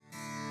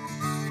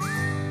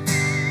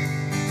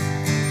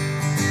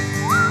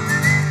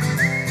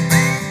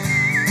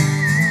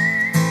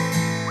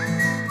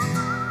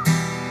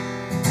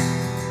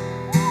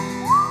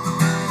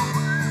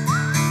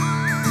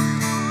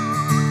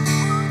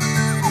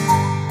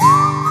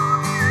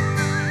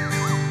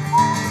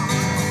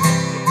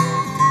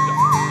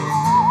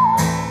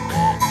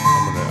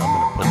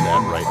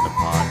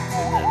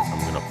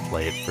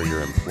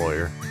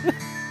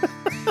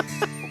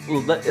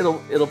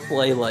it'll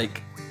play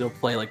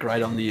like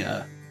right on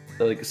the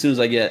like as soon as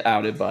I get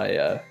outed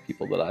by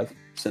people that I've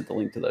sent the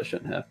link to that I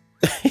shouldn't have,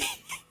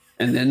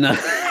 and then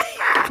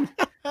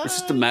it's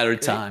just a matter of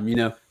time.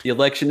 The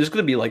election. There's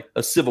going to be like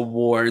a civil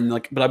war, and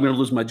but I'm going to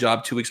lose my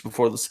job 2 weeks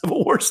before the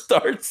civil war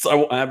starts, so I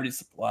won't have any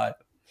supply.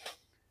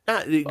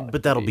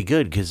 But that'll be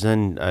good because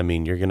then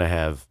you're gonna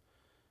have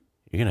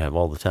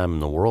all the time in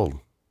the world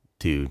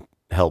to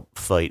help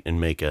fight and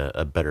make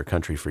a better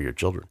country for your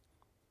children.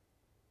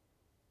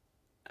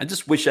 I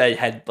just wish I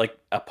had like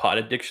a pot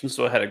addiction,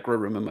 so I had a grow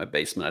room in my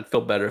basement. I'd feel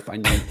better if I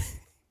knew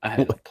I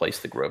had a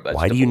place to grow vegetables.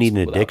 Why do you need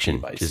an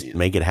addiction? Just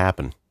make it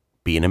happen.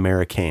 Be an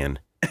American,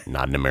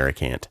 not an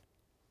Americant.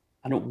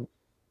 I don't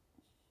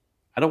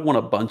want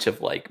a bunch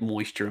of like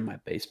moisture in my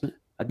basement.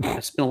 I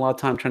spend a lot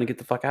of time trying to get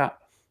the fuck out.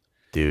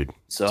 Dude,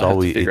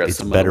 so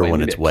it's better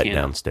when it's wet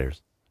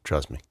downstairs.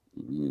 Trust me.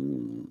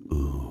 Ooh.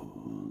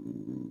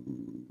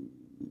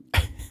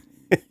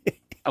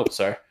 Oh,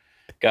 sorry.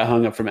 Got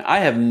hung up for a minute. I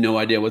have no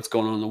idea what's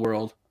going on in the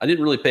world. I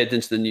didn't really pay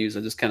attention to the news.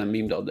 I just kind of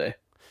memed all day.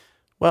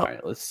 Well, all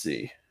right, let's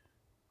see.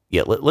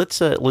 Yeah, let's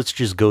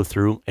just go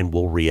through and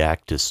we'll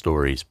react to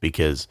stories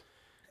because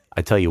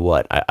I tell you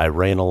what, I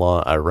ran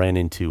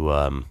into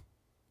it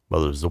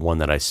was the one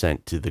that I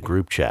sent to the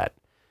group chat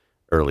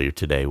earlier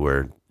today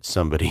where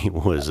somebody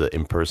was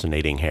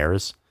impersonating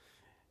Harris.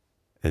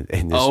 And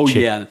this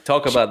chick,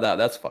 talk about that.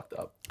 That's fucked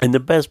up. And the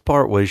best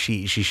part was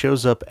she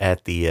shows up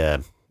at the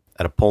at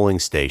a polling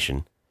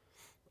station.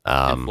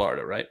 In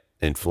Florida, right?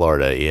 In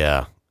Florida,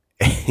 yeah.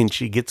 And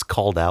she gets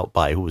called out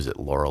by, who was it,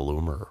 Laura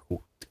Loomer?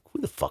 Who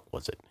the fuck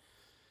was it?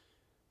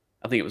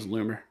 I think it was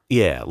Loomer.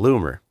 Yeah,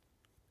 Loomer.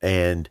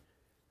 And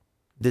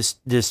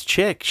this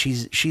chick,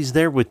 she's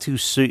there with two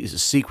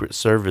Secret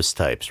Service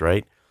types,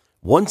 right?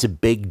 One's a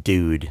big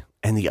dude,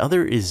 and the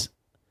other is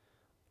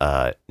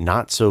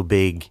not so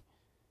big,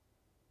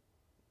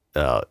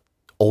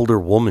 older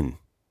woman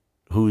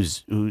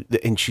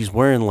and she's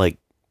wearing like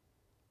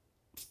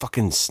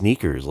fucking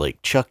sneakers,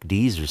 like Chuck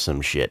D's or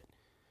some shit.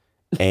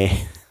 And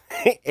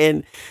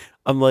and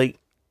I'm like,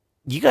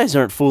 you guys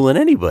aren't fooling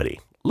anybody.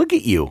 Look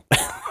at you.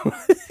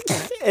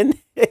 and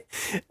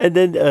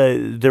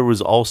then there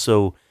was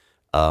also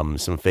some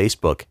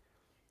Facebook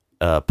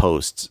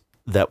posts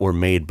that were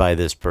made by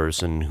this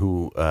person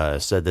who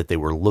said that they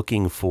were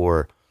looking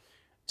for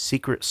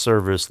Secret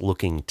Service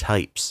looking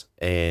types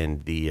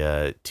and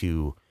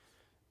to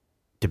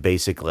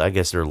basically, I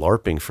guess they're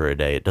LARPing for a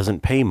day. It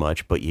doesn't pay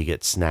much, but you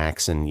get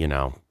snacks and,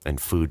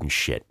 and food and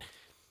shit.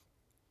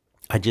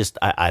 I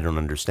don't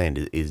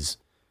understand. Is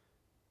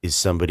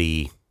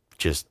somebody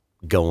just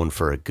going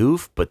for a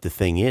goof? But the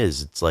thing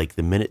is, it's like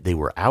the minute they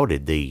were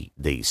outed,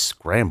 they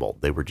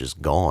scrambled. They were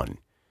just gone.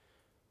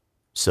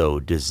 So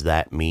does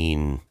that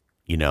mean,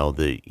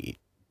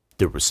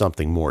 there was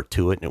something more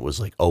to it and it was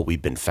like, oh,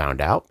 we've been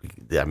found out?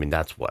 I mean,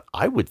 that's what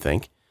I would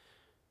think.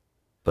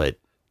 But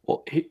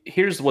well,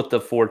 here's what the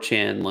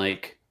 4chan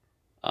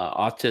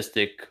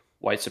autistic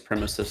white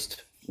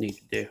supremacist need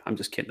to do. I'm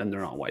just kidding.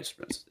 They're not white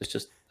supremacists.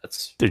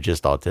 They're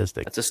just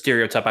autistic. That's a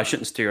stereotype. I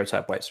shouldn't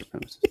stereotype white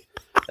supremacists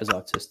as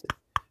autistic.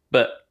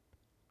 But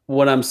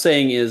what I'm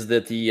saying is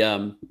that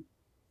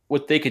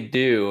what they could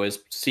do is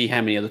see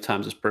how many other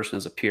times this person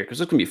has appeared, because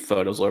there's gonna be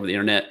photos all over the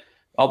internet.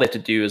 All they have to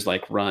do is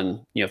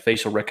run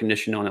facial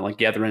recognition on it,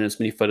 gather in as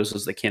many photos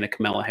as they can of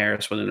Kamala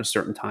Harris within a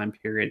certain time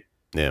period.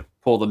 Yeah,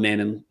 pull them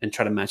in and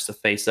try to match the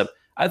face up.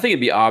 I think it'd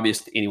be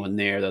obvious to anyone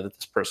there that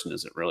this person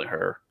isn't really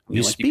her.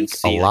 You speak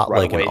a lot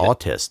like an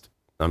autist.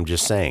 I'm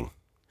just saying.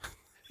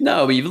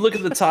 No, but if you look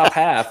at the top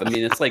half,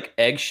 it's like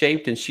egg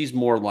shaped, and she's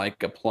more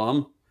like a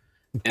plum.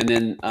 And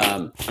then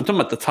I'm talking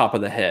about the top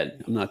of the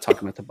head. I'm not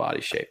talking about the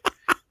body shape.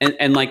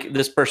 And like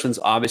this person's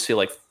obviously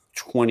like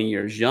 20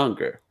 years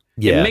younger.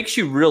 Yeah. It makes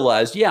you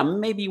realize,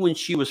 maybe when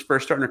she was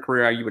first starting her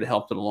career, you would have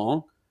helped it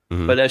along.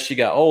 Mm-hmm. But as she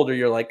got older,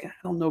 you're like, I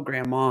don't know,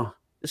 Grandma.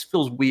 This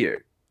feels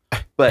weird.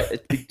 But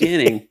at the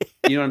beginning,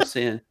 you know what I'm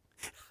saying?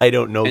 I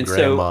don't know, and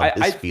Grandma. So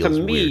this feels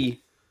to me, weird.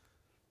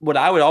 What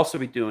I would also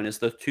be doing is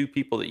the two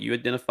people that you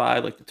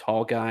identified, like the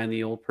tall guy and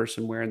the old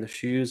person wearing the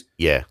shoes.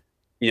 Yeah.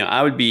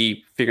 I would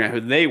be figuring out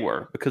who they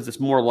were, because it's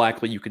more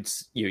likely you can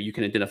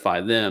identify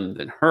them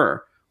than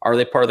her. Are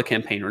they part of the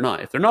campaign or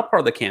not? If they're not part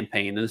of the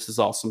campaign, then this is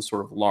all some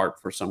sort of LARP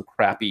for some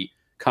crappy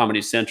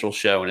Comedy Central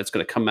show, and it's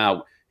going to come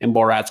out, and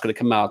Borat's going to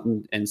come out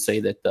and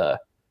say that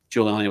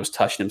Giuliani was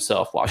touching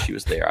himself while she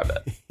was there, I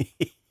bet.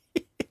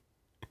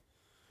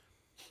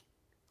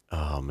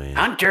 Oh, man.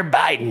 Hunter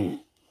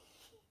Biden.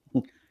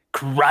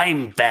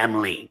 Crime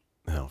family.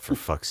 Oh, for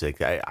fuck's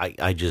sake.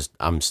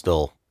 I'm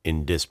still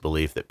in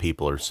disbelief that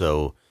people are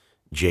so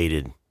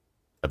jaded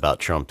about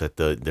Trump that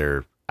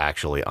they're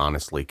actually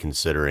honestly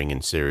considering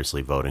and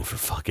seriously voting for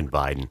fucking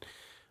Biden.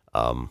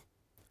 By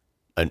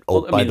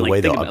the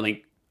way, though,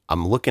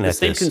 I'm looking at the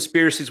same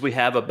conspiracies we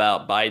have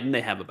about Biden,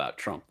 they have about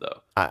Trump,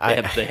 though.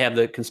 They have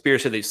the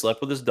conspiracy that he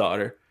slept with his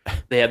daughter.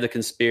 They have the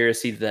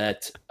conspiracy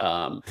that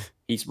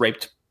he's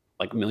raped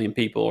like 1 million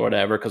people or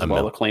whatever because of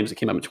all the claims that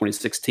came up in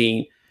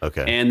 2016.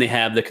 Okay. And they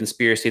have the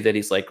conspiracy that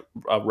he's like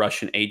a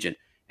Russian agent.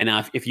 And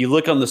now if you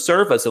look on the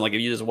surface and like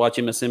if you just watch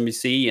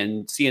MSNBC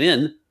and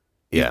CNN,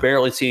 you Yeah.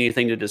 barely see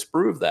anything to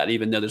disprove that,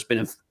 even though there's been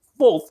a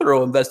full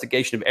thorough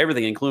investigation of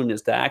everything, including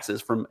his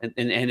taxes from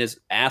and his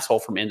asshole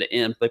from end to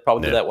end. They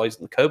probably did Yeah. that while he's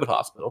in the COVID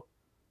hospital.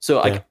 So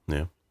like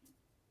Yeah.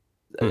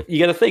 you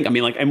got to think. I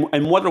mean, like,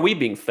 and what are we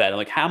being fed?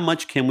 Like, how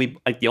much can we?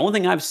 Like, the only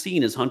thing I've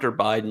seen is Hunter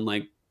Biden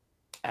like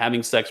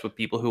having sex with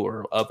people who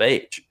are of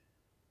age.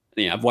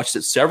 I've watched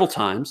it several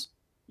times.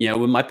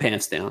 With my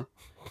pants down.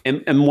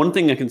 And one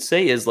thing I can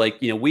say is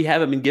like, we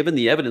haven't been given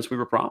the evidence we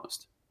were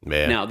promised.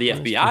 Yeah. Now the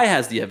FBI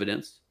has the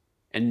evidence,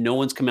 and no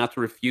one's come out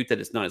to refute that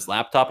it's not his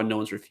laptop, and no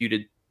one's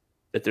refuted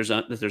that there's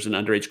an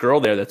underage girl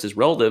there that's his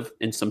relative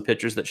in some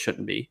pictures that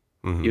shouldn't be.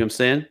 You know what I'm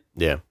saying?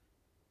 Yeah.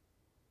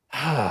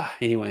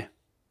 Anyway.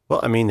 Well,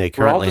 I mean, they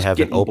currently have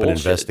an open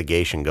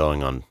investigation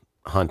going on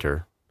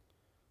Hunter.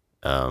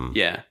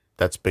 Yeah.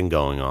 That's been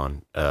going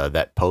on.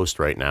 That post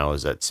right now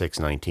is at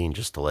 6:19,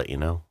 just to let you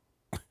know.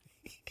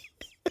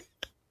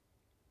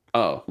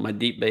 Oh, my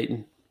deep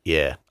baiting.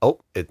 Yeah. Oh,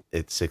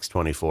 it's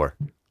 6:24.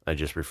 I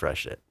just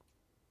refreshed it.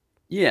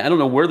 Yeah, I don't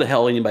know where the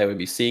hell anybody would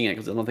be seeing it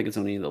because I don't think it's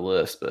on any of the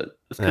lists, but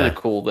it's kind of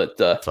cool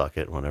that. Fuck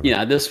it, whatever.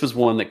 Yeah, this was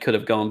one that could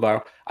have gone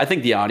viral. I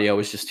think the audio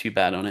was just too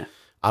bad on it.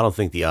 I don't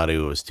think the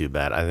audio was too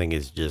bad. I think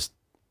it's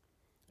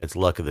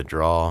luck of the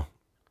draw,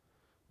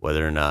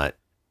 whether or not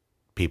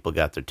people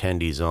got their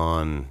tendies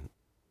on,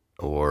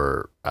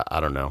 or I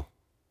don't know.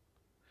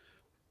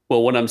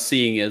 Well, what I'm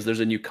seeing is there's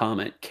a new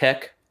comment.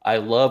 Keck, I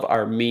love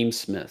our meme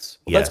smiths.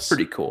 Well, yes, that's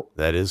pretty cool.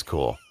 That is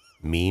cool.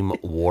 Meme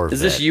war vet.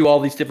 Is this you, all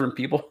these different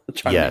people?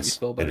 Yes,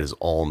 it is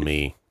all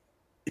me.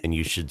 And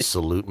you should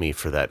salute me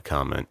for that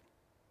comment.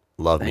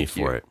 Love me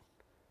for it.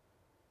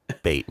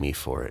 Bait me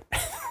for it.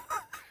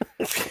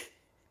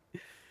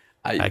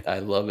 I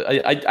love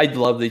it. I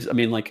love these. I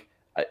mean, like,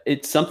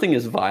 it's something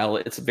is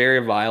violent. It's a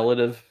very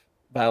violating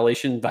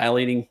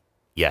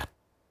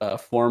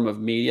form of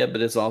media,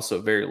 but it's also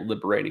very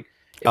liberating.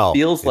 It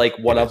feels like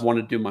what I've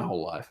wanted to do my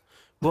whole life.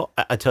 Well,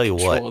 I tell you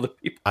what,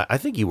 I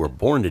think you were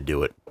born to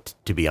do it,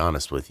 to be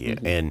honest with you.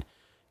 Mm-hmm. And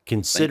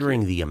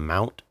considering the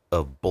amount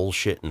of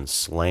bullshit and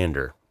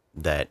slander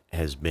that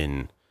has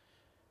been,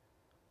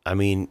 I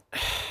mean,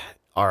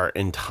 our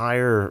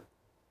entire,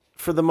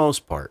 for the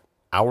most part,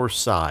 our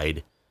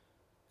side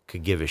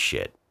could give a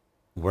shit.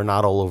 We're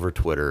not all over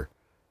Twitter.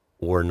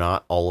 We're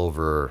not all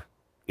over,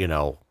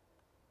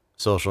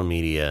 social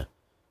media,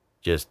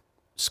 just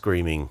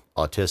screaming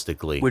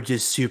autistically. We're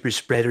just super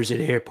spreaders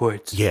at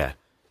airports. Yeah.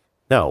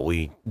 No,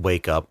 we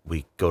wake up,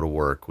 we go to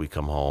work, we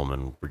come home,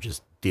 and we're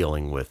just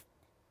dealing with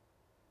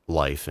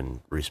life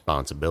and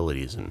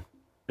responsibilities. And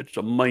it's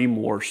a meme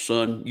war,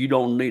 son. You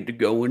don't need to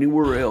go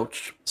anywhere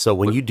else. So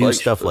when you do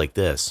stuff like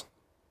this,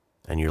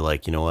 and you're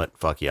like, you know what,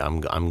 fuck yeah,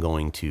 I'm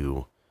going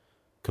to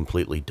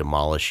completely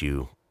demolish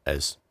you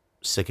as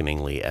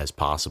sickeningly as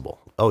possible.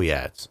 Oh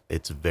yeah,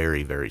 it's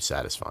very, very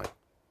satisfying.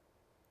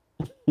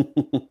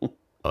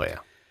 Oh yeah.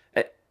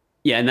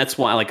 Yeah, and that's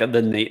why, like,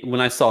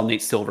 when I saw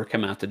Nate Silver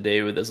come out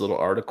today with his little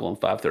article on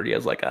 530, I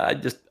was like,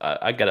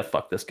 I gotta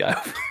fuck this guy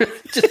over.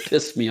 It just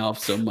pissed me off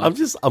so much.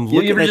 I'm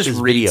looking you ever at just this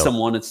read video.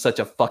 Someone, it's such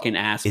a fucking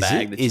ass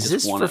bag. Is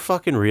this for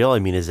fucking real? I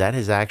mean, is that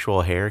his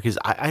actual hair? Because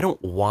I don't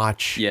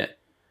watch. Yeah.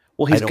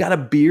 Well, he's got a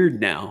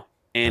beard now,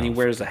 and he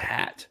wears a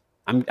hat.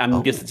 I'm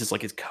guessing it's just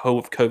like his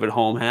COVID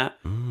home hat.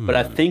 But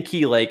I think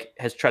he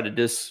has tried to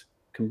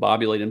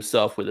discombobulate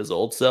himself with his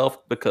old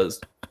self because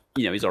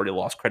he's already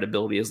lost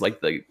credibility as like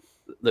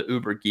the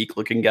uber geek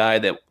looking guy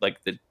that like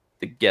the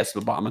guest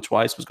Obama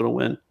twice was going to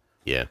win.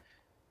 Yeah.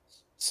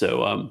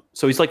 So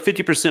he's like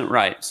 50%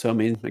 right. So I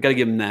mean, I got to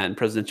give him that in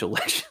presidential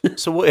election.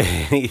 So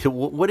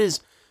what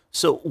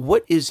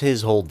is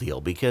his whole deal?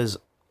 Because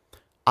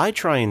I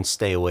try and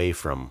stay away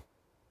from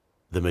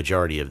the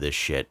majority of this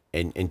shit.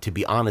 And to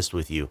be honest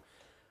with you,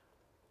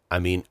 I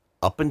mean,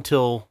 up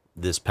until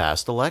this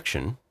past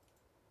election,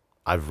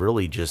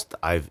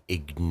 I've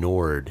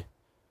ignored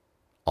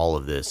all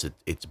of this.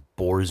 It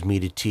bores me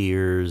to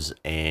tears,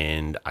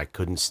 and I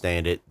couldn't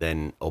stand it.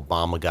 Then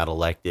Obama got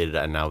elected,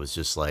 and I was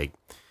just like,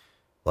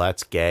 well,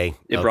 that's gay.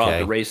 It brought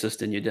the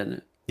racist in you, didn't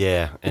it?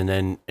 Yeah, and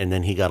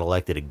then he got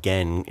elected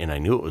again, and I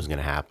knew it was going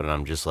to happen. And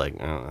I'm just like,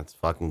 oh, that's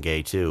fucking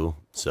gay too.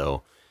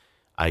 So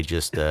I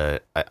just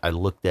I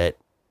looked at.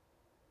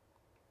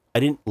 I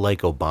didn't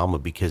like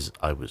Obama because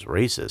I was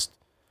racist.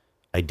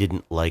 I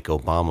didn't like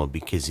Obama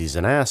because he's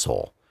an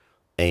asshole.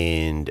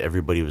 And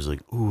everybody was like,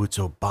 ooh, it's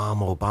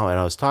Obama. And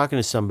I was talking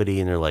to somebody,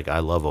 and they're like, I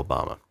love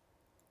Obama.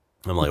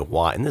 I'm like,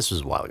 why? And this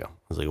was a while ago.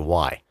 I was like,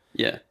 why?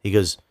 Yeah. He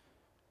goes,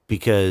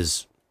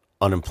 because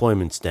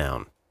unemployment's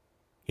down.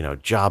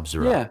 Jobs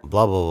are up,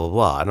 blah, blah, blah,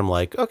 blah. And I'm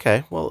like,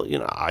 okay, well,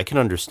 I can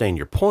understand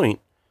your point,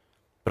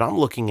 but I'm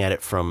looking at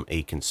it from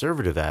a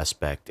conservative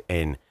aspect.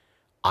 And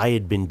I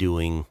had been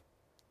doing,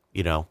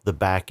 the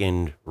back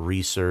end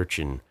research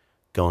and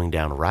going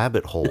down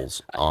rabbit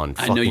holes on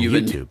fucking YouTube. I know you've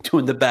been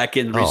doing the back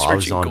end research. I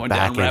was on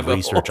back end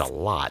research a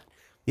lot.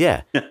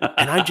 Yeah.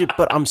 And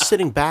but I'm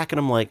sitting back and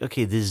I'm like,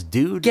 okay, this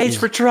dude. Gates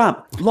for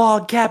Trump.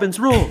 Log cabins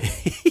rule.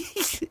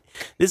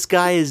 This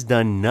guy has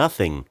done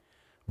nothing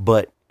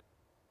but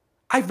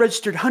I've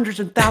registered hundreds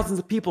and thousands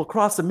of people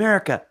across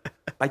America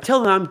by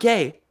telling them I'm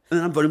gay, and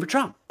then I'm voting for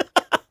Trump.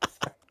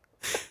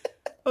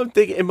 I'm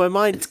thinking in my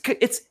mind,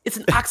 It's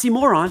an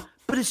oxymoron,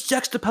 but it's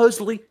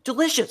juxtaposedly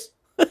delicious.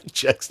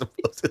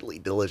 juxtaposedly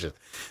delicious.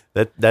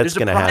 That's There's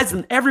gonna a prize happen.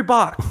 in every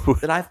box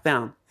that I've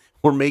found.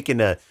 We're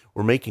making a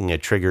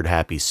triggered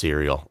happy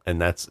cereal,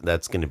 and that's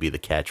going to be the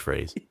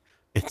catchphrase.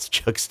 It's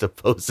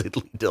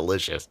juxtaposedly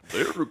delicious.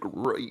 They're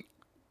great.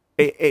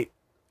 Hey,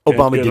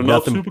 Obama did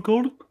nothing.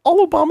 Super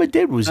All Obama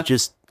did was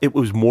it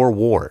was more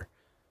war.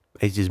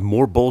 It's just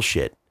more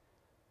bullshit.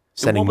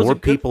 Sending more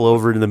people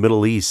over to the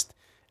Middle East,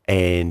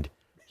 and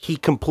he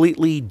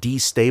completely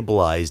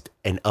destabilized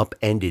and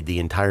upended the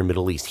entire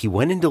Middle East. He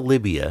went into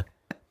Libya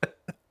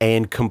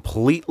and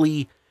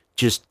completely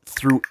just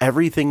threw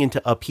everything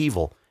into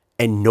upheaval,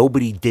 and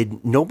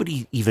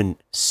nobody even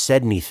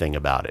said anything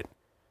about it.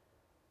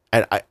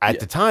 And at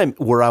the time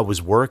where I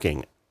was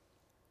working,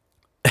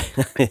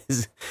 there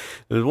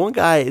was one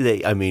guy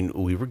that,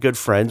 we were good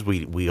friends.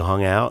 We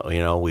hung out,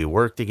 we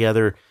worked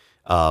together.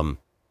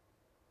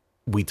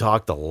 We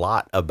talked a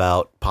lot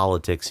about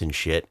politics and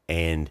shit,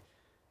 and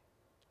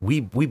we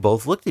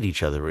both looked at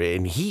each other,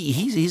 and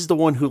he's the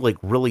one who like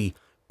really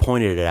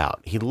pointed it out.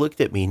 He looked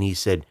at me and he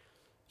said,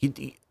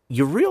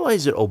 you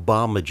realize that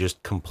Obama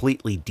just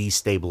completely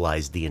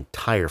destabilized the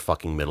entire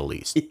fucking Middle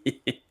East.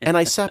 And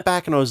I sat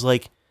back and I was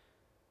like,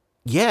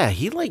 yeah,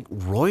 he like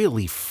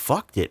royally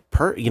fucked it.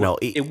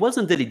 It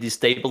wasn't that he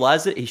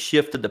destabilized it. He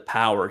shifted the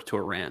power to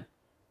Iran.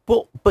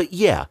 Well, but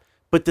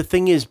the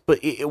thing is,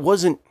 it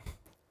wasn't,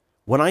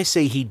 when I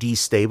say he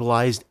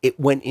destabilized, it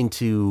went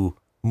into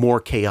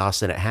more chaos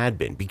than it had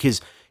been,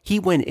 because he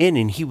went in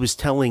and he was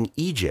telling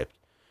Egypt,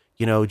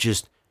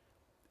 just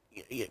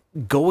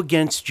go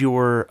against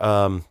your,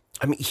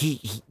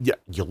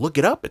 you look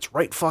it up. It's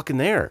right fucking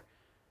there.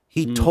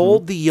 He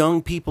told the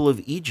young people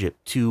of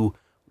Egypt to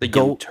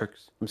young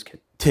Turks. I'm just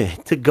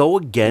kidding. To go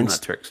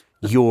against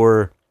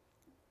your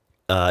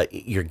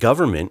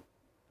government,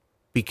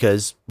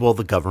 because, well,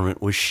 the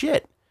government was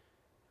shit.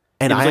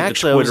 And I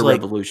was like,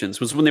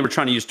 revolutions was when they were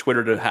trying to use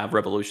Twitter to have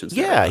revolutions.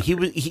 Yeah,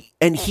 he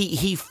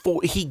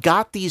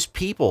got these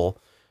people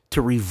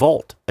to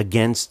revolt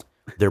against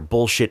their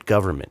bullshit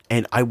government,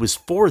 and I was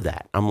for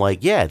that. I'm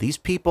like, yeah, these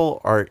people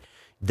are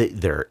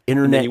their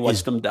internet. And then you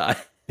watched them die.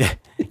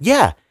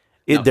 Yeah,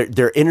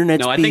 their internet.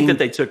 No, I think that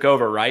they took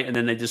over, right, and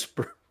then they just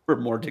were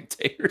more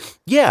dictators.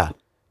 Yeah.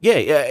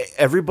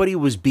 Everybody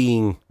was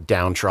being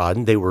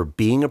downtrodden. They were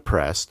being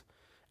oppressed,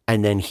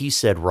 and then he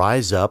said,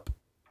 "Rise up,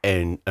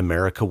 and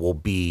America will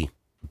be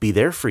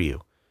there for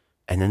you."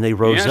 And then they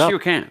rose up. You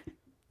can.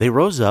 They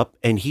rose up,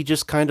 and he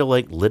just kind of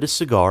like lit a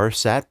cigar,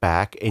 sat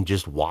back, and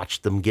just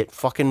watched them get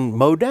fucking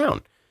mowed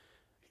down.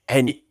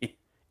 And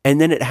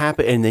then it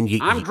happened. And then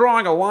I'm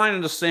drawing a line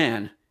in the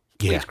sand.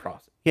 Please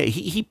cross it. Yeah,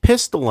 he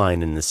pissed the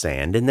line in the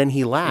sand, and then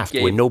he laughed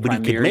when nobody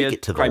could make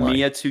it to the line.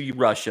 Crimea to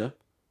Russia.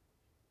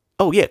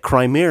 Oh yeah,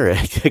 Crimea.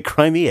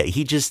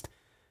 He just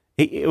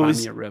it was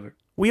Crimea River.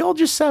 We all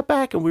just sat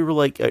back and we were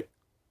like,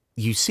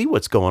 you see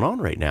what's going on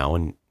right now,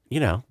 and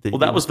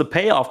that was the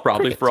payoff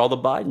probably for all the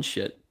Biden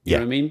shit. You know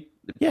what I mean?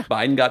 Yeah.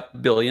 Biden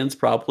got billions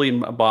probably,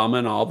 and Obama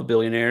and all the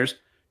billionaires,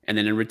 and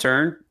then in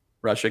return,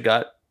 Russia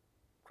got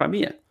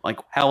Crimea. Like,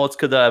 how else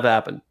could that have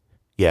happened?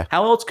 Yeah.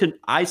 How else could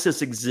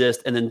ISIS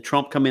exist and then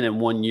Trump come in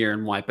 1 year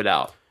and wipe it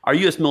out? Our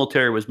U.S.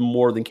 military was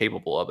more than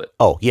capable of it.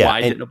 Oh, yeah.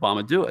 Why didn't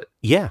Obama do it?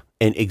 Yeah,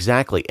 and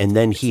exactly. And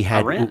then he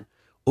had, Iran.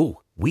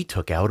 We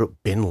took out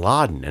bin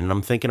Laden. And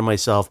I'm thinking to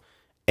myself,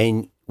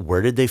 and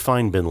where did they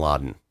find bin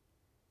Laden?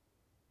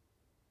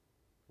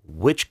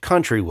 Which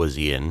country was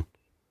he in?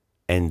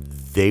 And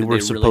they were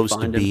supposed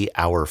to be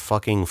our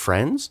fucking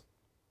friends?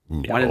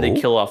 No. Why did they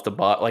kill off the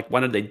body? Like,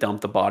 why did they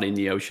dump the body in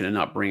the ocean and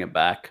not bring it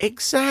back?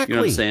 Exactly. You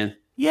know what I'm saying?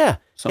 Yeah.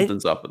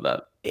 Something's up with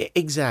that.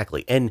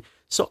 Exactly. And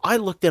so I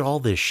looked at all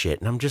this shit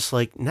and I'm just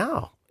like,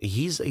 no,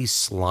 he's a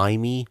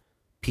slimy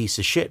piece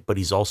of shit, but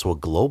he's also a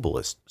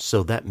globalist.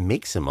 So that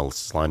makes him a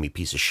slimy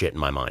piece of shit in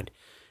my mind.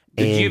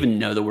 Did you even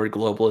know the word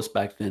globalist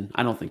back then?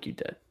 I don't think you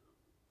did.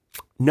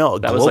 No,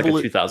 that was like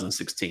a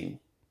 2016.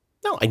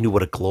 No, I knew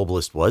what a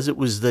globalist was. It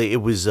was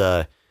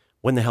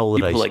when the hell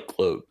did People like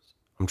globes.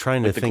 I'm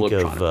trying to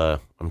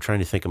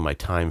think of my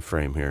time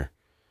frame here.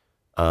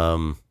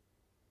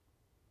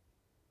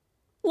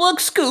 Look,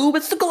 Scoob,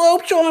 it's the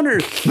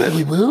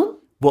Globetrotters.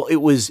 Well, it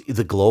was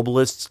the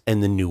globalists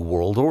and the New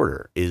World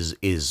Order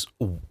is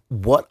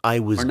what I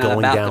was We're not going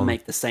about down to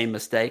make the same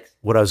mistakes.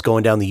 What I was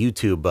going down the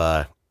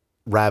YouTube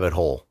rabbit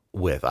hole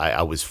with.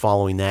 I was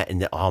following that,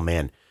 and oh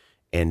man,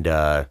 and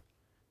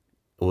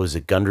was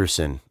it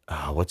Gunderson?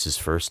 What's his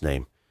first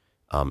name?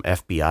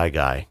 FBI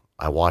guy.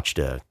 I watched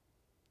a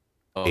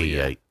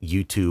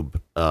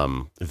YouTube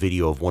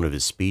video of one of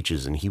his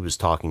speeches, and he was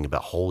talking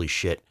about, holy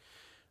shit,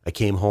 I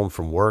came home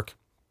from work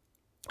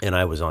and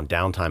I was on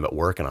downtime at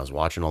work and I was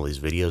watching all these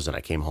videos, and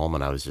I came home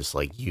and I was just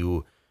like,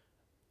 you've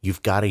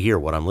got to hear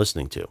what I'm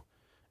listening to.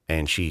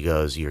 And she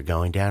goes, you're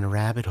going down a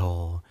rabbit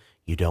hole.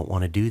 You don't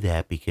want to do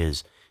that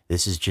because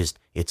this is just,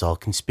 it's all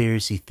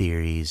conspiracy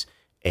theories.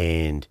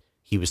 And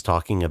he was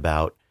talking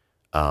about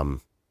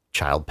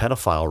child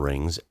pedophile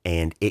rings,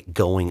 and it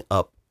going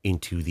up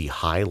into the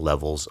high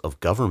levels of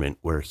government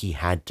where he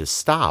had to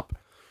stop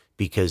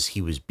because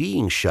he was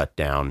being shut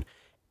down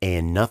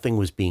and nothing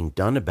was being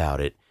done about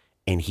it.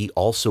 And he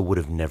also would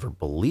have never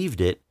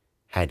believed it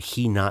had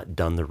he not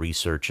done the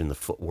research and the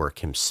footwork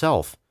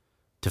himself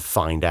to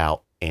find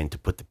out and to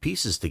put the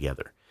pieces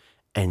together.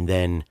 And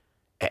then,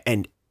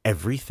 and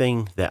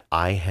everything that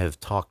I have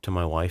talked to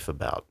my wife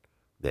about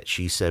that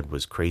she said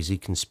was crazy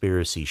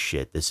conspiracy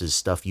shit, this is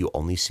stuff you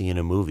only see in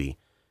a movie,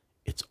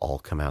 it's all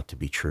come out to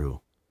be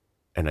true.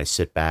 And I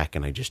sit back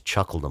and I just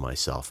chuckle to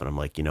myself and I'm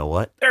like, you know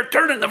what? They're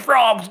turning the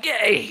frogs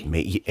gay.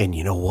 And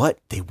you know what?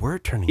 They were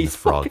turning He's the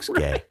frogs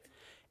fucking gay. right.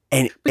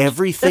 And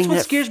everything That's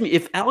what scares me.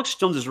 If Alex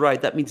Jones is right,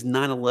 that means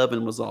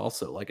 9/11 was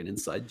also like an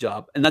inside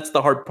job. And that's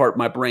the hard part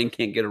my brain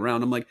can't get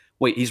around. I'm like,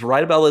 wait, he's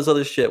right about all this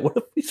other shit. What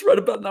if he's right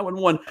about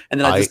 911? And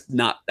then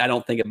I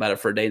don't think about it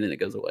for a day and then it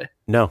goes away.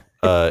 No,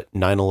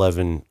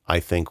 9/11,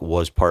 I think,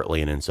 was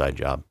partly an inside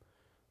job.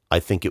 I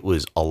think it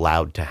was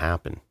allowed to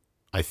happen.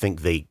 I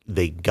think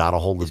they got a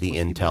hold of the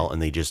intel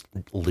and they just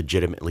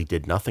legitimately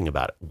did nothing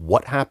about it.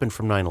 What happened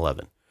from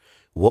 9/11?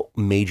 What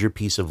major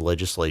piece of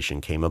legislation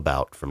came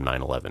about from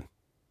 9/11?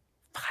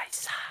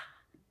 FISA.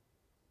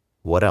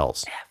 What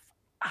else?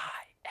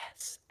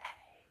 FISA.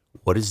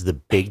 What is the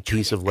big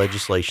piece of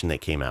legislation that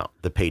came out?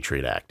 The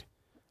Patriot Act.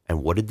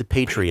 And what did the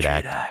Patriot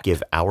Act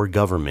give our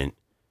government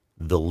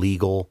the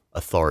legal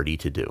authority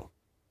to do?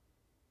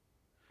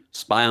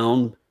 Spy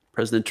on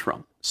President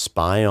Trump.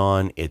 Spy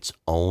on its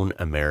own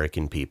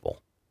American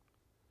people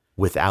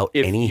without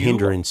If any you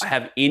hindrance.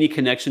 Have any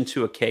connection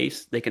to a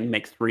case, they can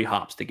make 3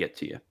 hops to get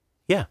to you.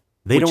 Yeah.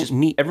 They don't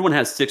need. Everyone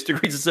has 6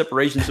 degrees of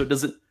separation, so it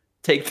doesn't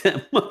take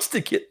that much to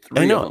get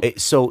 3. I know.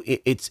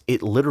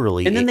 It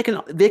literally. And then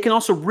they can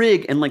also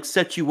rig and like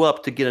set you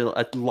up to get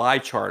a lie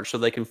charge, so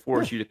they can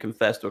force you to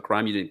confess to a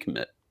crime you didn't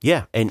commit.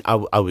 Yeah, and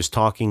I was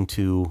talking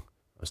to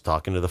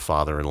the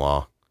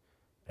father-in-law,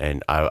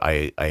 and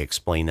I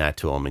explained that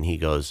to him, and he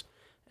goes,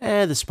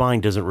 the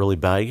spine doesn't really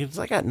bother you.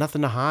 I got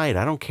nothing to hide.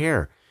 I don't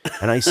care.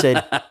 And I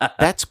said,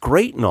 that's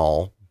great and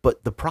all,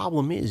 but the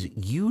problem is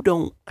you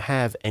don't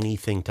have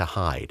anything to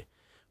hide.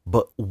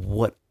 But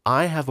what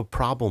I have a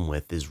problem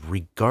with is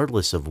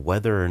regardless of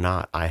whether or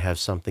not I have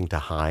something to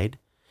hide,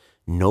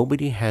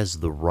 nobody has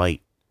the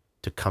right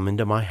to come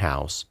into my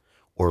house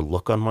or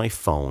look on my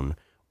phone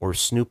or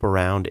snoop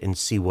around and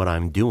see what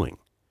I'm doing.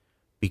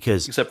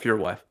 Because except for your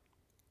wife.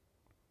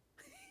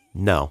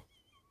 No.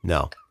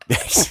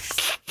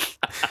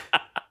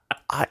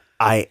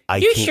 I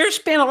you can't. Sure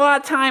spent a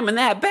lot of time in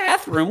that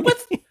bathroom.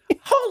 What?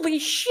 Holy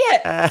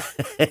shit!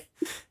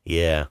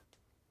 Yeah,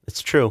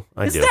 it's true.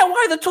 Is that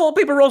why the toilet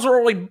paper rolls are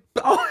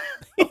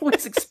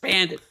always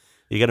expanded?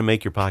 You got to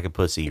make your pocket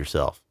pussy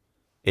yourself.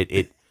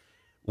 It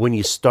when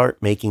you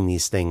start making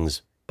these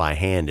things by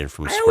hand and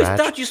from scratch. I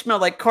always thought you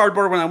smelled like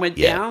cardboard when I went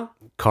down.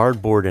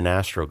 Cardboard and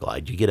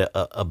Astroglide. You get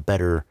a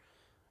better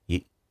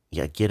you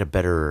get a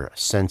better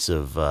sense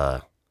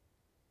of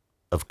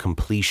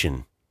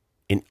completion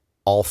in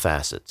all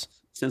facets.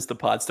 Since the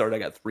pod started, I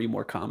got 3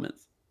 more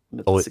comments.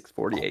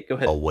 648. Go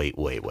ahead. Oh, wait.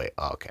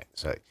 Okay.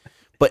 Sorry.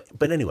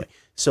 But anyway,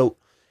 so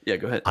yeah,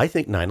 go ahead. I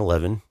think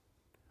 9/11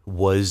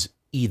 was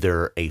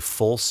either a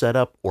full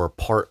setup or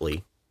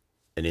partly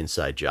an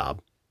inside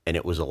job, and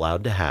it was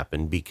allowed to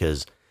happen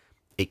because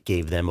it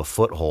gave them a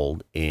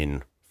foothold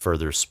in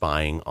further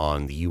spying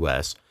on the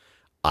U.S.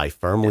 I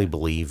firmly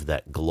believe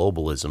that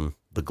globalism,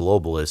 the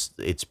globalists,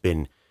 it's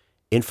been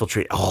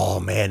infiltrated. Oh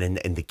man,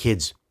 and the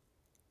kids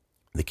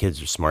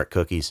are smart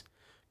cookies,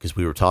 because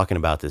we were talking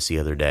about this the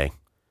other day,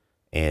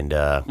 and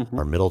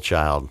our middle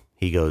child,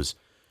 he goes,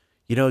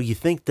 you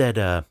think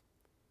that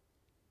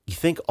you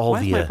think all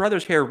why is my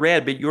brother's hair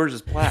red but yours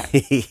is black?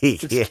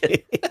 Yeah.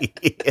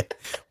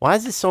 Why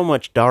is it so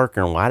much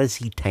darker, and why does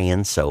he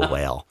tan so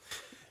well?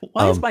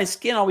 Why is my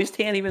skin always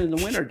tan even in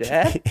the winter,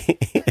 Dad?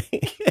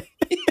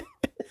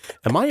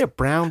 Am I a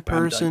brown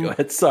person? Go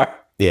ahead. Sorry.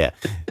 Yeah.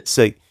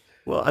 So,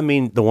 well, I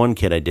mean, the one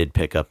kid I did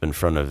pick up in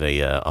front of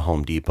a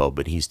Home Depot,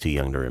 but he's too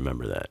young to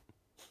remember that.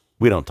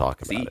 We don't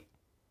talk about it.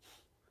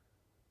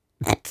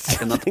 I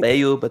cannot pay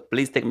you, but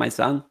please take my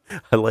son.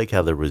 I like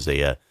how there was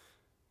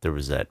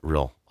that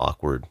real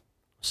awkward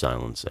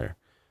silence there.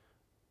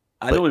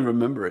 I don't even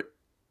remember it.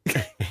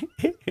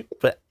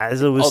 But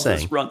as I was saying,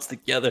 all this runs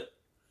together.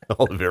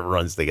 All of it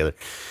runs together.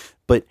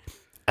 But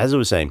as I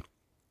was saying,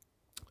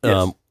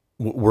 yes.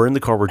 We're in the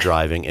car, we're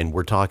driving, and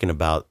we're talking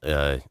about.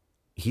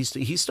 He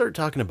started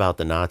talking about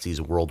the Nazis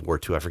in World War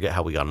II. I forget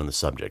how we got on the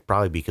subject.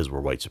 Probably because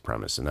we're white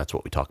supremacists, and that's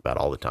what we talk about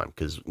all the time.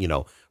 Because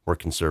we're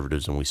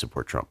conservatives and we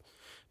support Trump.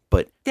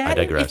 But Dad, I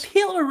digress. If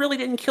Hitler really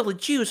didn't kill the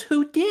Jews,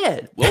 who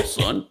did? Well,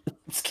 son,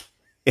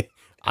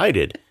 I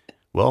did.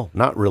 Well,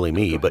 not really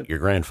me, but your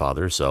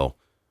grandfather. So,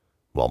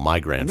 well, my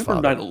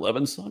grandfather. Remember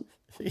 9/11, son?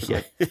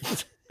 Yeah.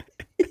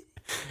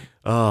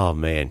 Oh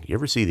man, you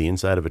ever see the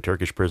inside of a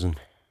Turkish prison?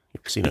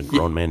 You ever seen a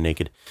grown man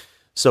naked?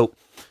 So,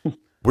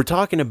 we're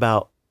talking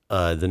about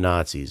the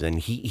Nazis, and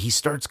he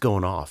starts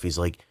going off. He's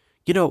like,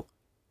 the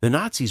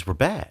Nazis were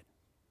bad.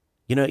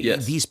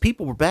 Yes. these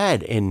people were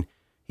bad. And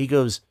he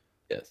goes,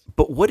 Yes.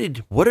 but what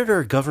did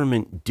our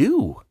government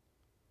do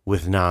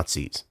with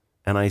Nazis?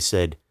 And I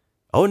said,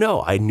 oh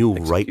no, I knew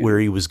right Executed. where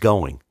he was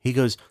going. He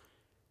goes,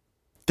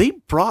 they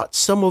brought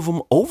some of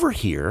them over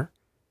here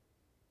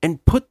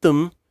and put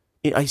them.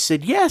 I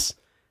said, yes.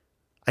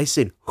 I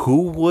said,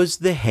 who was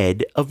the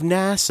head of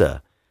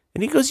NASA?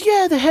 And he goes,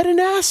 yeah, the head of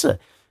NASA.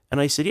 And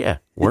I said, yeah,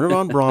 Werner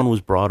von Braun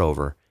was brought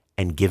over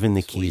and given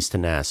the keys to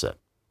NASA.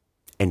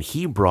 And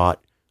he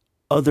brought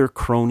other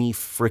crony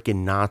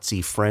frickin'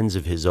 Nazi friends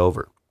of his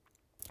over.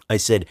 I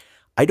said,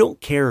 I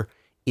don't care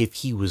if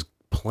he was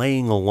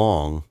playing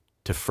along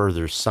to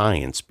further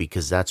science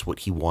because that's what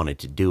he wanted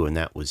to do and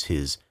that was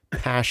his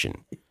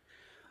passion.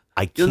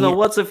 I can't.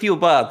 What's a few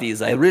about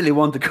these? I really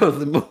want to go to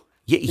the moon.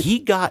 Yeah, he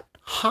got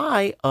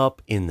high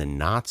up in the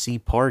Nazi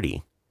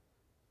party,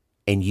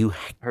 and I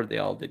heard they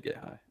all did get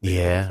high.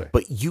 Yeah,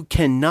 but you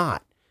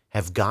cannot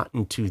have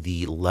gotten to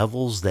the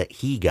levels that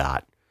he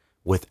got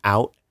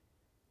without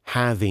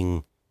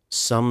having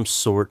some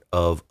sort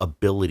of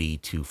ability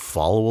to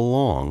follow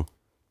along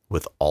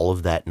with all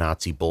of that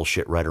Nazi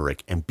bullshit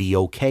rhetoric and be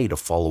okay to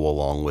follow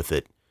along with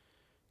it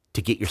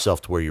to get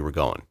yourself to where you were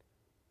going.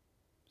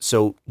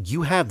 So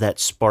you have that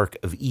spark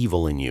of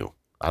evil in you.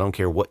 I don't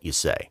care what you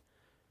say.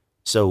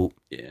 So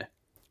yeah,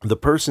 the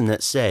person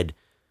that said,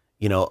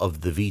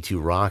 of the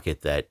V2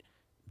 rocket that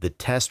the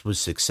test was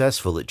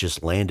successful, it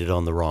just landed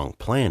on the wrong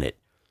planet.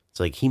 It's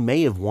like he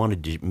may have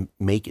wanted to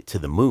make it to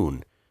the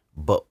moon,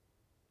 but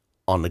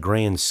on the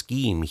grand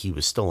scheme, he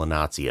was still a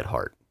Nazi at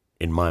heart,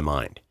 in my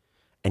mind.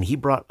 And he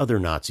brought other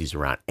Nazis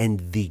around,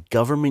 and the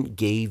government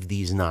gave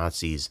these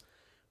Nazis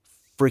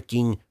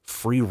freaking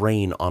free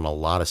reign on a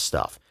lot of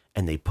stuff.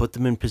 And they put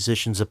them in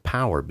positions of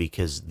power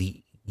because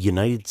the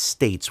United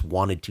States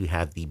wanted to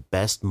have the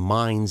best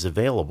minds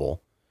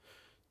available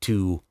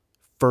to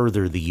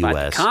further the U.S.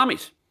 Fight the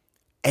commies.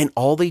 And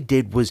all they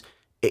did was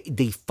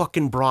they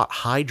fucking brought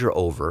Hydra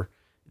over.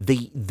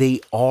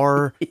 They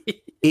are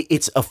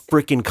it's a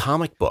freaking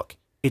comic book.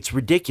 It's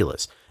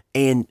ridiculous.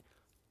 And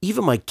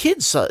even my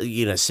kids,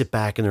 sit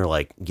back and they're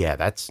like, yeah,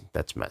 that's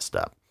messed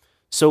up.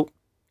 So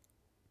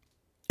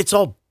it's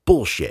all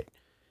bullshit.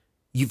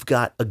 You've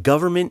got a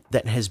government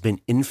that has been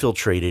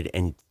infiltrated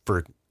and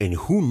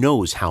who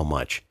knows how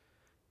much.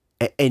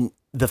 And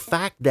the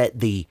fact that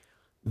they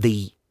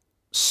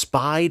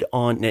spied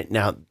on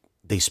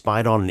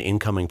an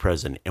incoming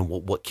president. And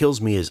what kills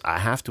me is I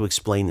have to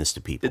explain this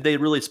to people. Did they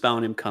really spy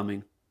on him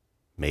coming?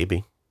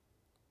 Maybe.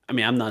 I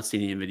mean, I'm not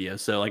seeing any video.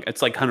 So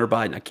it's like Hunter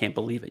Biden. I can't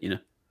believe it,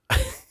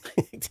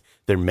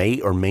 There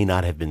may or may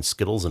not have been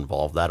Skittles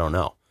involved. I don't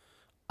know.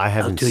 I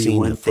haven't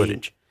seen the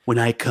footage. When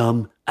I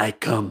come, I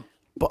come.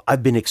 But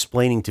I've been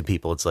explaining to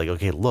people, it's like,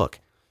 okay, look,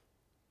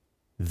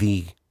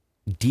 the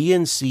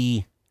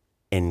DNC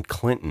and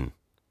Clinton,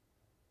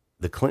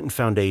 the Clinton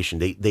Foundation,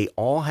 they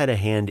all had a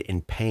hand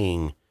in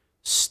paying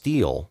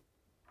Steele,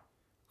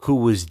 who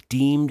was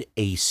deemed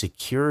a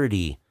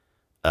security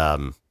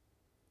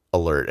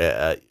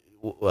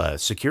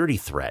security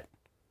threat.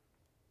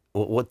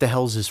 What the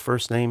hell's his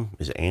first name?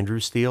 Is it Andrew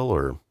Steele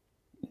or?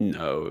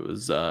 No, it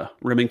was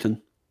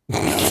Remington. No,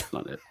 that's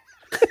not it.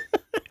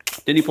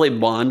 Didn't he play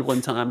Bond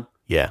one time?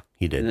 Yeah,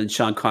 he did. And then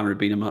Sean Connery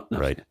beat him up.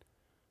 No,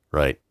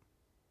 Right.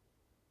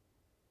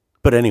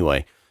 But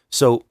anyway,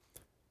 so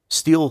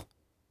Steele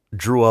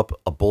drew up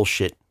a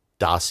bullshit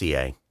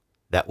dossier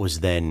that was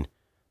then,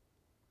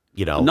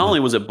 Not only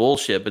was it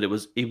bullshit, but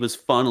he was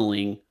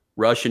funneling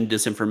Russian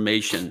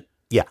disinformation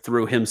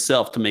through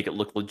himself to make it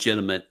look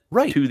legitimate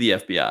to the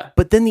FBI.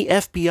 But then the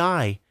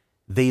FBI,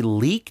 they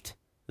leaked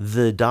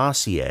the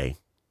dossier.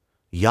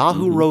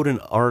 Yahoo wrote an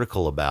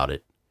article about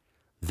it.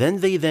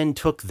 Then they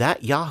took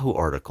that Yahoo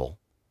article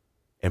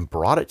and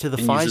brought it to the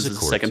FISA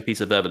courts. Second piece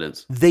of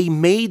evidence. They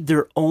made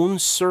their own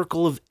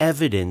circle of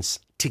evidence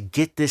to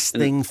get this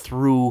thing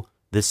through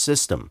the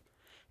system.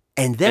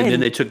 And then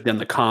they took down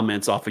the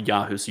comments off of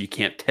Yahoo so you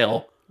can't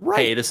tell,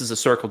 hey, this is a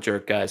circle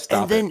jerk, guys,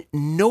 stop it. And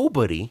then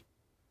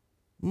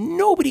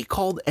nobody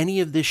called any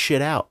of this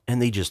shit out.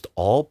 And they just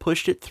all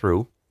pushed it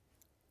through.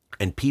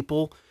 And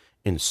people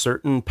in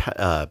certain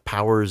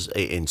powers,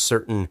 in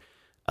certain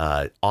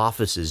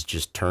offices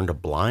just turned a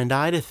blind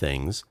eye to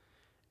things.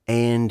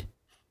 And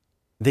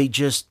they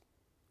just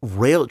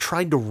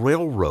tried to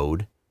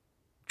railroad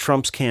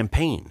Trump's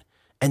campaign.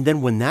 And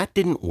then when that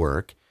didn't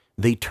work,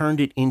 they turned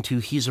it into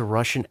he's a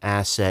Russian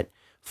asset,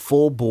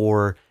 full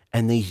bore,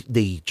 and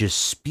they just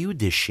spewed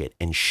this shit.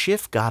 And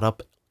Schiff got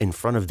up in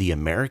front of the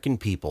American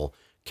people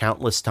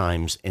countless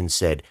times and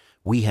said,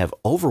 we have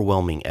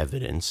overwhelming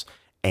evidence,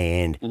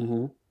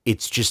 and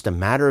it's just a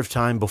matter of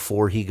time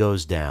before he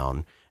goes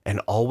down.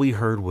 And all we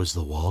heard was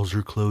the walls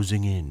are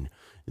closing in.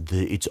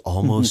 It's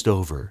almost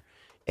over.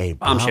 A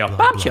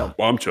bombshell.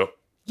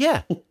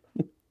 Yeah.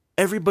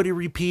 Everybody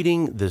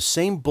repeating the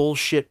same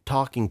bullshit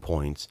talking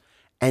points.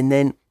 And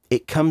then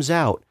it comes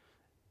out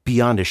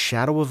beyond a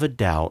shadow of a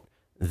doubt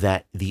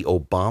that the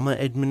Obama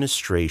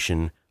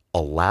administration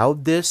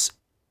allowed this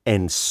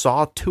and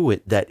saw to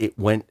it that it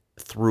went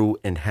through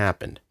and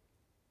happened.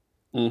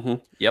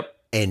 Yep.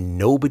 And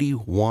nobody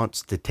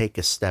wants to take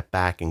a step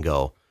back and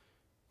go,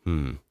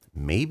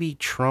 maybe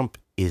Trump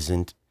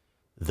isn't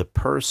the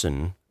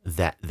person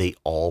that they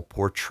all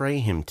portray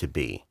him to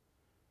be.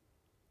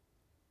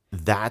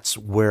 That's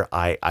where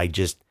I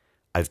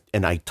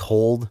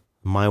told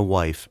my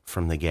wife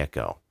from the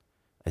get-go.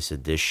 I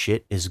said, this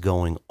shit is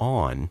going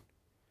on.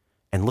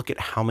 And look at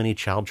how many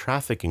child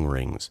trafficking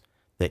rings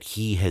that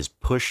he has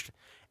pushed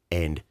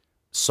and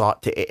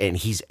sought to, and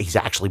he's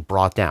actually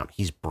brought down.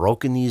 He's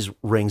broken these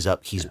rings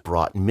up. He's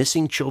brought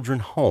missing children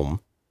home.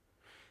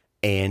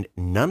 And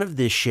none of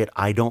this shit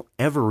I don't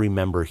ever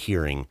remember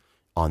hearing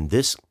on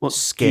this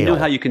scale. You know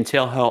how you can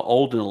tell how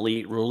old an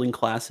elite ruling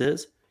class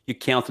is? You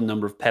count the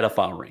number of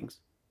pedophile rings.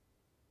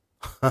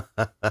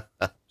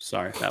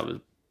 Sorry, that was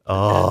a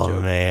dad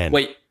joke. Man.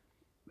 Wait,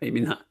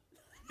 maybe not.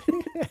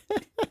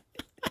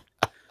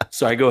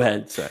 Sorry, go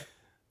ahead. Sorry.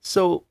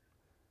 So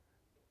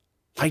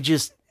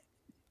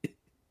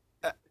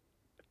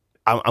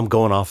I'm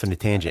going off in a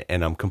tangent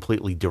and I'm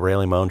completely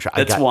derailing my own track.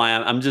 That's why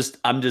I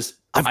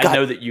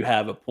know that you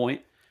have a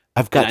point.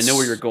 I know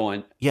where you're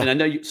going. Yeah. And I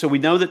know so we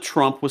know that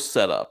Trump was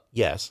set up.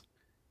 Yes.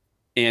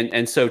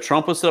 And so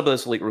Trump was set up by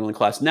this elite ruling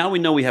class. Now we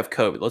know we have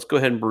COVID. Let's go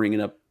ahead and bring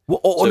it up.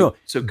 Well, no.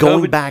 So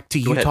going back to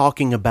you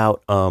talking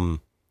about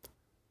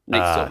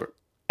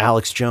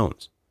Alex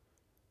Jones.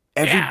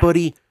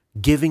 Everybody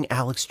giving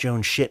Alex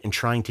Jones shit and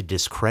trying to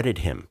discredit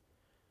him.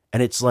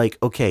 And it's like,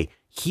 okay,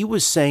 he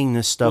was saying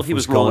this stuff he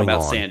was going on.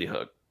 About Sandy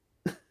Hook.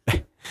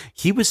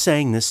 He was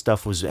saying this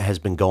stuff has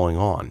been going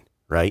on,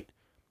 right?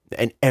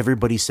 And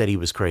everybody said he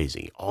was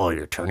crazy. Oh,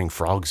 you're turning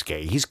frogs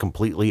gay. He's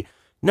completely...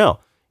 No.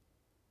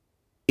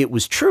 It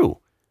was true.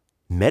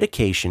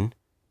 Medication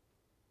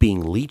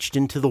being leached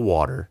into the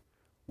water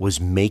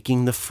was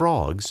making the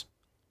frogs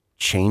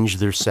change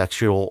their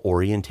sexual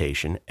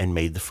orientation and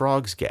made the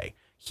frogs gay.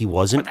 He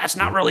wasn't... But that's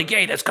not really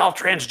gay. That's called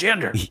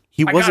transgender.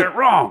 He I got it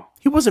wrong.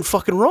 He wasn't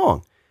fucking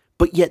wrong.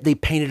 But yet they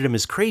painted him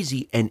as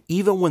crazy. And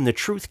even when the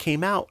truth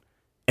came out,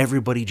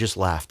 everybody just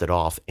laughed it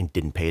off and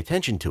didn't pay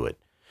attention to it.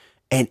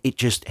 And it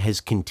just has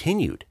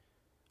continued.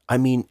 I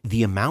mean,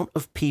 the amount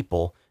of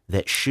people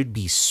that should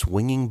be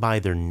swinging by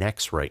their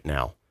necks right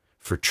now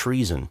for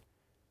treason,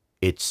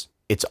 it's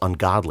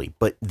ungodly.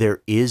 But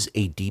there is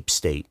a deep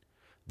state.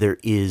 There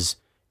is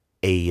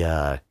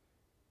a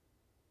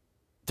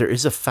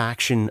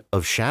faction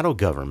of shadow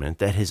government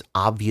that has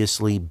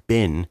obviously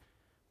been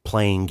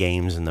playing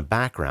games in the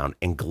background.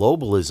 And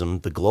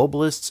globalism, the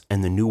globalists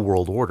and the New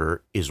World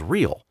Order is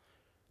real.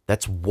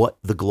 That's what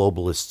the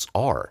globalists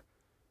are.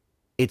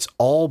 It's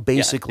all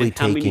basically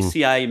how taking... How many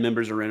CIA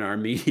members are in our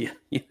media?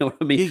 You know what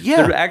I mean?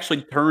 Yeah. They're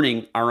actually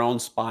turning our own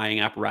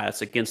spying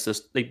apparatus against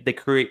us. They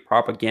create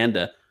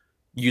propaganda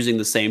using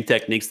the same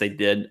techniques they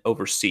did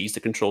overseas to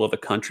control other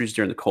countries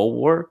during the Cold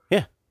War.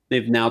 Yeah.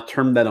 They've now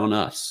turned that on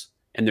us.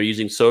 And they're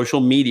using social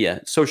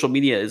media. Social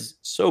media is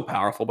so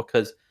powerful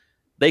because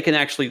they can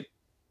actually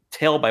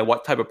tell by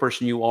what type of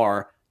person you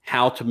are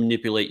how to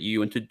manipulate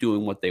you into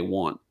doing what they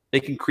want. They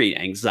can create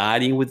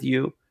anxiety with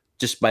you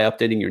just by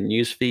updating your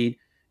news feed.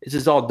 This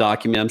is all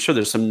documented. I'm sure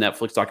there's some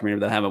Netflix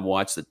documentary that I haven't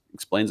watched that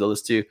explains all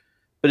this too.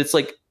 But it's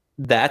like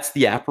that's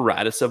the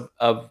apparatus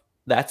of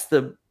that's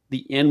the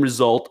end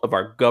result of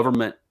our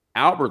government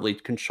outwardly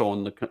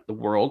controlling the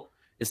world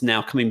is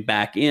now coming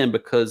back in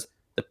because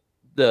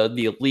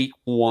the elite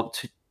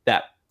want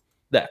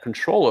that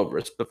control over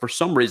us. But for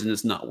some reason,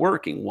 it's not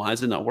working. Why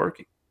is it not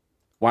working?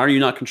 Why are you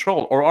not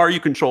controlled? Or are you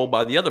controlled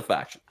by the other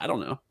faction? I don't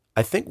know.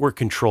 I think we're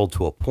controlled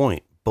to a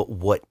point, but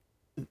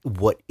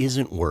what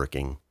isn't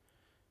working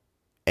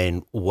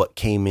and what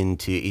came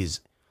into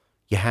is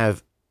you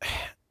have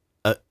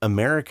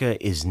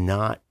America is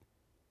not,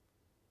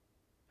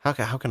 how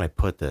can I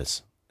put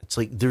this? It's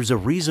like there's a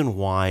reason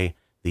why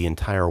the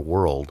entire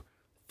world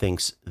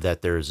thinks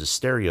that there is a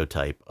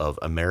stereotype of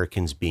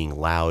Americans being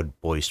loud,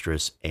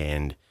 boisterous,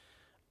 and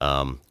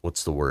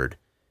what's the word?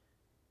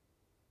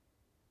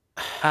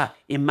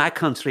 In my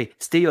country,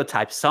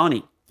 stereotype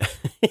Sony.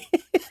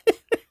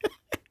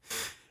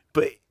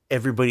 But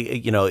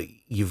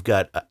everybody, you've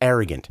got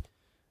arrogant,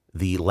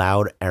 the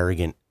loud,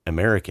 arrogant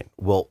American.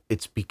 Well,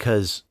 it's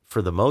because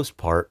for the most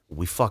part,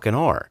 we fucking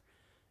are.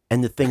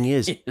 And the thing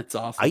is, it's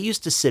awesome. I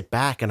used to sit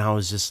back and I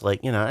was just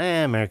like,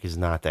 America's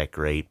not that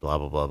great, blah,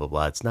 blah, blah, blah,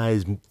 blah. It's not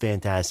as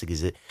fantastic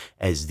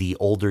as the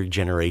older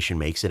generation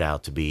makes it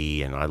out to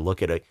be. And I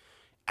look at it,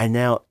 and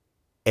now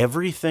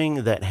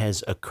everything that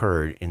has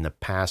occurred in the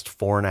past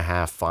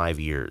 4.5, 5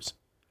 years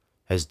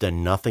has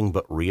done nothing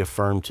but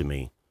reaffirm to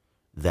me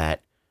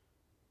that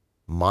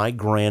my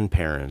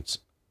grandparents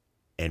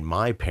and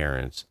my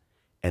parents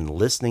and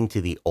listening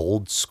to the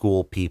old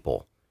school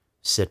people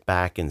sit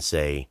back and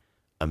say,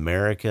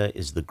 America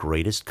is the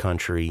greatest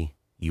country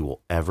you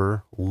will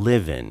ever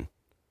live in.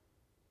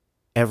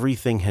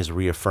 Everything has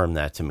reaffirmed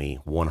that to me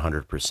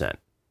 100%.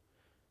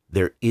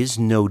 There is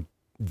no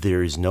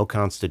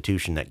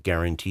constitution that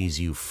guarantees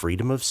you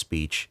freedom of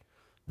speech,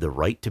 the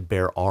right to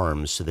bear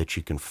arms so that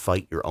you can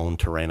fight your own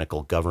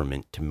tyrannical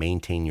government to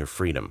maintain your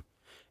freedom,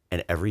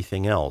 and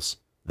everything else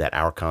that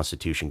our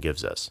Constitution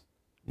gives us.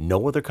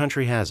 No other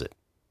country has it.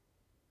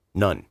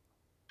 None.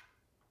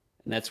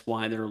 And that's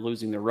why they're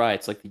losing their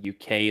rights. Like the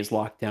UK is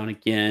locked down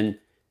again,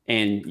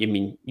 and I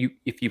mean, you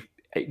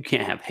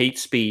can't have hate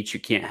speech. You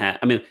can't have.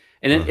 I mean,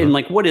 Mm-hmm. and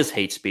like, what is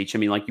hate speech? I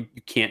mean, like you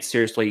can't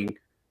seriously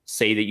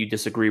say that you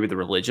disagree with the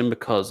religion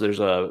because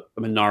there's a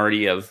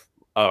minority of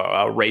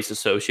a race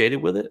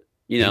associated with it.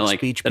 Hate Like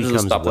speech that doesn't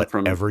becomes stop them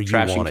from whatever you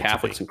trashing want it to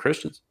Catholics be. and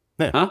Christians,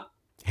 Yeah. huh?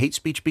 Hate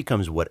speech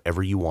becomes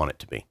whatever you want it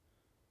to be.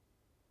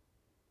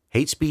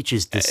 Hate speech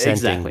is dissenting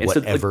Exactly. And so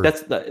like, whatever.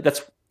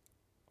 that's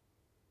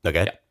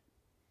Okay.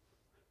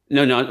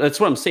 yeah. No, that's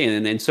what I'm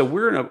saying. And so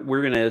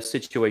we're in a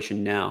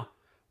situation now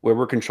where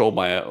we're controlled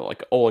by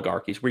like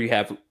oligarchies, where you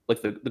have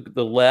like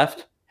the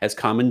left has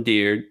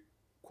commandeered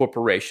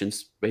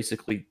corporations,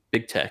 basically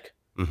big tech,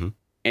 Mm-hmm.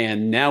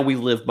 and now we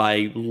live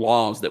by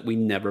laws that we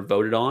never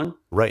voted on,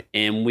 Right.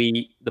 and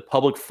the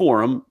public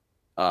forum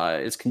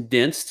is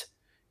condensed,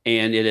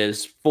 and it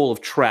is full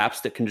of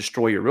traps that can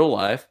destroy your real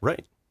life.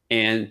 Right.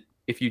 And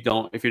if you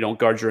don't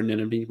guard your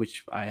anonymity,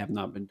 which I have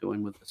not been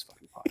doing with this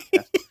fucking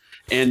podcast,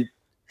 and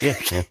Yeah.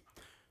 Yeah.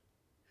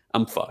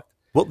 I'm fucked.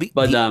 Well,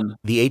 But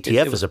the it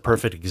ATF is was a fun.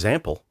 perfect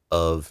example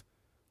of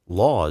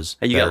laws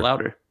Hey, you that got are.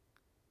 louder.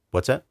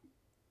 What's that?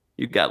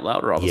 You got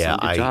louder all of a Yeah.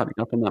 sudden. Good job. You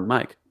got up on that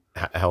mic.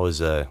 How is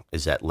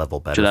that level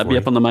Should better I for be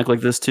up you? on the mic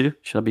like this too?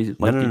 Should I be No.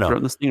 like No. deep No.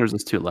 throating this thing, or is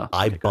this too loud?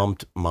 I Okay, go ahead.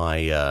 bumped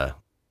my.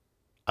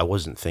 I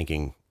wasn't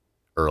thinking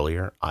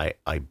earlier. I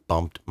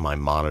bumped my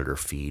monitor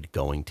feed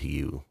going to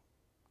you.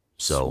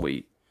 So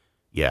Sweet.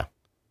 yeah,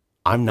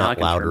 I'm Now I not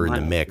can turn louder in the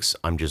mine up. mix.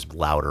 I'm just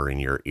louder in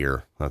your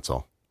ear. That's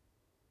all.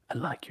 I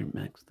like your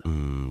mix though.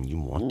 You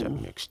want that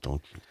Mm. mix,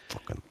 don't you?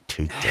 Fucking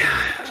take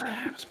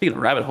that mix. Speaking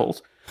of rabbit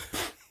holes,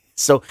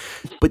 So,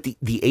 but the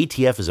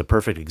ATF is a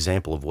perfect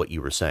example of what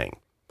you were saying,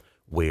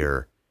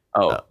 where,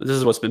 uh, this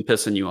is what's been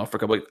pissing you off for a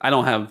couple. I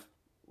don't have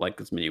like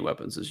as many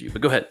weapons as you,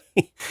 but go ahead.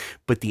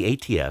 but the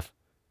ATF,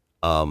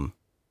 um,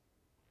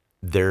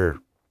 they're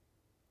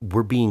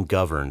we're being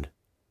governed,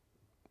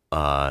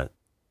 uh,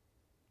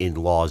 in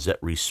laws that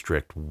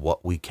restrict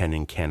what we can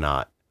and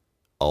cannot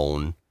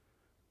own,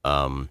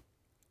 um,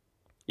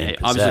 Yeah, and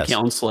obviously possess.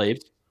 counting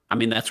slaves. I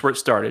mean, that's where it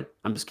started.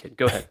 I'm just kidding.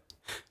 Go ahead.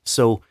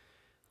 So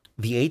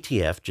the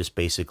ATF just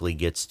basically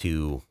gets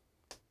to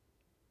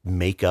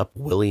make up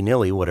willy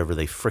nilly whatever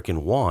they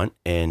frickin' want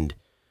and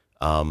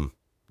um,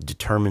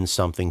 determine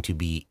something to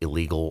be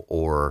illegal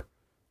or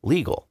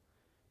legal.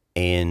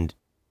 And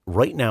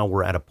right now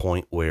we're at a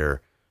point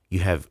where you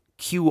have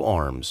Q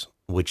Arms,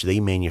 which they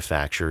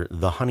manufacture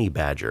the Honey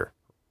Badger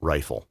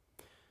rifle.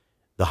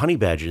 The Honey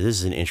Badger, this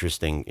is an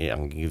interesting, I'm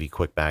going to give you a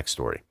quick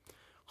backstory.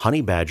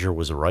 Honey Badger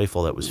was a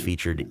rifle that was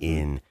featured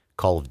in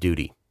Call of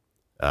Duty,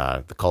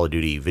 the Call of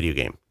Duty video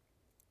game.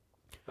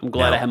 I'm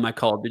glad I Now, had my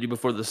Call of Duty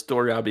before the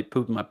story. I'll be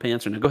pooping my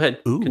pants right now. Go ahead,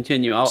 ooh,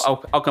 continue.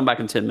 I'll come back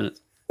in 10 minutes.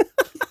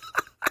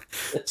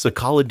 so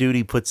Call of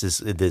Duty puts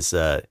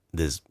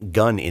this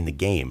gun in the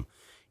game.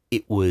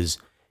 It was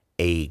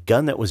a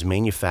gun that was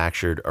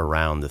manufactured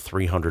around the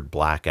 300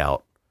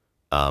 blackout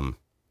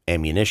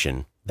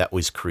ammunition that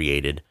was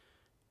created,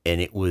 and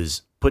it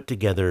was put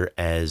together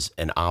as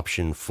an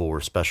option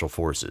for special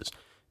forces.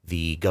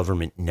 The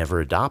government never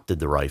adopted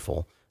the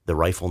rifle. The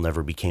rifle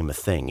never became a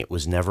thing. It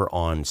was never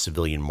on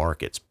civilian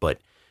markets, but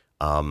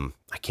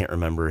I can't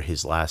remember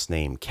his last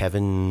name.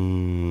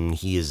 Kevin,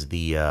 he is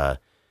the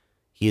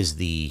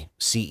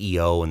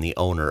CEO and the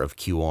owner of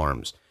Q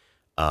Arms.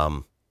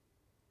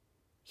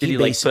 Did he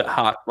like put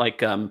hot like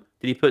did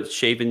he put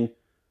shaven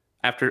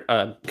after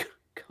God.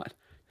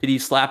 Did he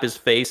slap his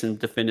face and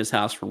defend his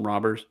house from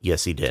robbers?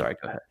 Yes, he did. Sorry,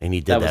 go ahead. And he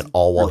did That that was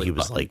all while really he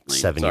was fucking like lame.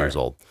 7 years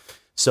Sorry. old.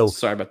 So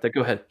Sorry about that.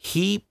 Go ahead.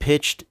 he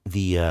pitched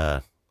the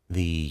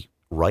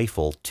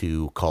rifle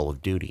to Call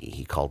of Duty.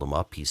 He called him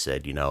up. He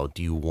said,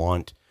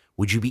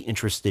 would you be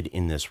interested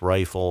in this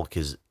rifle?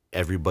 Because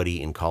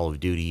everybody in Call of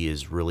Duty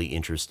is really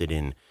interested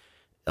in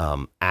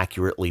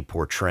accurately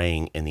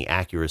portraying and the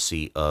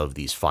accuracy of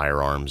these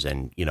firearms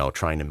and,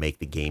 trying to make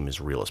the game as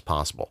real as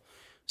possible.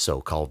 So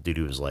Call of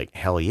Duty was like,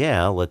 hell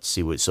yeah, let's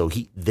see what. So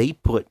they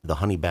put the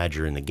Honey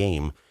Badger in the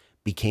game,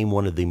 became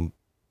one of the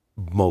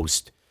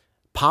most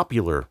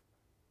popular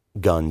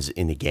guns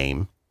in the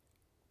game,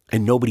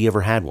 and nobody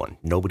ever had one.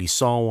 Nobody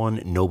saw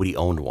one. Nobody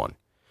owned one.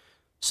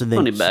 So then,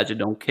 Honey Badger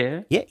don't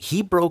care. yeah,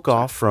 he broke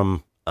off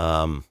from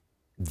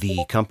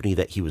the company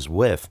that he was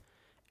with,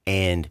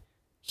 and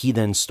he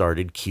then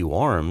started Q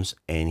Arms,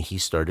 and he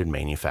started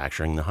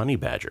manufacturing the Honey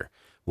Badger.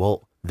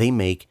 Well, they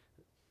make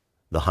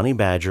the Honey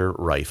Badger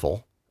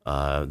rifle.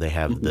 They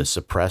have the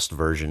suppressed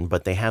version,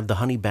 but they have the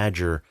Honey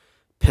Badger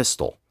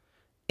pistol.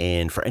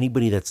 And for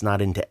anybody that's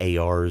not into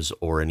ARs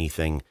or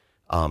anything,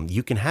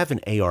 you can have an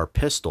AR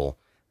pistol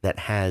that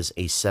has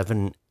a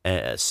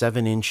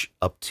 7-inch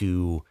up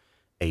to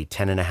a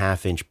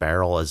 10.5-inch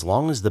barrel. As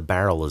long as the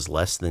barrel is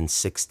less than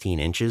 16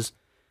 inches,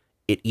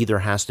 it either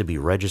has to be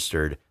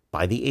registered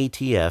by the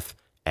ATF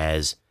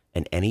as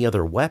any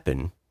other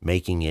weapon,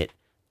 making it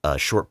a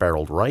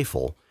short-barreled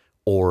rifle,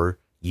 or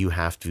you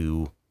have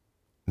to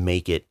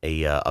make it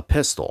a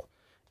pistol.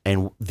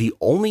 And the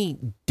only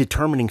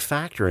determining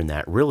factor in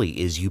that really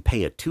is you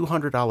pay a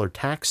 $200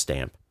 tax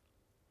stamp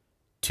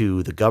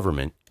to the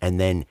government, and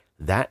then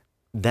that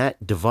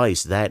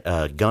device,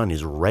 that gun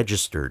is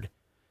registered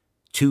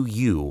to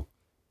you,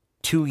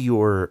 to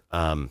your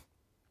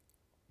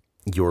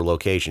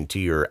location, to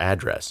your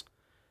address,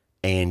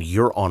 and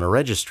you're on a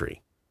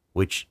registry,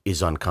 which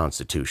is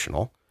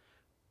unconstitutional.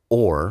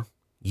 Or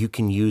you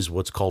can use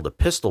what's called a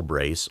pistol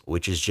brace,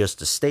 which is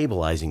just a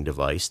stabilizing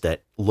device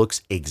that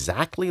looks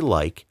exactly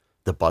like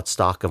the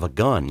buttstock of a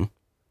gun,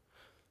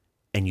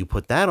 and you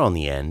put that on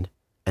the end,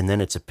 and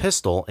then it's a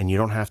pistol, and you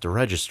don't have to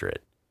register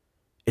it.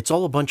 It's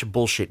all a bunch of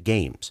bullshit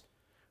games.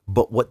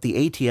 But what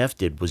the ATF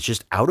did was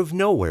just out of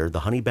nowhere,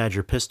 the Honey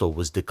Badger pistol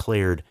was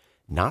declared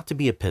not to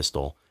be a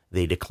pistol.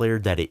 They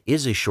declared that it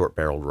is a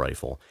short-barreled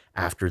rifle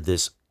after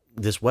this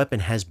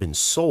weapon has been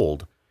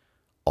sold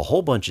a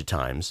whole bunch of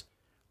times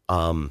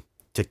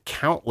to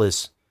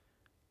countless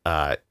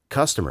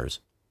customers.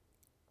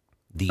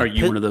 Are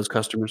you one of those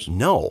customers?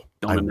 No,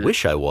 I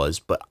wish I was,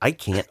 but I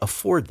can't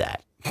afford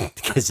that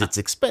because it's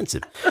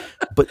expensive.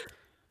 But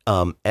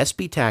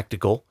SB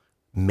Tactical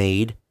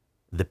made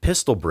the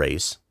pistol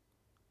brace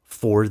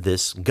for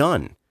this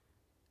gun.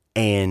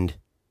 And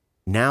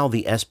now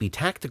the SB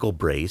Tactical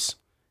brace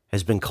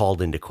has been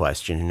called into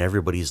question, and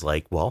everybody's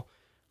like, well,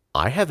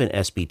 I have an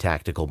SB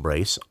Tactical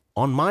brace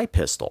on my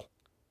pistol.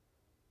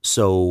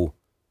 So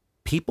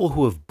people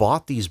who have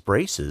bought these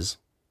braces,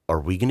 are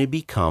we going to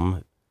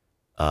become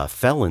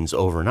felons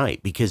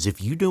overnight? Because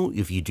if you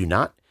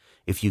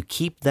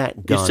keep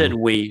that gun... You said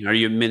we. Are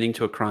you admitting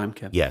to a crime,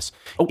 Kevin? Yes.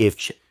 Oh,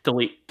 shit.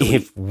 Delete.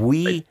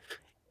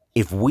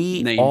 If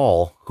we Name.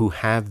 all who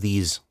have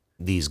these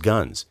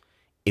guns,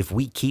 if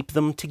we keep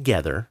them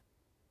together,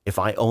 if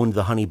I owned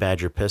the Honey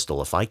Badger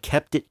pistol, if I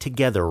kept it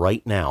together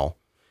right now,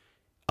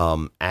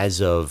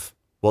 as of...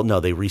 Well, no,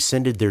 they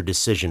rescinded their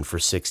decision for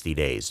 60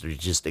 days. They're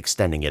just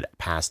extending it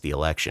past the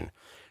election.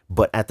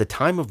 But at the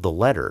time of the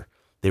letter,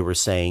 they were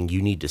saying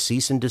you need to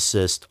cease and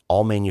desist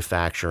all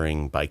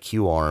manufacturing by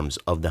Q Arms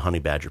of the Honey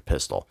Badger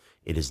pistol.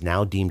 It is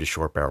now deemed a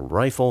short-barreled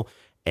rifle,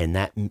 and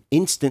that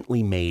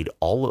instantly made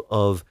all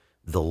of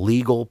the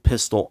legal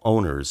pistol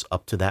owners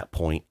up to that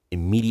point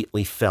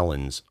immediately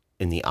felons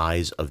in the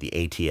eyes of the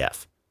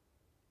ATF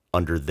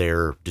under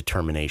their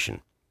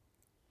determination.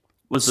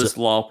 Was this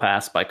law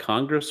passed by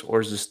Congress,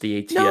 or is this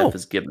the ATF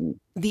is given?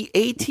 The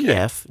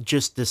ATF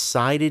just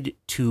decided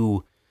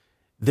to...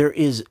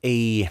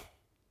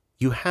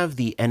 You have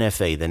the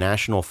NFA, the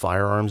National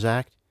Firearms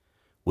Act,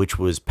 which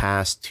was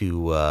passed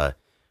to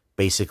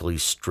basically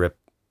strip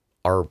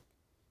our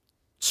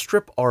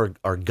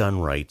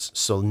gun rights,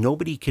 so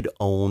nobody could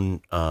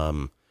own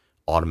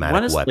automatic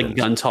weapons. Why does the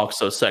gun talk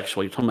so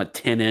sexual? You're talking about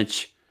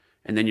 10-inch,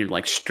 and then you're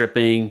like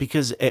stripping.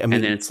 Because I mean,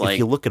 and then it's like, if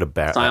you look at a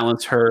barrel,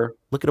 silence her.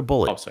 Look at a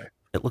bullet. Oh, sorry.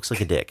 It looks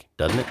like a dick,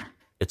 doesn't it?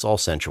 It's all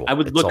sensual. I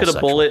would look at a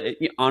bullet.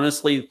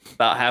 Honestly,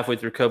 about halfway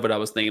through COVID, I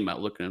was thinking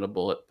about looking at a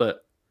bullet.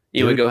 But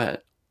anyway, go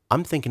ahead.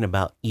 I'm thinking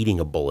about eating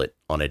a bullet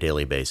on a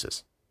daily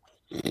basis.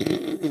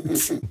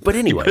 But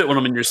anyway, you put one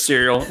of them in your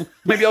cereal.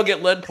 Maybe I'll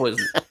get lead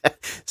poisoning.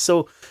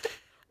 So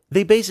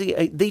they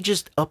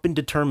just up and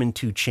determined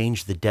to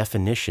change the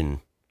definition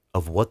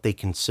of what they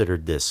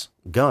considered this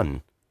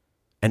gun,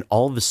 and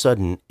all of a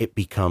sudden it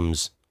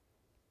becomes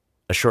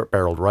a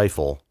short-barreled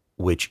rifle,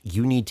 which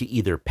you need to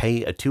either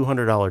pay a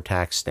 $200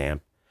 tax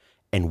stamp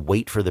and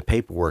wait for the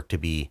paperwork to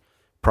be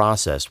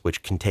processed,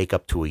 which can take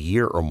up to a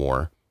year or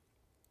more,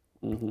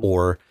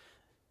 or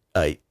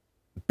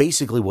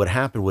basically what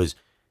happened was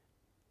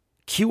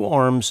Q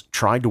Arms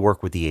tried to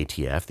work with the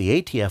ATF.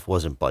 The ATF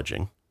wasn't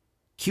budging.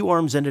 Q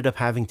Arms ended up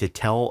having to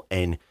tell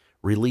and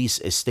release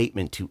a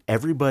statement to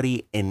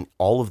everybody and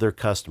all of their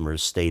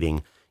customers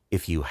stating,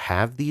 if you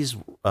have these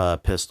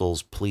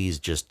pistols, please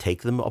just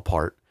take them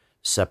apart,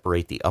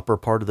 separate the upper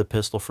part of the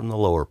pistol from the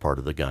lower part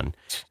of the gun,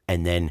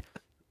 and then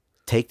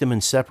take them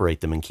and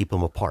separate them and keep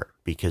them apart,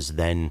 because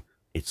then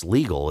it's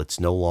legal. It's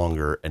no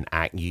longer an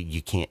act.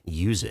 You can't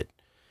use it.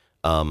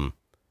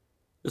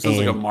 This sounds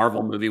like a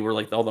Marvel movie where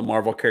like all the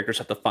Marvel characters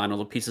have to find all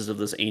the pieces of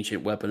this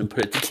ancient weapon and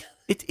put it together.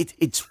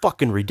 It's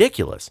fucking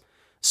ridiculous.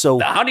 So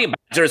the Honey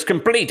Badger is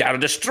complete. How to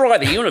destroy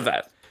the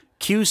universe.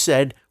 Q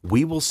said,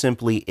 we will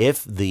simply,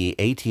 if the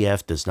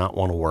ATF does not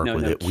want to work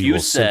with it, we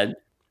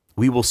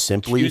will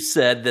simply... Q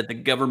said that the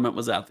government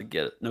was out to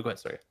get it. No, go ahead,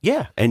 sorry.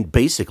 Yeah, and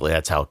basically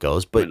that's how it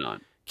goes. But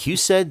Q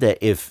said that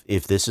if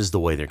this is the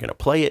way they're going to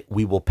play it,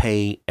 we will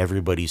pay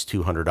everybody's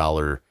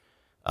 $200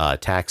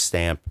 tax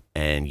stamp,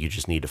 and you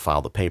just need to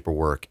file the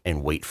paperwork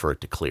and wait for it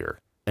to clear.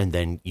 And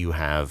then you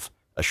have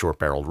a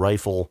short-barreled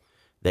rifle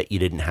that you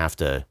didn't have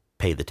to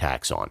pay the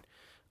tax on.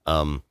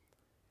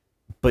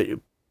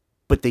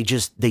 But they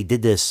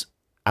did this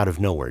out of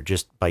nowhere,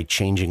 just by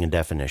changing a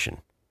definition.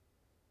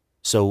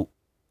 So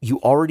you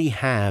already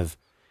have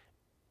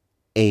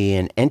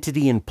an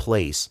entity in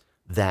place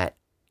that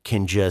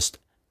can just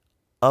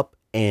up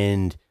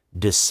and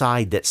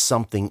decide that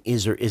something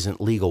is or isn't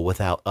legal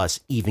without us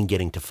even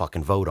getting to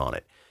fucking vote on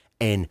it.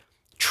 And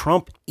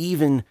Trump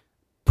even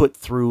put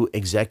through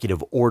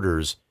executive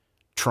orders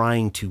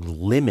trying to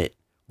limit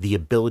the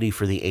ability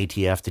for the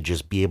ATF to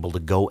just be able to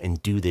go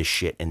and do this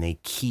shit, and they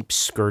keep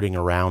skirting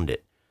around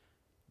it.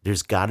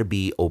 There's got to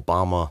be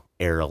Obama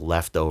era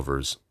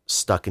leftovers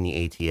stuck in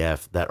the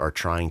ATF that are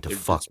trying to They're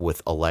fuck just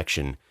with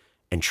election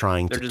and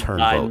trying they're to just turn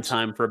biding votes.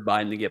 time for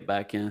Biden to get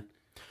back in.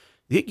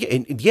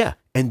 Yeah,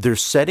 and they're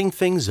setting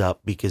things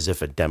up because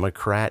if a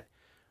Democrat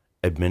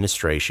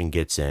administration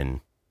gets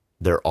in,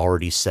 they're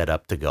already set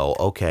up to go,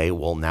 okay,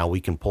 well now we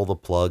can pull the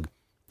plug.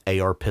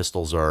 AR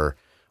pistols are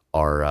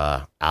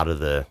out of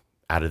the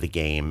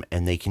game,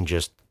 and they can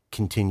just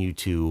continue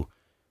to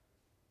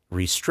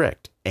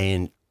restrict.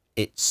 And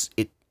it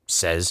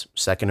says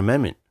Second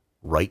Amendment,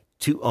 right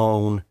to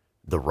own,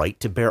 the right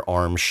to bear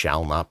arms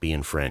shall not be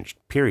infringed.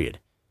 Period.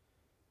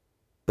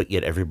 But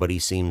yet everybody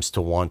seems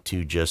to want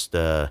to just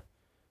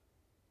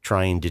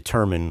try and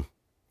determine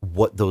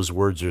what those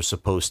words are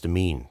supposed to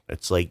mean.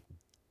 It's like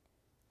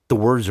the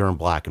words are in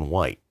black and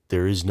white.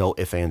 There is no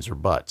ifs, ands, or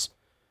buts.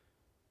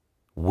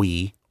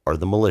 We are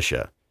the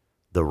militia.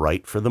 The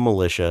right for the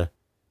militia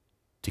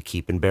to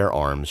keep and bear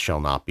arms shall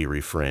not be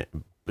infringed.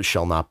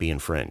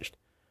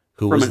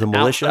 Who From is an the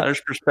militia?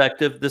 outsider's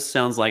perspective, this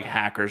sounds like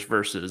hackers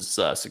versus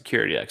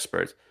security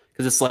experts,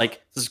 because it's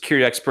like the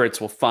security experts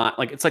will find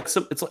like it's like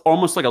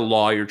almost like a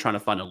lawyer trying to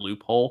find a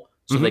loophole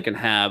so they Mm-hmm. can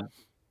have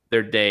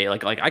their day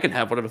like I can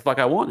have whatever the fuck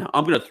I want now.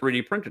 I'm going to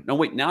 3D print it. No,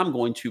 wait, now I'm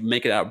going to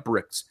make it out of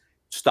bricks.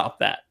 Stop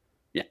that.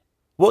 Yeah,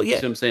 Well, you yeah,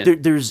 see what I'm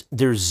saying?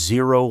 there's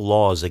zero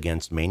laws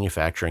against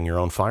manufacturing your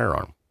own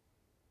firearm.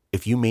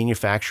 If you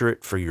manufacture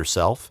it for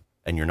yourself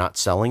and you're not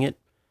selling it,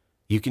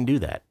 you can do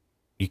that.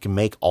 You can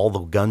make all the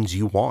guns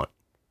you want.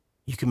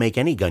 You can make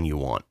any gun you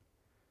want.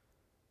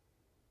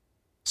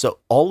 So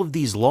all of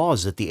these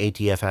laws that the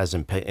ATF has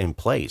in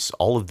place,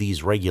 all of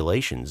these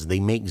regulations, they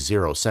make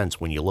zero sense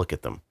when you look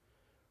at them.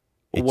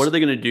 Well, what are It's they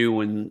going to do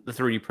when the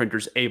 3D printer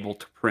is able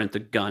to print a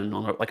gun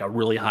on like a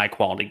really high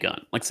quality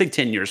gun? Like say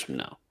 10 years from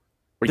now,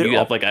 where they're you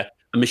have all, like a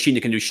machine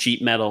that can do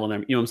sheet metal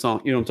and you know what I'm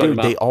saying? You know what I'm talking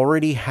dude, they about?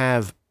 already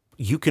have.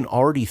 You can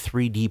already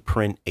 3D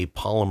print a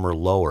polymer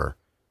lower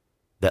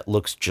that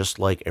looks just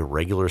like a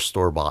regular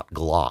store bought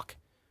Glock,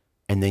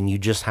 and then you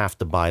just have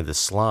to buy the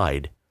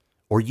slide,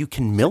 or you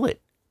can mill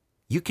it.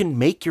 You can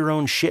make your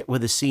own shit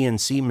with a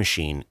CNC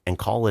machine and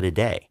call it a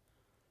day.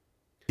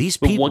 These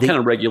But people, what kind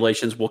of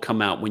regulations will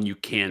come out when you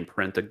can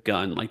print a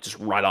gun like just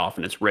right off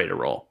and it's ready to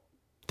roll?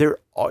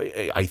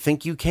 I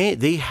think you can.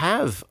 They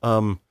have.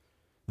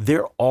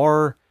 There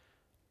are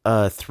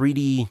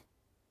 3D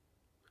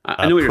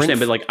I know what you're print. saying,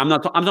 but like I'm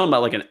talking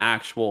about like an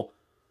actual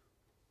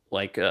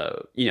like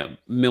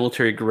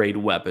military grade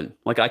weapon.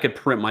 Like I could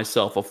print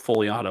myself a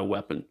fully auto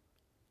weapon.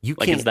 You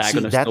Like is can't that see.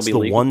 going to still That's be the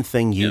legal? one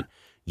thing Yeah.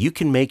 you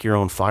can make your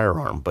own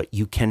firearm, but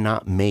you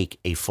cannot make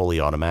a fully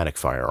automatic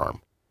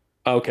firearm.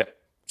 Okay.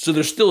 So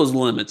there still is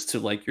limits to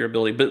like your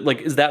ability, but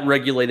like is that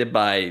regulated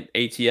by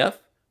ATF?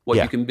 What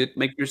you Yeah, can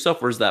make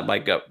yourself, or is that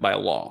by a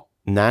law?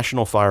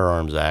 National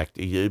Firearms Act.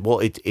 Well,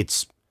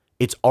 it's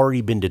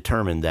already been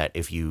determined that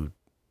if you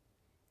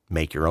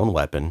make your own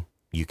weapon,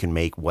 you can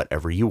make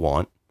whatever you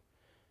want.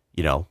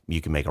 You know,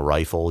 you can make a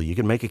rifle, you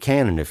can make a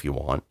cannon if you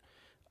want.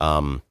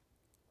 Um,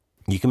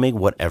 you can make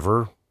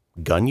whatever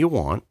gun you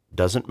want,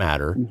 doesn't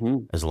matter, Hmm.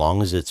 as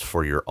long as it's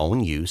for your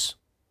own use,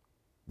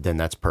 then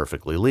that's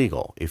perfectly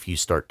legal. If you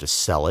start to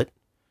sell it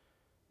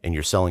and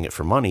you're selling it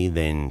for money,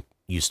 then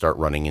you start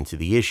running into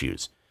the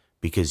issues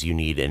because you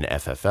need an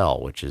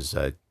FFL, which is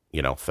a,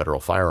 federal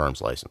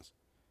firearms license.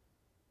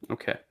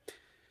 Okay.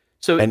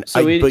 And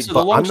So the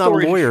but long I'm not a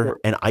story lawyer,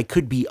 short, and I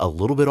could be a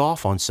little bit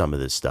off on some of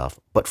this stuff,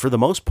 but for the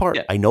most part,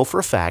 yeah. I know for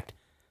a fact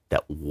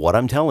that what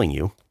I'm telling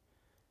you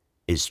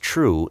is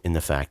true in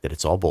the fact that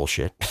it's all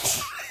bullshit.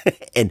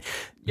 And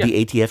Yeah.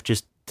 the ATF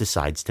just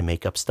decides to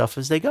make up stuff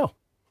as they go. Well,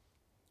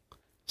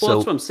 that's So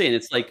what I'm saying.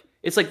 It's like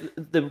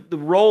the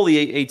role of the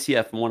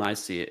ATF, and when I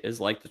see it, is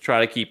like to try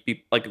to keep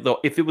people like though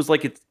if it was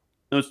like it's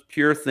the most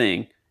pure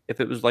thing, if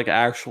it was like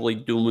actually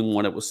doing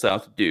what it was set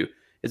out to do,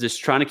 is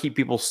just trying to keep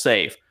people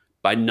safe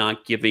by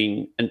not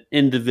giving an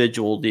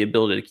individual the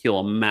ability to kill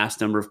a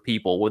mass number of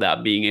people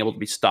without being able to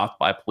be stopped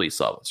by a police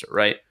officer,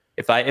 right?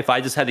 If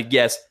I just had to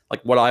guess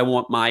like what I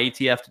want my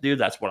ATF to do,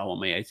 that's what I want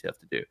my ATF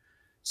to do.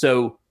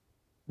 So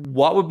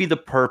what would be the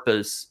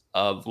purpose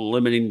of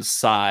limiting the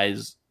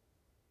size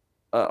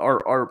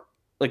are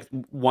like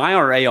why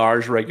are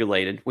ARs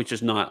regulated, which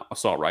is not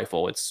assault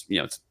rifle? It's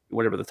it's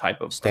whatever the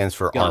type of stands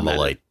for gun that is,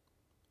 Armalite.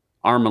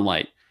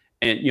 Armalite.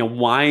 And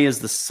why is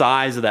the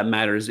size of that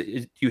matters?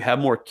 Do you have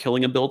more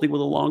killing ability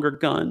with a longer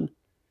gun?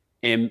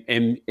 And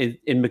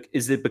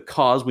is it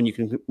because when you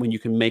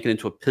can make it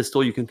into a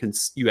pistol,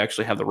 you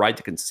actually have the right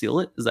to conceal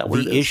it? Is that what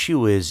it The is?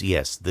 issue is,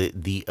 yes,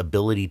 the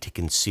ability to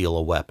conceal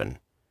a weapon.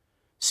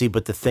 See,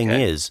 but the thing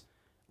Okay. is,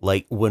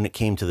 like when it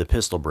came to the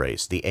pistol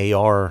brace, the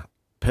AR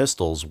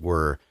pistols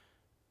were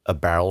a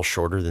barrel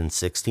shorter than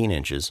 16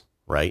 inches,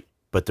 right?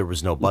 But there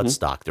was no Hmm.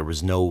 buttstock. There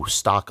was no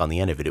stock on the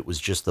end of it. It was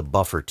just the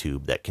buffer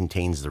tube that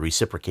contains the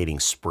reciprocating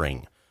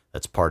spring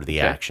that's part of the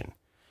Okay. action.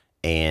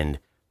 And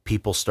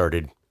people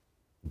started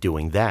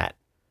doing that.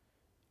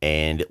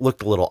 And it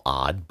looked a little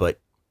odd, but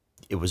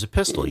it was a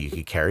pistol. You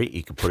could carry it,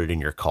 you could put it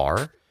in your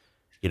car.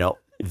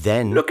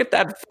 Then Look at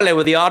that fellow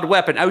with the odd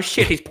weapon. Oh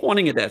shit, he's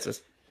pointing it at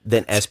us.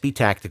 Then SB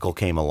Tactical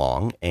came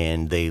along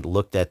and they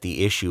looked at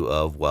the issue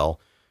of, well,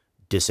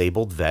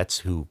 disabled vets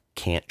who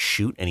can't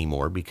shoot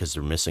anymore because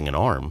they're missing an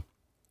arm,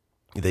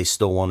 they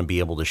still want to be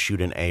able to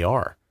shoot an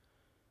AR.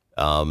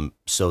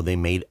 So they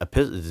made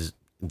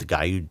the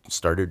guy who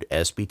started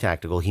SB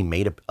Tactical, he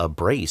made a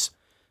brace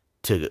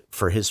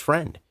for his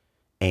friend,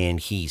 and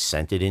he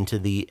sent it into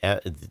the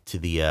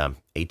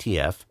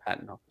ATF,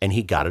 and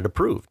he got it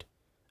approved,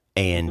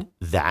 and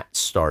that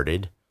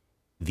started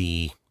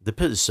the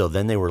so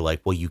then they were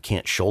like, well, you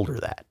can't shoulder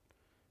that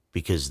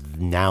because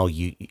now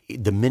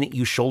the minute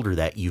you shoulder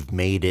that, you've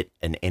made it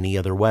any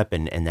other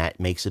weapon, and that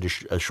makes it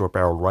a short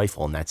barrel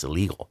rifle, and that's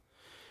illegal.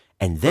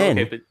 And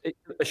then but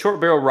a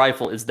short barrel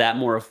rifle, is that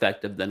more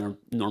effective than a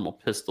normal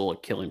pistol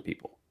at killing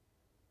people?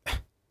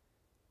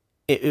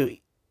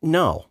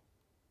 No,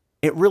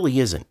 it really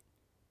isn't,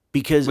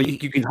 because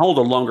you can hold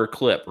a longer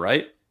clip,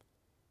 right?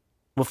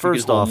 Well,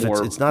 first off,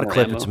 it's not a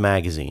clip, ammo. It's a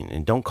magazine.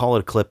 And don't call it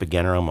a clip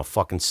again or I'm going to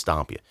fucking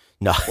stomp you.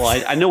 No.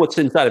 Well, I know what's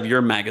inside of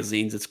your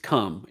magazines. It's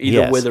cum.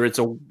 Whether it's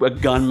a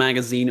gun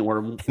magazine or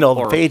and all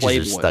the pages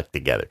are stuck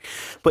together.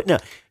 But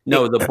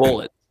no, the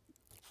bullet.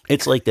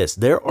 It's like this.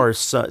 There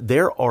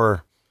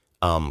are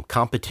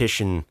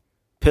competition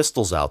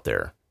pistols out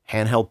there,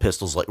 handheld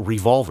pistols like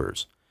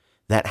revolvers,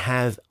 that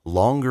have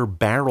longer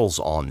barrels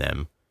on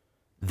them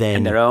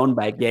and they're owned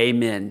by gay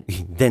men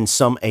than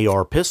some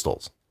AR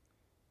pistols.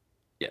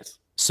 Yes.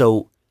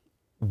 So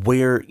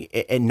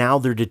and now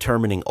they're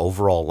determining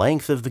overall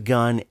length of the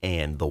gun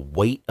and the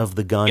weight of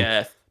the gun.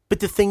 Yes. But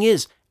the thing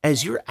is,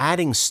 as you're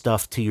adding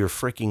stuff to your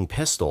freaking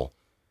pistol,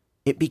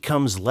 it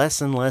becomes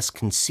less and less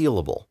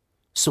concealable.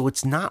 So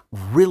it's not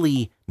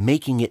really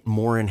making it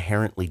more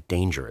inherently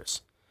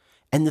dangerous.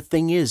 And the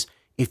thing is,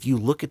 if you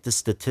look at the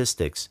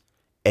statistics,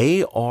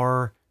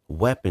 AR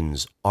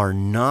weapons are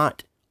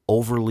not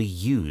overly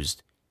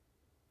used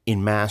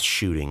in mass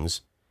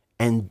shootings.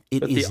 And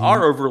they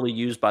are overly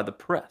used by the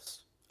press.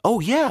 Oh,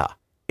 yeah,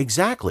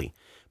 exactly.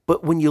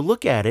 But when you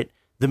look at it,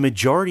 the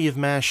majority of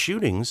mass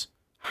shootings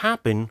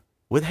happen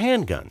with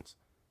handguns.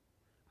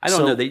 I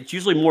don't know. It's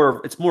usually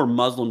more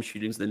Muslim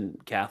shootings than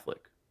Catholic.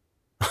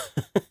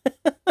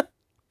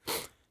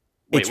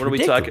 Wait, what are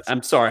we talking?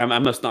 I'm sorry. I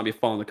must not be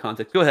following the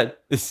context. Go ahead.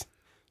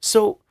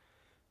 So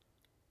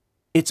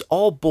it's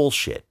all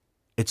bullshit.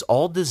 It's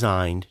all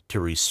designed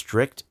to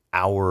restrict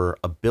our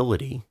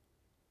ability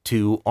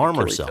to arm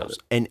ourselves.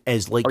 And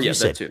as you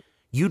said,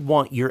 you'd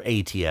want your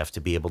ATF to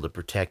be able to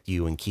protect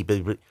you and keep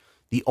it. But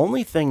the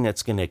only thing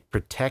that's going to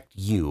protect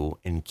you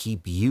and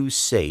keep you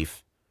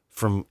safe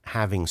from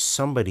having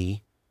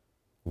somebody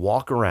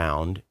walk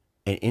around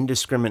and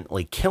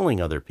indiscriminately killing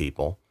other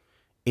people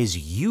is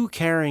you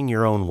carrying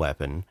your own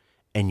weapon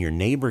and your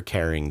neighbor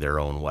carrying their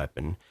own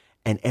weapon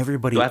and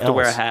everybody else to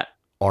wear a hat?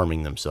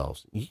 Arming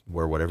themselves. You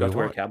wear whatever you want.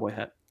 Wear a cowboy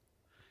hat.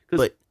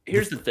 But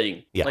here's the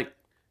thing. Yeah. Like,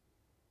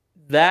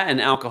 that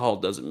and alcohol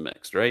doesn't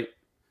mix, right?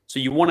 So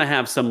you want to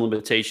have some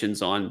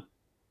limitations on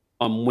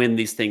when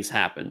these things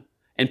happen.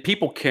 And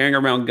people carrying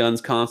around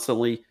guns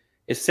constantly,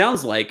 it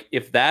sounds like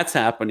if that's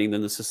happening,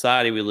 then the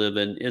society we live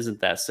in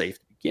isn't that safe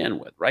to begin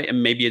with, right?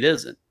 And maybe it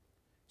isn't.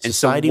 And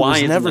society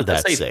was never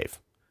that safe.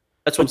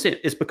 That's what I'm saying.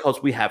 It's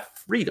because we have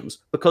freedoms,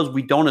 because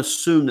we don't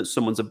assume that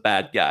someone's a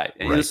bad guy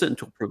and innocent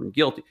until proven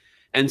guilty.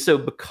 And so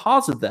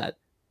because of that,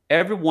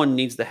 everyone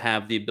needs to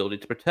have the ability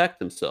to protect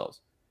themselves.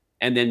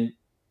 And then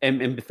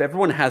And if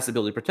everyone has the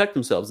ability to protect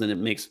themselves, then it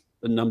makes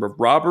the number of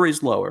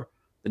robberies lower,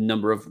 the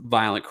number of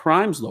violent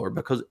crimes lower,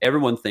 because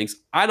everyone thinks,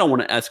 I don't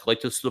want to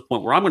escalate this to the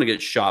point where I'm going to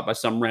get shot by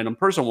some random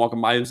person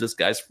walking by who's this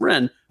guy's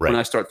friend when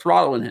I start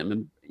throttling him.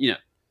 And,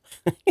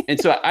 and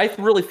so I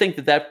really think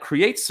that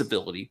creates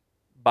civility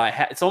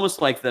it's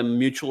almost like the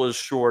mutual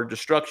assured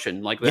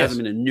destruction. Like there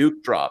hasn't been a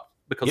nuke drop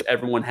because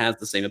everyone has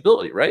the same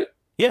ability, right?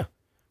 Yeah.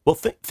 Well,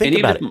 think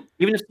about it.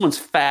 Even if someone's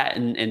fat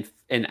and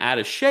out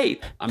of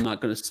shape, I'm not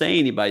going to say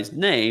anybody's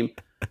name,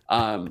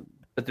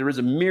 but there is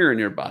a mirror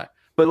nearby.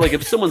 But like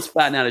if someone's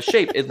fat and out of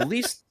shape, at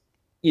least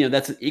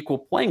that's an equal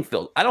playing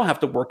field. I don't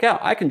have to work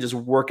out. I can just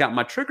work out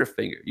my trigger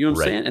finger. You know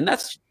what I'm saying? And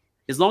that's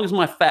as long as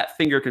my fat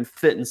finger can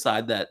fit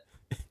inside that.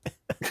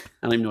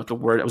 I don't even know what the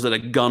word was. It a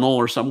gunnel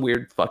or some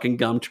weird fucking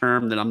gum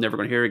term that I'm never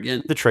going to hear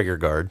again? The trigger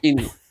guard.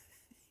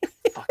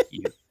 Fuck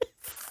you.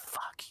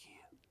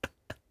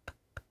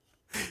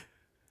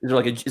 Is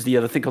there is the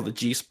other thing called the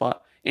G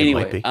spot?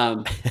 Anyway,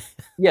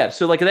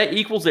 so like that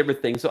equals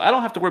everything. So I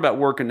don't have to worry about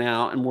working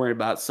out and worry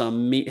about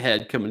some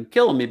meathead coming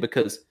killing me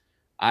because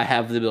I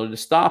have the ability to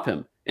stop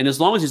him. And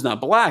as long as he's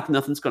not black,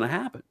 nothing's going to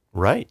happen.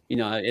 Right.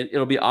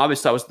 It'll be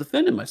obvious I was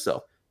defending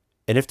myself.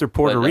 And if they're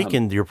Puerto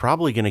Rican, you're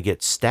probably going to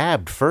get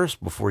stabbed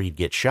first before you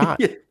get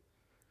shot.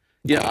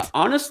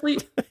 Honestly,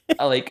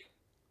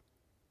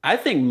 I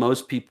think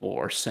most people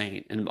are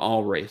sane in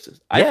all races.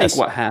 I think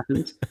what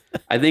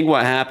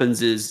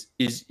happens is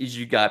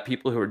you got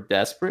people who are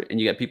desperate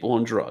and you got people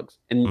on drugs.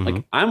 And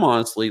like I'm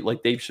honestly,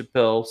 like Dave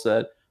Chappelle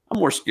said, I'm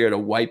more scared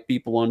of white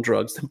people on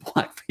drugs than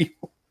black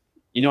people.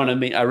 You know what I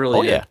mean? I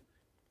really am.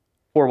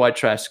 Poor white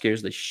trash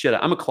scares the shit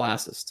out. I'm a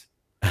classist.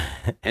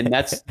 And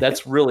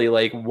that's really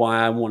like why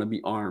I want to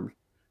be armed.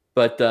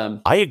 But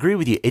I agree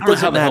with you. I It don't know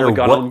how doesn't the hell matter we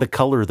got what on. the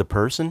color of the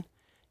person.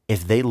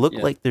 If they look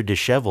Yeah, like they're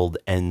disheveled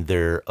and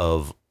they're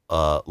of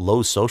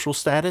low social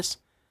status,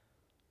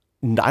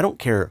 I don't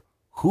care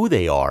who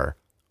they are.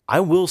 I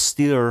will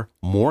steer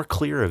more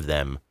clear of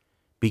them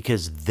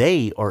because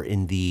they are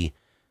in the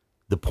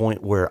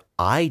point where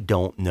I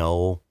don't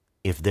know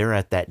if they're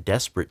at that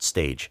desperate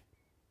stage.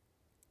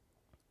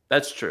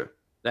 that's true.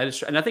 That is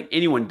true, and I think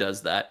anyone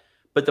does that.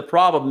 But the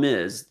problem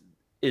is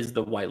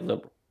the white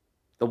liberal.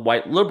 The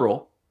white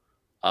liberal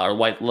or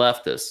white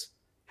leftist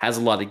has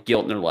a lot of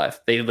guilt in their life.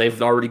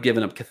 They've already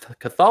given up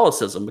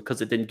Catholicism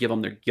because it didn't give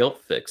them their guilt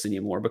fix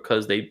anymore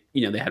because they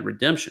had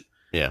redemption.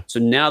 Yeah. So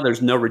now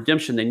there's no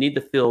redemption. They need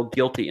to feel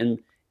guilty and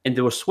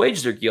to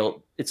assuage their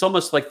guilt. It's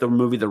almost like the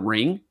movie The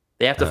Ring.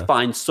 They have to Uh,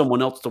 find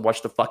someone else to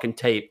watch the fucking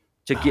tape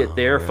to get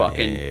their oh, yeah,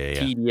 fucking yeah,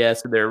 yeah.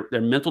 TDS,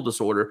 their mental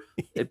disorder,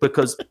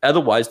 because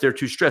otherwise they're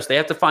too stressed. They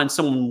have to find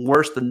someone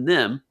worse than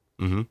them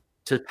Mm-hmm.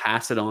 to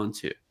pass it on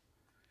to.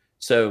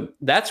 So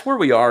that's where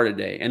we are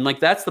today. And like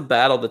that's the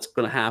battle that's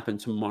going to happen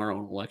tomorrow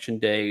on election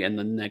day and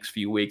the next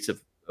few weeks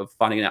of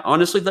finding it out.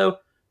 Honestly, though,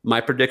 my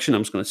prediction,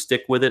 I'm just going to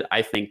stick with it.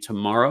 I think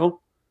tomorrow,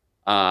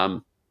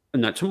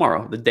 not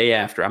tomorrow, the day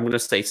after, I'm going to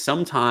say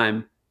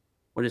sometime.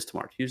 What is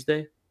tomorrow?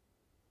 Tuesday?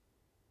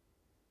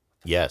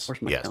 Yes,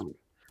 Where's my yes. calendar?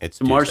 It's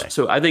Tomorrow. Tuesday.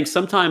 So I think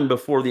sometime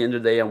before the end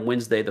of the day on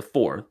Wednesday, the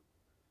 4th,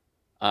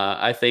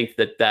 I think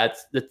that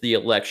the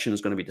election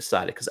is going to be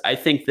decided because I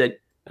think that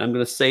and I'm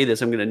going to say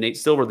this. I'm going to Nate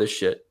Silver this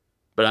shit,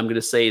 but I'm going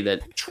to say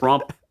that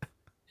Trump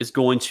is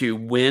going to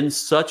win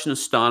such an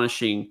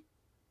astonishing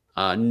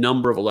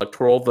number of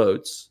electoral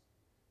votes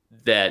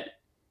that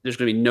there's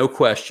going to be no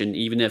question,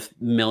 even if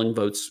mailing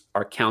votes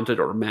are counted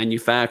or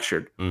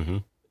manufactured, Mm-hmm.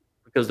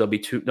 because there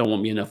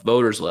won't be enough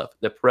voters left.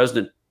 That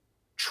President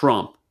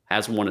Trump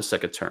has won a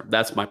second term.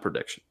 That's my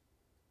prediction.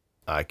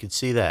 I could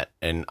see that,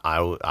 and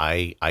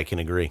I can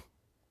agree.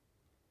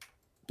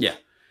 Yeah,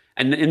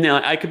 and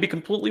now I could be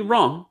completely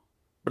wrong,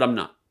 but I'm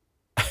not.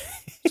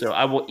 So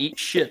I will eat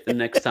shit the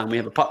next time we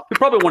have we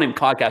probably won't even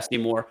podcast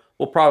anymore.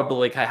 We'll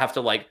probably have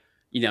to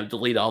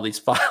delete all these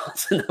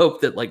files and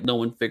hope that like no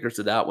one figures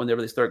it out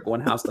whenever they start going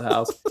house to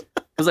house.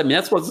 Because I mean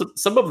that's what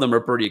some of them are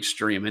pretty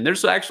extreme, and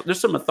there's some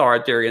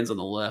authoritarians on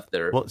the left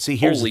that are Well, see,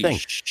 here's the holy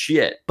thing.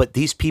 shit. But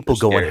these people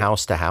They're going scary.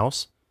 house to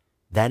house,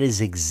 that is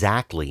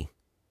exactly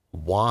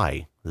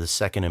why the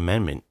Second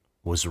Amendment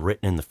was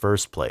written in the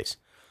first place.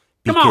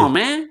 Come Because on,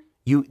 man.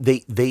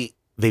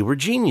 they were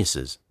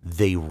geniuses.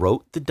 They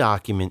wrote the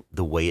document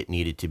the way it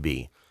needed to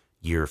be.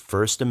 Your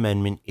First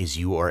Amendment is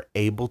you are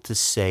able to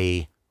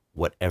say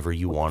whatever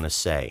you want to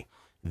say.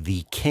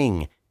 The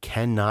king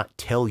cannot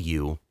tell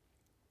you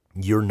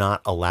you're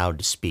not allowed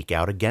to speak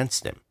out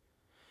against him.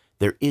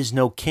 There is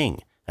no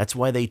king. That's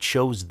why they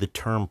chose the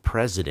term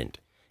president.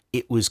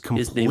 It was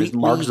His name completely is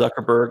Mark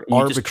Zuckerberg, and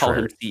you just call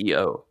him arbitrary.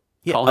 CEO.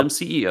 Yeah, Call him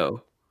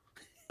CEO.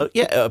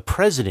 a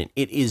president.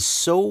 It's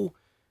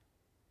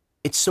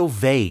so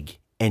vague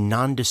and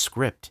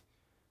nondescript.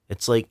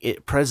 It's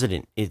like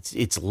president.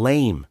 It's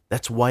lame.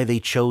 That's why they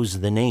chose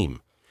the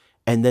name.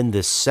 And then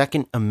the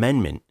Second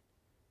Amendment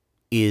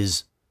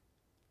is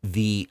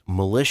the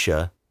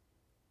militia,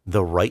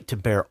 the right to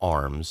bear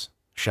arms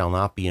shall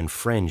not be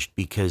infringed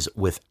because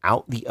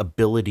without the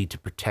ability to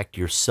protect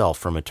yourself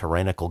from a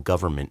tyrannical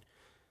government,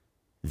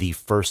 the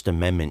First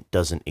Amendment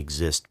doesn't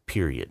exist,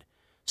 period.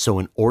 So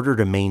in order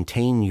to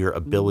maintain your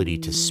ability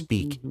to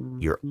speak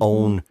your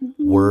own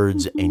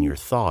words and your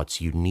thoughts,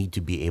 you need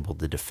to be able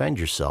to defend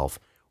yourself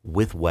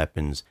with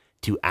weapons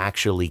to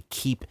actually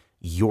keep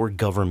your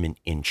government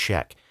in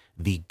check.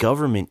 The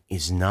government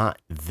is not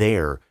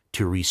there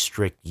to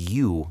restrict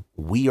you.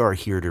 We are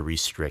here to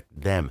restrict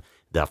them.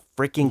 The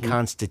freaking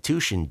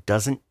Constitution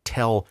doesn't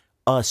tell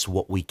us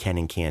what we can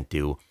and can't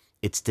do.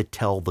 It's to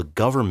tell the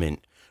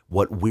government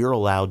what we're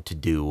allowed to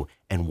do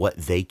and what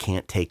they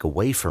can't take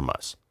away from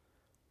us.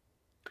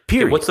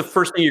 Period. Okay, what's the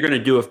first thing you're going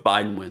to do if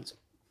Biden wins?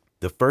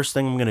 The first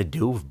thing I'm going to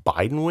do if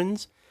Biden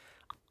wins,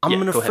 I'm Yeah,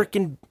 going go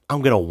ahead.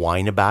 to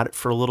whine about it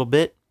for a little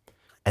bit.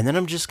 And then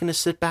I'm just going to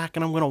sit back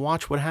and I'm going to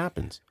watch what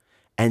happens.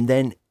 And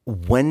then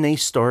when they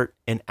start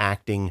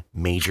enacting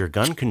major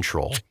gun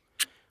control,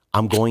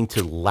 I'm going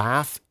to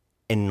laugh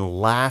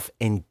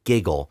and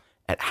giggle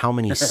at how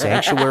many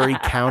sanctuary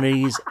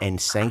counties and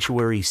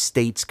sanctuary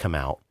states come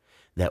out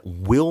that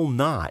will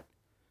not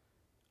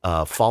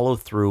follow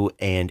through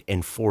and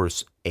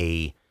enforce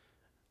a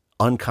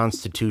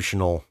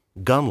unconstitutional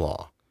gun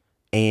law.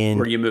 And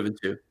Where are you moving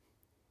to?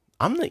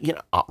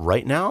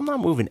 right now I'm not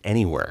moving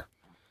anywhere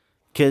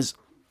because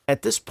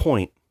at this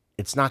point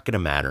it's not going to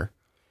matter.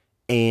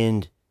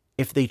 And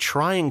if they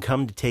try and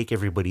come to take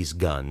everybody's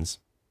guns,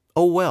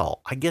 oh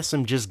well, I guess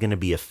I'm just going to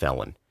be a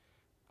felon.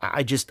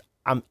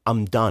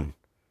 I'm done.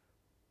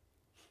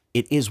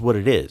 It is what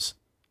it is.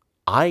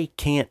 I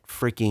can't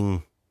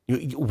freaking.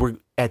 We're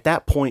at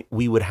that point.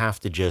 We would have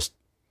to just,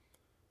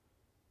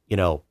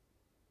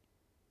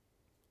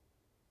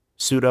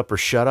 suit up or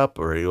shut up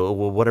or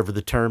whatever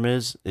the term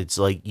is. It's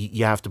like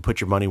you have to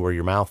put your money where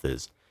your mouth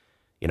is.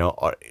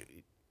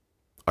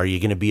 Are you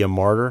going to be a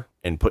martyr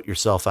and put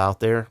yourself out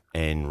there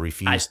and I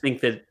refuse.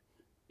 think that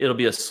it'll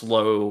be a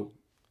slow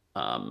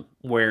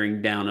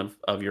wearing down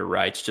of your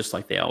rights, just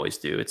like they always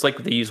do. It's like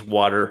they use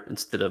water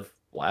instead of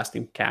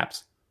blasting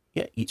caps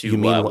Yeah, you to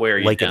mean wear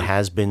you like it down.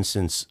 has been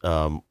since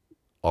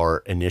our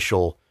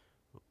initial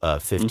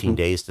 15 Hmm.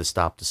 days to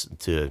stop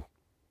to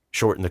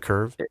shorten the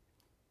curve?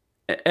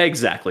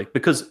 Exactly.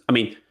 Because, I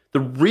mean, the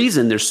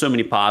reason there's so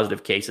many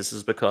positive cases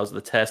is because of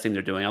the testing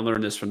they're doing. I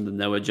learned this from the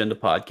No Agenda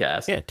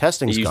podcast. Yeah, They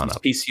testing's use gone these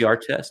up. PCR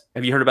tests.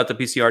 Have you heard about the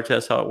PCR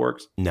test, how it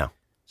works? No.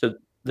 So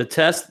the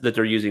test that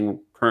they're using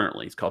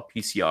currently is called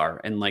PCR.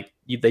 And like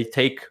they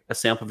take a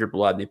sample of your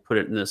blood and they put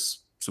it in this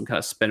some kind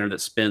of spinner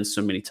that spins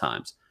so many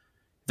times.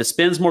 If it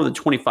spins more than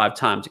 25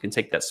 times, it can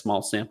take that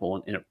small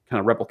sample and it kind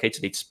of replicates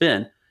at each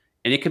spin.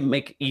 And it can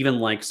make even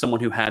like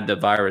someone who had the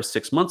virus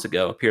 6 months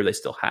ago appear they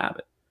still have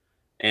it.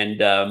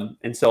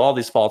 And so all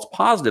these false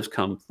positives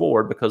come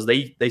forward because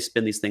they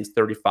spin these things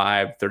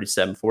 35,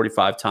 37,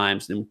 45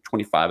 times, and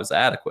 25 is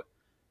adequate.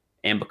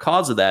 And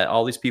because of that,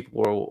 all these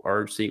people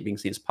are being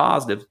seen as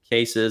positive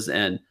cases,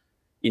 and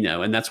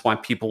and that's why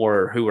people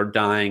who are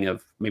dying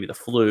of maybe the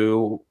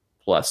flu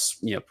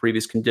plus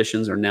previous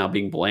conditions are now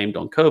being blamed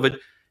on COVID,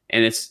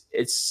 and it's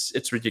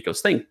a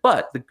ridiculous thing.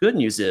 But the good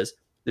news is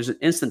there's an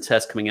instant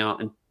test coming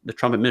out, and the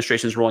Trump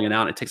administration is rolling it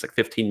out. It takes like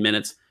 15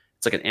 minutes.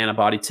 It's like an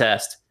antibody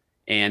test,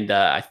 and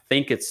I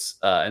think it's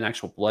an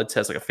actual blood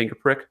test, like a finger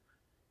prick,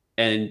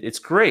 and it's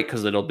great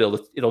because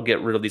it'll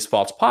get rid of these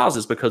false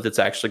positives because it's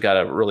actually got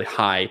a really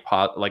high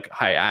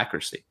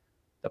accuracy.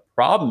 The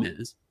problem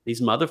is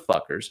these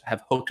motherfuckers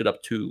have hooked it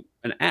up to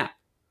an app.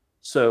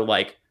 So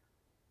like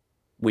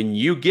when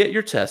you get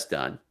your test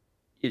done,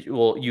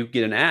 you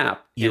get an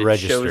app You and it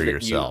register shows that you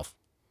yourself.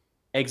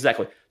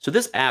 exactly. So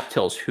this app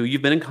tells who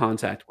you've been in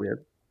contact with.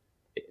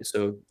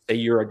 So say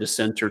you're a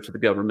dissenter to the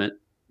government,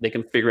 they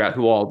can figure out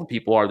who all the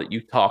people are that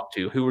you talk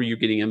to. Who are you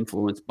getting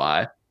influenced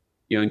by?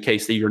 In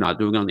case that you're not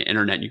doing it on the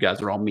internet, you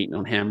guys are all meeting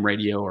on ham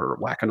radio or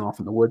whacking off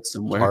in the woods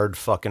somewhere. Hard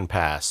fucking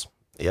pass.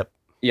 Yep.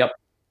 Yep.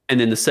 And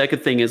then the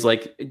second thing is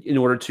like in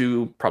order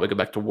to probably go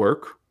back to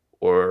work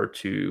or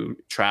to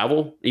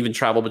travel, even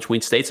travel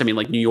between states. I mean,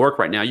 like New York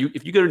right now,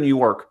 if you go to New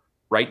York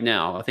right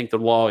now, I think the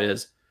law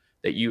is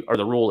that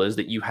the rule is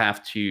that you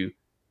have to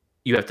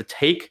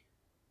take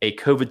a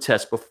COVID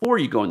test before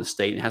you go in the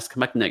state and it has to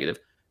come back negative.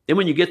 Then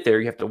when you get there,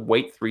 you have to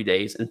wait 3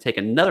 days and take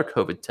another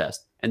COVID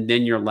test, and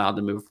then you're allowed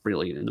to move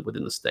freely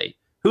within the state.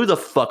 Who the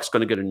fuck's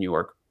going to go to New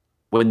York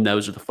when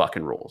those are the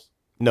fucking rules?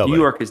 New Nobody.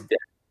 York is dead.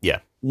 Yeah.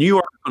 New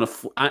York is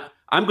going to.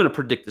 I'm going to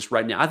predict this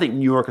right now. I think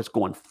New York is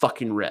going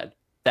fucking red.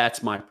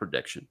 That's my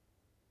prediction.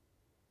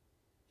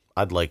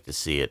 I'd like to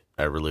see it.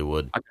 I really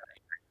would. I got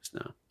this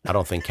now. I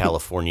don't think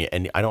California,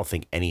 and I don't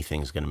think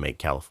anything's going to make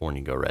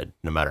California go red,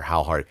 no matter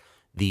how hard.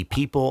 The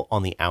people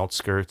on the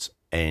outskirts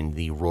and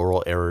the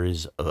rural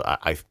areas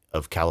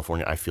of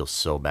California, I feel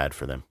so bad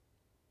for them.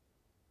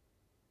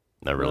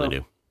 I really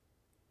do.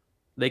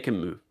 They can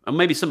move.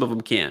 Maybe some of them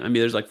can't. I mean,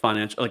 there's like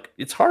financial, like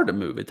it's hard to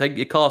move.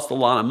 It costs a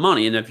lot of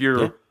money, and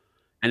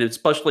and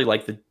especially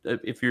like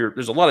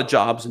there's a lot of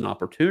jobs and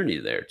opportunity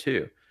there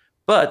too,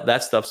 but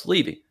that stuff's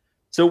leaving.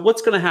 So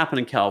what's going to happen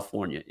in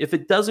California if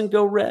it doesn't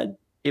go red?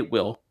 It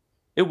will.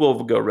 It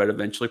will go red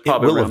eventually. It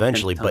Probably will around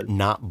eventually, 10 but times.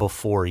 not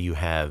before you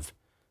have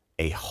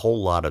a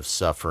whole lot of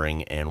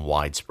suffering and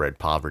widespread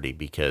poverty.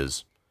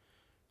 Because,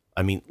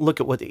 I mean, look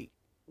at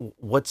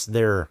what's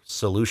their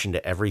solution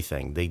to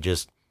everything? They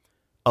just,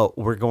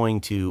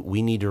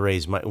 we need to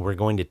raise money. We're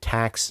going to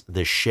tax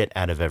the shit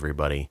out of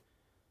everybody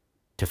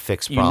to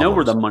fix You problems. know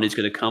where the money's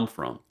going to come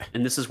from,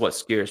 and this is what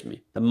scares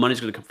me. The money's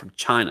going to come from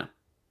China.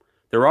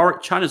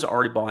 China's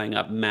already buying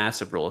up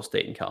massive real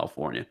estate in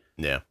California.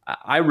 Yeah.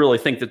 I really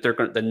think that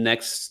the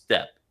next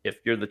step, if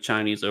you're the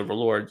Chinese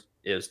overlords,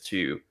 is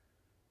to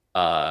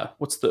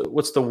what's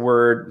the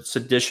word,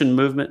 sedition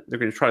movement. They're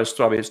going to try to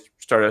start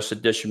a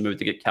sedition movement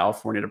to get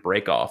California to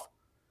break off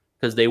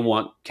because they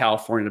want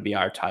California to be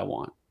our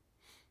Taiwan.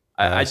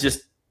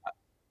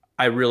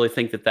 I really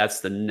think that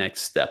that's the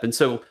next step. And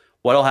so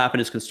what'll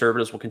happen is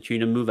conservatives will continue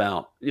to move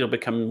out. It'll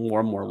become more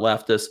and more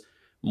leftist,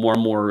 more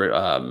and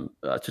more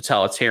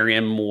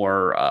totalitarian,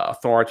 more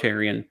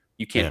authoritarian.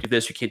 You can't do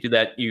this, you can't do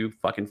that, you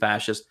fucking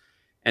fascist.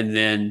 And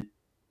then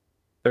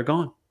they're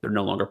gone. They're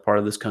no longer part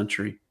of this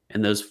country.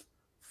 And those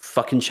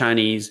fucking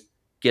Chinese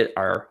get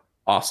our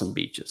awesome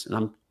beaches. And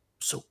I'm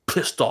so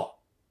pissed off.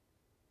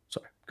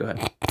 Sorry, go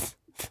ahead.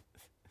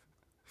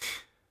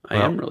 I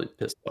am really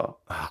pissed off.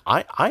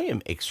 I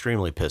am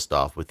extremely pissed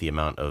off with the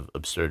amount of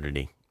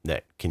absurdity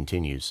that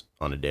continues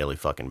on a daily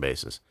fucking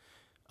basis.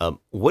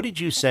 What did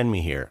you send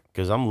me here?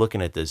 Because I'm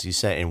looking at this. You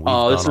said, and we've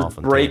gone this off is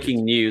on breaking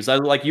tangents. news. I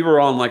like you were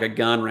on like a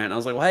gun rant. I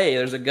was like, well, hey,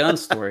 there's a gun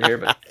story here,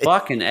 but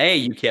fucking A,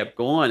 you kept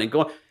going and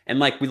going. And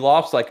like we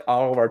lost like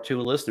all of our 2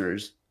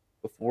 listeners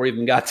before we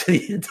even got to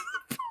the end.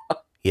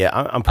 Yeah,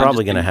 I'm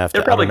probably going to have to.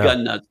 They're probably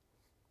gun nuts.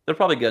 They're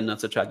probably gun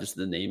nuts to try just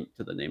the name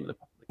of the.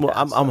 Well,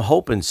 I'm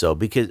hoping so,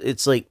 because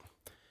it's like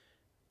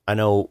I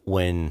know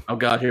when Oh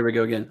God, here we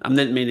go again. I'm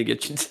didn't mean to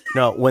get you.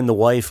 no, when the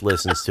wife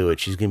listens to it,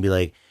 she's gonna be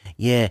like,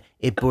 "Yeah,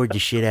 it bored the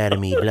shit out of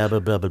me." Blah blah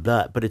blah blah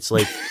blah. But it's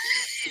like,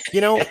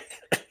 you know,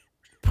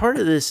 part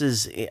of this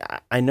is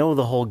I know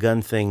the whole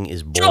gun thing is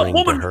Shut up, boring to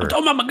woman! I'm her,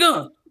 talking about my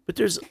gun. but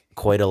there's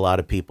quite a lot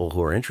of people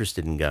who are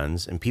interested in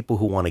guns and people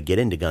who want to get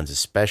into guns,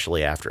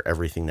 especially after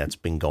everything that's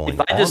been If going I on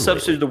just lately.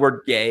 substituted the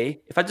word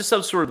gay, if I just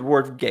substituted the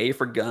word gay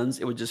for guns,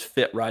 it would just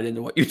fit right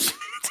into what you to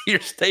your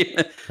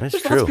statement. That's There's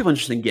lots of true. people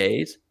interested in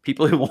gays,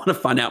 people who want to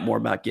find out more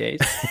about gays.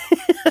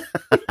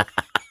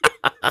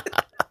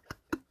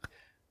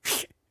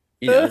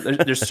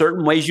 There's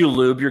certain ways you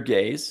lube your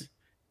gays,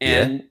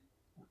 Yeah. and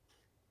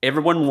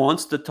everyone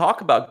wants to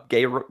talk about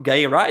gay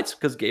rights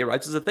because gay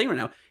rights is a thing right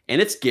now,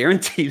 and it's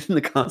guaranteed in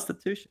the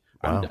Constitution.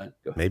 I'm Wow. done.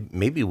 Go ahead.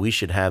 Maybe we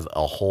should have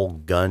a whole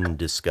gun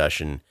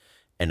discussion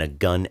and a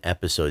gun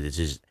episode that's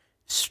just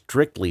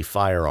strictly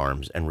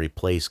firearms and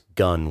replace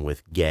gun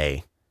with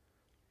gay.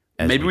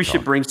 Maybe we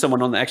should bring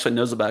someone on that actually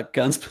knows about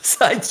guns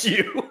besides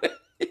you,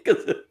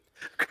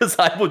 because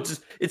I would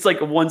just—it's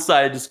like a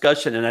one-sided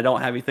discussion, and I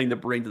don't have anything to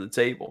bring to the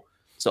table.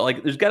 So,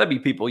 like, there's got to be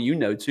people too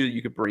that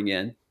you could bring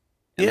in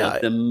and Yeah.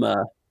 let them,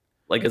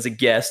 like, as a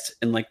guest,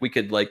 and like we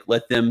could like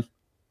let them,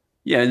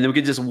 yeah, and then we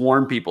could just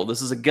warn people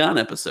this is a gun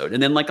episode,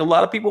 and then like a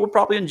lot of people would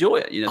probably enjoy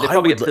it. They I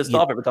probably would get pissed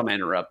off every time I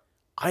interrupt.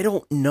 I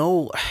don't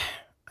know.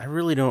 I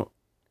really don't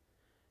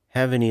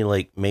have any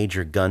like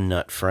major gun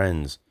nut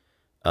friends.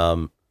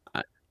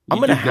 I'm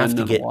gonna have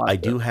to get.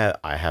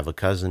 I have a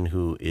cousin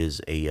who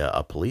is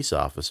a police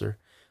officer.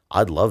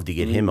 I'd love to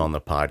get him on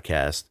the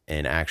podcast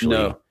and actually.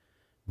 No,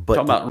 but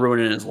talking about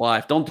ruining his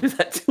life. Don't do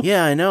that to him.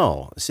 Yeah, I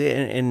know. See,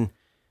 and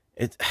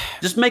it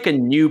just make a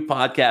new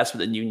podcast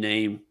with a new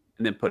name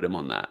and then put him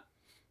on that.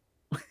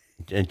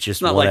 And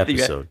just one like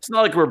episode. It's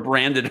not like we're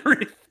branded or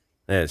anything.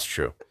 That's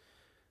true.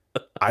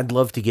 I'd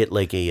love to get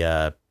like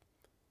a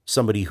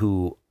somebody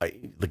who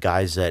the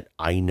guys that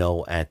I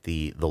know at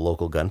the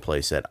local gun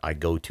place that I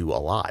go to a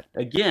lot.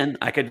 Again,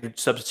 I could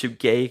substitute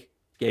gay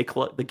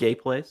club, the gay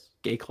place,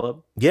 gay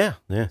club. Yeah.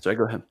 So I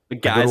go ahead. The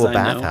guys I go to a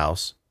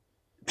bathhouse,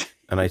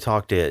 and I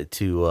talk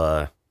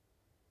to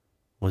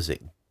what is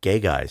it? Gay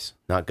guys,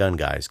 not gun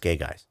guys, gay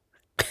guys.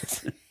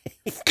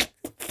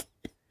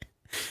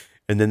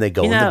 And then they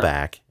go in the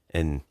back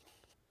and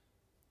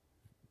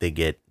they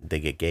get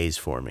gays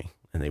for me,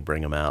 and they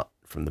bring them out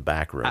from the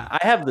back room. I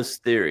have this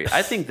theory.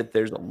 I think that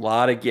there's a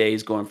lot of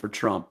gays going for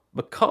Trump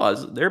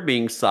because they're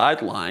being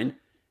sidelined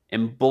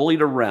and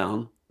bullied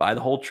around by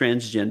the whole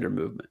transgender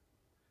movement.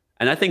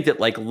 And I think that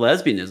like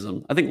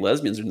lesbianism, I think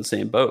lesbians are in the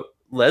same boat.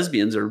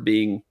 Lesbians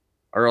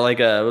are like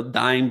a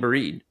dying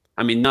breed.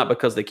 I mean, not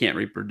because they can't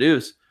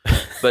reproduce,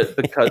 but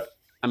because,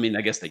 I mean,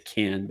 I guess they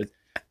can, but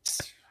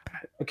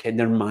okay,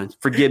 never mind.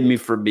 Forgive me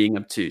for being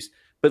obtuse.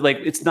 But like,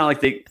 it's not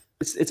like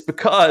it's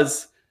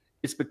because,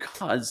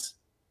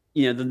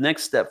 the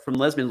next step from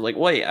lesbians is like,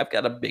 wait, I've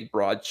got a big,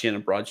 broad chin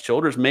and broad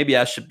shoulders. Maybe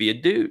I should be a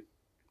dude.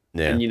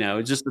 Yeah. And,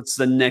 it's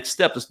the next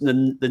step. It's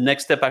the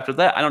next step after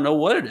that. I don't know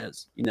what it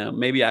is.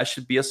 Maybe I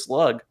should be a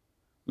slug.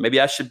 Maybe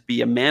I should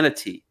be a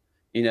manatee.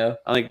 That's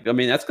going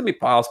to be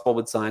possible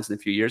with science in a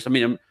few years.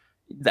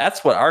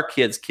 That's what our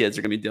kids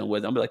are going to be dealing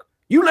with. I'll be like,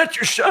 you let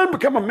your son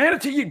become a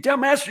manatee, you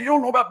dumbass. You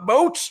don't know about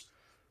boats.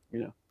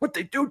 What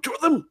they do to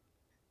them.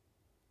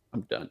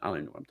 I'm done. I don't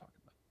even know what I'm talking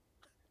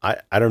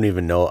about. I don't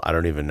even know. I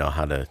don't even know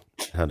how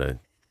to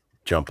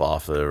jump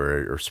off of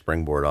or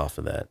springboard off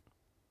of that.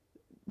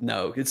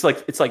 No, it's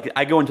like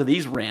I go into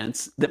these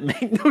rants that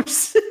make no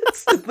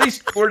sense.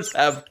 These words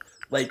have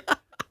like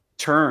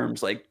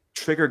terms like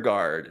trigger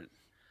guard,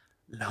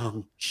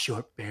 long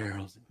short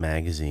barrels,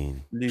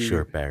 magazine,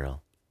 short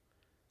barrel,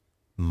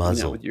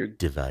 muzzle with your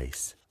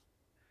device.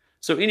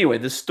 So anyway,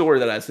 this story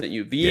that I sent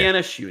you,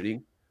 Vienna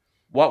shooting.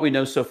 What we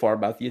know so far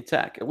about the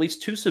attack: at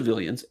least 2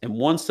 civilians and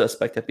 1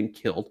 suspect have been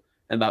killed,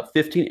 and about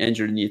 15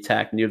 injured in the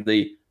attack near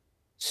the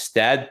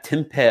Stad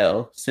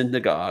Tempel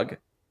synagogue.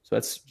 So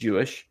that's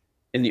Jewish.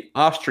 In the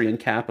Austrian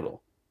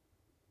capital.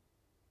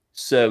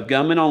 So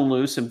gunmen on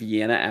loose in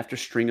Vienna after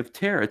string of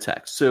terror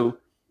attacks. So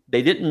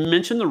they didn't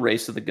mention the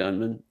race of the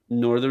gunmen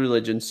nor the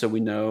religion, so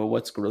we know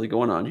what's really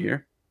going on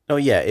here. Oh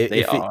yeah,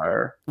 they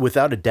are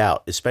without a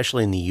doubt,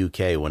 especially in the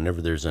UK. Whenever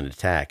there's an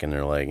attack, and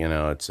they're like,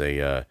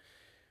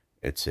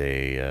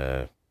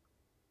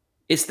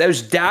 it's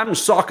those damn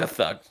soccer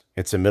thugs.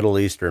 It's a Middle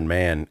Eastern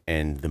man,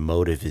 and the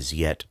motive is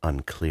yet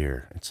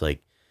unclear. It's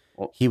like.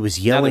 He was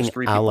yelling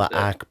Allah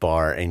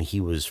Akbar, and he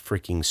was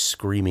freaking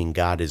screaming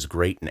God is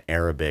great in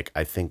Arabic.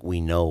 I think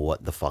we know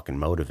what the fucking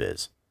motive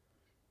is.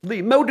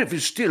 The motive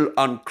is still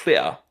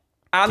unclear,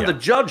 and the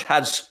judge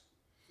has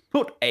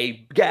put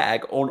a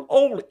gag on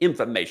all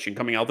information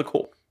coming out of the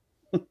court.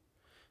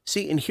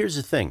 See, and here's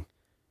the thing.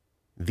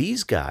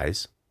 These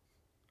guys,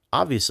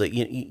 obviously,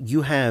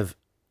 you have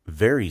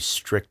very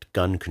strict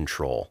gun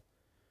control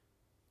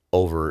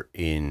over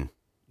in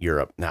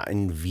Europe. Now,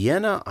 in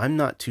Vienna, I'm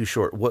not too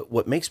sure.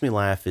 What makes me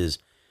laugh is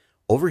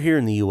over here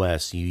in the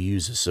U.S., you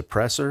use a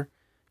suppressor,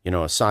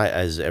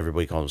 as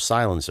everybody calls a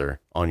silencer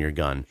on your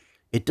gun.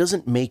 It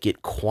doesn't make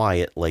it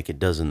quiet like it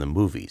does in the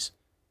movies.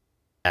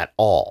 at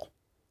all.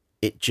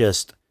 It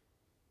just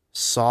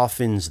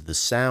softens the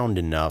sound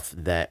enough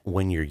that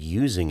when you're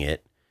using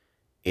it,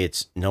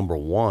 it's number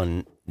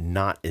one,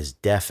 not as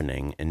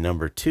deafening. And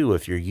number two,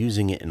 if you're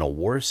using it in a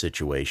war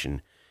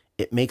situation,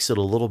 it makes it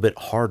a little bit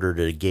harder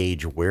to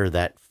gauge where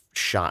that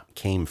shot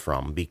came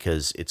from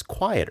because it's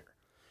quieter.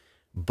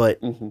 But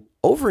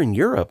over in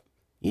Europe,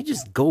 you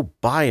just go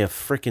buy a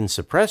freaking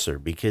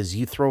suppressor because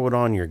you throw it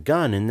on your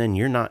gun and then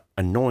you're not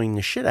annoying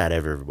the shit out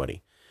of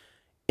everybody.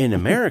 In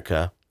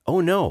America,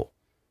 oh no,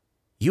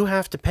 you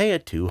have to pay a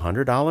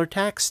 $200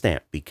 tax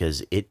stamp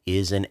because it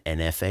is an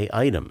NFA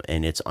item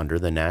and it's under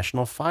the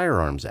National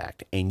Firearms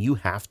Act. And you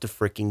have to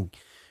freaking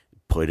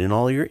put in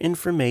all your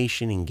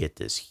information and get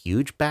this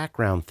huge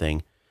background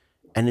thing.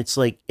 And it's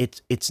like,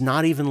 it's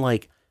not even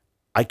like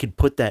I could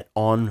put that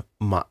on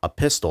a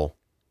pistol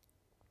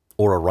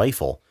or a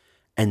rifle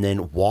and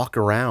then walk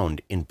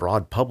around in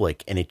broad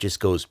public and it just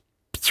goes,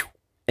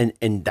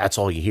 and that's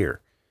all you hear.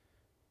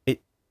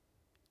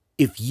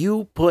 If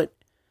you put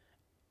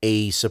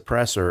a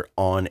suppressor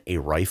on a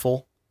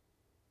rifle,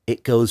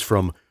 it goes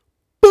from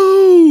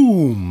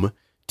boom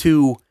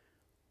to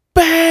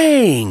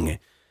bang.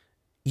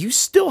 You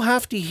still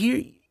have to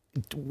hear,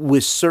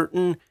 with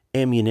certain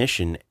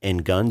ammunition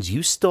and guns,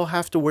 you still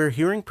have to wear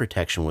hearing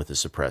protection with a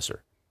suppressor.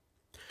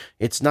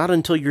 It's not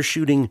until you're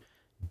shooting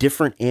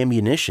different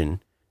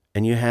ammunition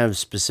and you have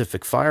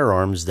specific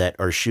firearms that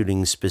are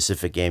shooting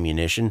specific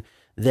ammunition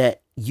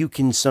that you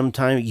can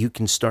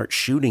start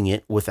shooting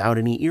it without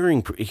any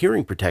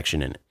hearing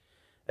protection in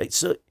it.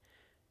 So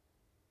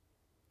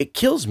it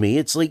kills me.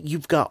 It's like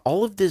you've got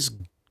all of this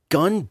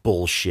gun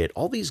bullshit,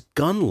 all these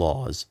gun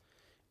laws,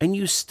 and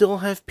you still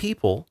have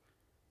people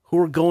who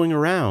are going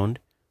around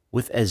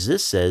with, as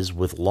this says,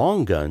 with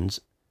long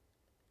guns.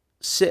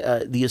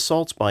 The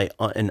assaults by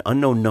an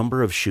unknown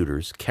number of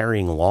shooters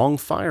carrying long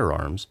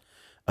firearms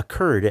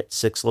occurred at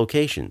 6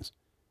 locations.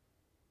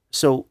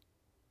 So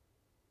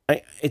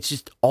it's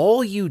just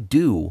all you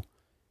do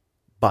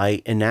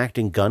by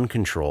enacting gun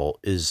control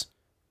is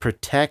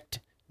protect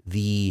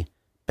the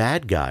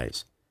bad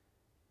guys.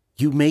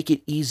 You make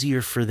it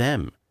easier for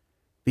them,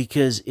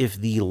 because if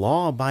the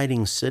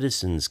law-abiding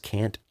citizens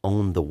can't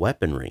own the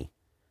weaponry,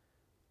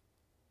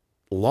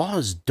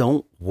 laws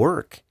don't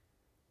work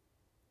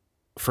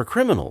for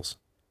criminals.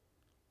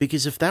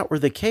 Because if that were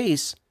the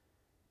case,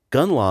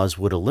 gun laws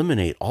would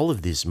eliminate all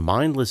of this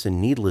mindless and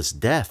needless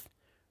death.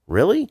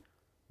 Really?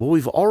 Well,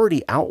 we've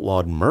already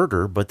outlawed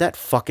murder, but that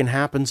fucking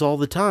happens all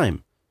the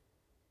time.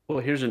 Well,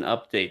 here's an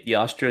update. The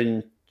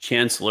Austrian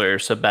Chancellor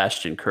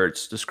Sebastian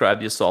Kurz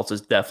described the assaults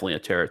as definitely a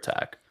terror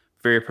attack,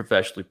 very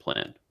professionally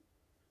planned.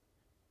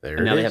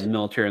 And now they have the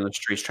military in the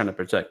streets trying to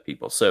protect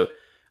people. So,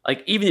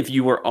 like, even if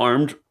you were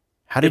armed,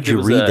 how did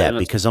you read that?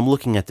 Because I'm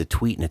looking at the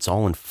tweet and it's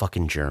all in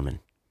fucking German.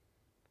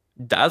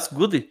 That's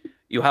good.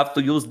 You have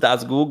to use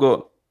das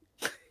Google.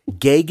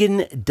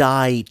 Gegen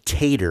die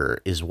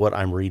Tater is what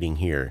I'm reading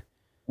here.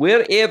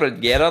 Wherever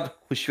Gerard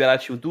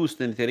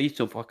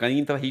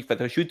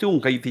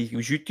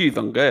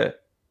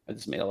I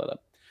just made all that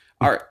up.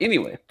 All right.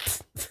 Anyway,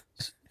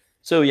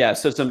 so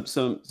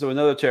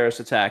another terrorist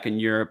attack in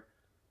Europe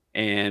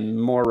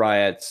and more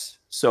riots.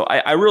 So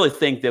I really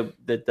think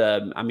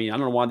that I mean, I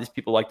don't know why these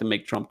people like to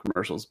make Trump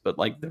commercials, but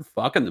like they're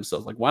fucking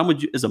themselves. Like, why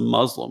would you, as a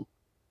Muslim,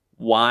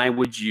 why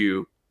would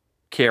you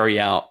carry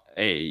out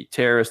a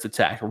terrorist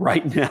attack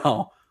right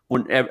now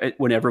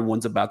when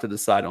everyone's about to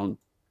decide on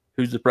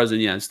who's the president of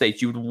the United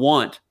States? You would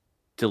want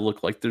to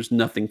look like there's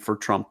nothing for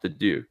Trump to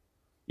do.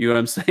 You know what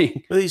I'm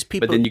saying? Well, these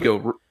people, but then you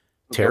go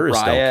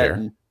terrorists don't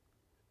care.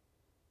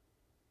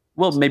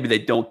 Well, maybe they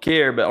don't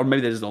care, or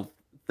maybe they just don't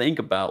think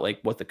about like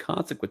what the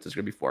consequences are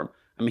going to be for him.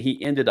 I mean,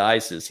 he ended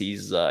ISIS.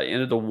 He's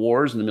ended the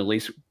wars in the Middle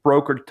East,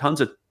 brokered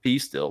tons of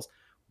peace deals.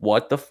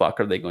 What the fuck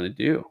are they going to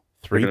do?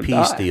 3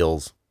 peace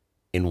deals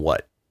in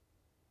what?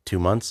 2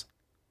 months?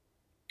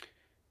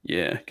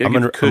 Yeah, gotta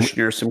give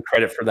Kushner some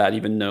credit for that,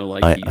 even though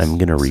like I'm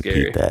gonna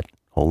repeat that.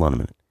 Hold on a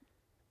minute.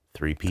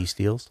 3 peace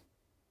deals?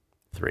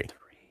 3.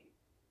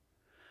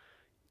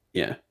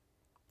 Yeah.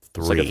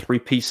 3. It's like a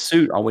 3-piece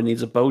suit. All we need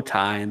is a bow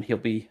tie, and he'll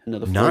be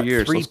another 4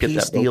 years. Not 3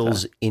 peace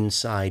deals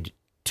inside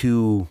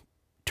 2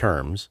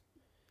 terms.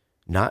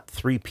 Not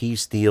 3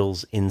 peace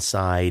deals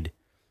inside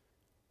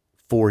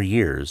 4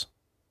 years.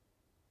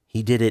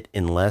 He did it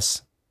in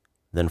less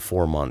than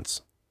 4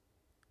 months.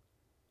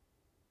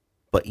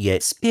 But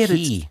yet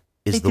he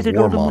is the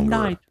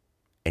warmonger,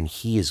 and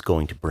he is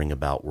going to bring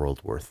about World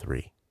War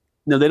III.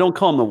 No, they don't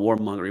call him the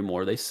warmonger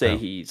anymore. They say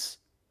he's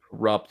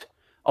corrupt.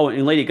 Oh,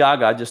 and Lady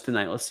Gaga just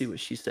tonight. Let's see what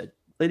she said.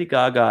 Lady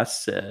Gaga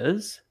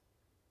says,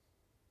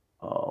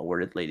 "Oh, where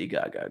did Lady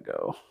Gaga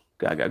go?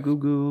 Gaga goo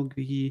goo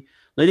gee."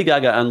 Lady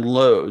Gaga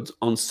unloads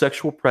on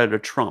sexual predator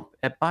Trump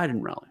at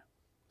Biden rally.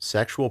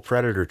 Sexual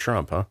predator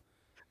Trump, huh?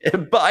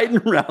 At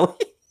Biden rally.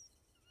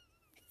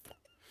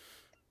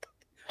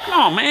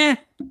 Oh man.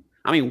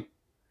 I mean,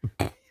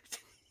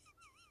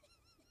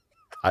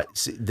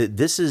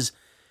 this is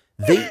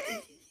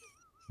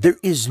there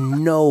is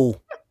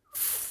no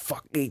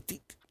fucking.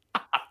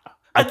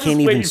 I can't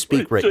even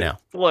speak right now.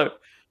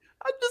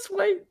 I just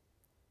wait.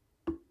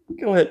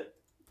 Go ahead.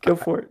 Go I,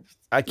 for it.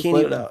 I Just can't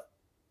let it even. out.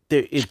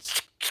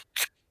 It's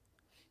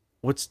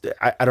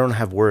I don't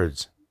have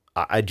words.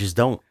 I just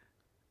don't.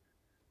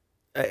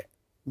 I,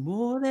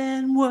 More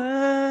than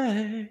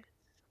words.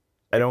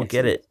 I I don't can't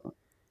get sing that it. song.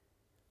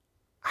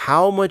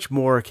 How much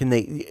more can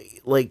they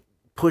like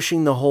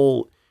pushing the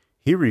whole?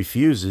 He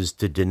refuses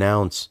to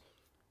denounce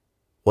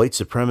white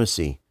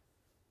supremacy.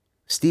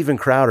 Steven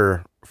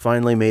Crowder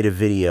finally made a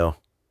video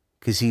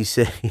because he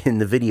said in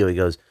the video, he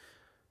goes,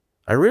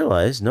 I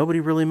realized nobody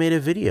really made a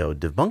video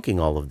debunking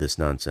all of this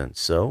nonsense,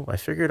 so I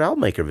figured I'll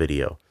make a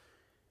video.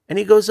 And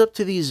he goes up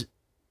to these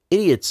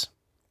idiots,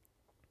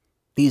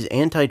 these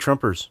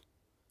anti-Trumpers.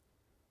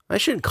 I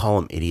shouldn't call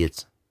them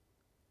idiots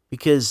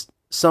because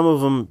some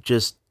of them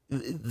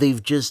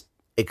they've just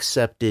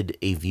accepted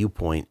a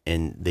viewpoint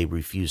and they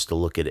refuse to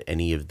look at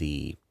any of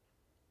the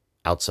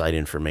outside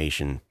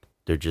information.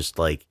 They're just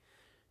like,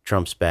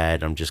 Trump's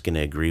bad. I'm just going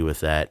to agree with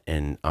that,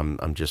 and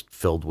I'm just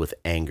filled with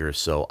anger,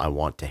 so I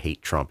want to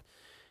hate Trump.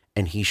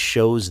 And he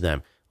shows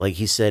them, like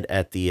he said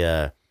at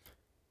the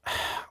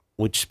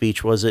which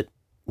speech was it,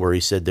 where he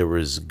said there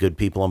was good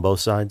people on both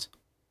sides?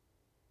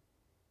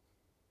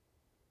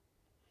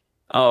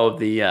 Oh,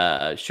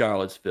 the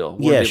Charlottesville,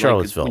 where Yeah, they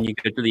like when Charlottesville. you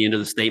get to the end of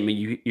the statement,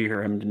 you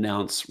hear him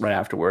denounce right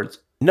afterwards.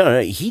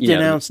 No, he You know,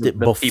 denounced it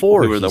the people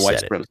before who are he the white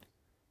said it. supremacists,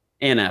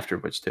 and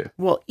afterwards too.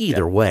 Well, Yeah,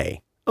 either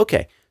way,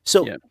 okay.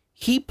 So yeah.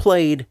 he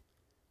played.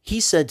 He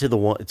said to the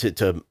one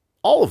to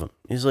all of them,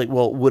 he's like,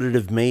 "Well, would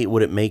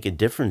it make a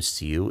difference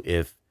to you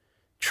if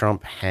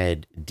Trump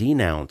had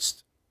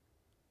denounced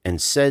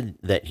and said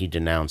that he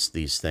denounced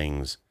these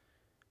things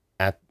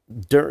at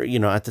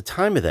at the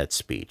time of that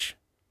speech?"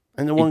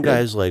 And the He one did.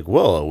 guy's like,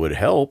 "Well, it would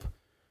help,"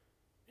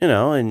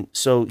 and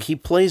so he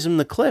plays him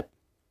the clip,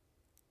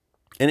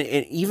 and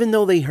even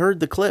though they heard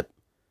the clip,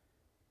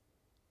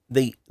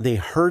 they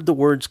heard the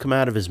words come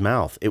out of his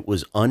mouth. It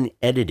was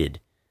unedited,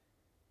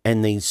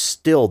 and they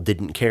still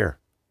didn't care.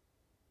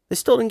 They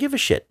still didn't give a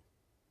shit.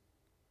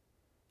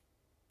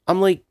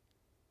 I'm like,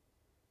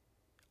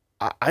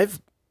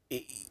 I've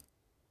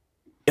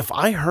if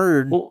I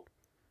heard, Well,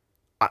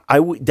 I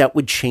would that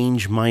would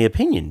change my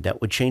opinion.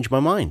 That would change my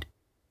mind.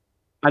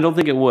 I don't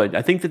think it would.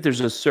 I think that there's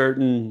a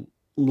certain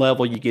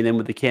level you get in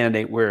with the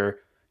candidate where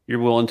you're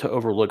willing to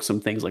overlook some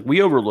things. Like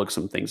we overlook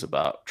some things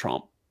about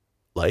Trump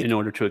in Like,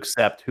 order to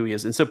accept who he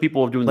is, and so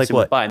people are doing the like same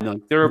with what?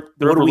 Biden. They're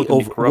What do we overlooking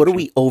the over? What do corruption.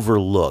 we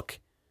overlook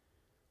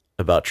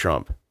about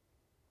Trump?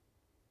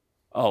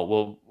 Oh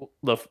well,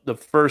 the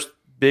first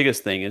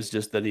biggest thing is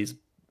just that he's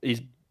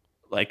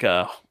like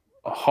a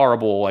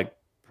horrible like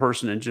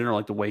person in general,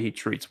 like the way he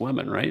treats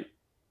women, right?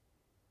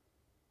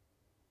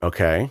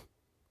 Okay.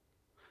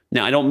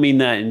 Now I don't mean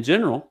that in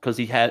general because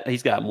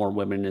he's got more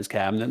women in his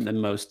cabinet than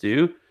most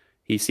do.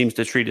 He seems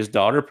to treat his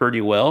daughter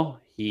pretty well.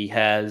 He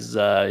has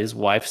his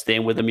wife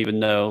staying with him, even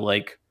though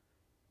like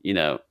you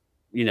know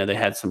they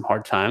had some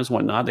hard times, and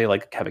whatnot. They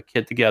like have a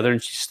kid together,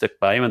 and she stuck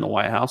by him in the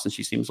White House, and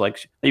she seems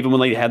like even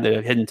when they had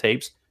the hidden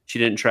tapes, she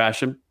didn't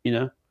trash him.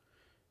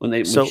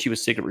 When So she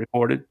was secret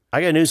reported.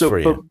 I got news So,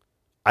 for but you.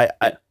 I,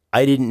 I yeah,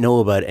 I didn't know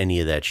about any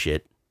of that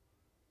shit,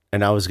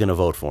 and I was gonna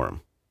vote for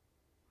him.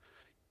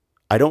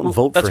 I don't well,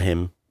 vote for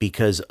him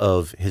because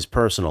of his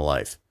personal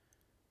life.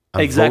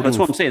 I'm exactly that's voting.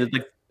 what I'm saying.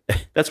 Like,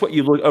 that's what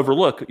you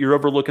overlook. You're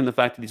overlooking the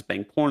fact that he's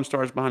banged porn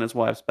stars behind his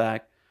wife's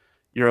back.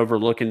 You're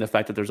overlooking the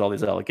fact that there's all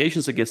these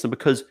allegations against him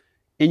because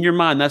in your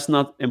mind that's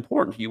not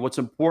important to you. What's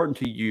important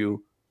to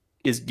you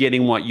is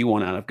getting what you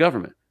want out of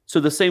government. So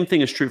the same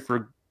thing is true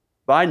for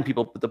Biden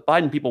people, but the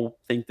Biden people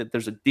think that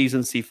there's a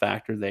decency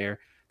factor there.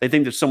 They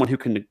think there's someone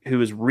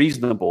who is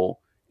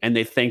reasonable, and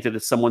they think that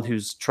it's someone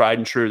who's tried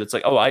and true. That's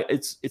like, oh,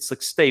 it's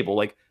like stable.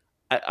 Like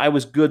I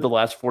was good the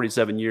last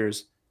 47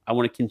 years. I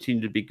want to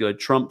continue to be good.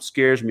 Trump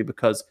scares me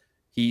because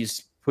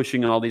he's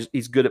pushing all these.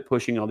 He's good at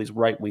pushing all these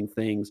right wing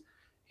things,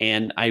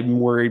 and I'm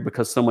worried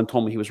because someone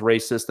told me he was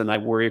racist, and I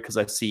worry because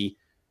I see,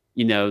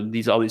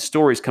 these all these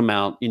stories come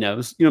out.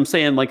 What I'm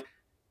saying, like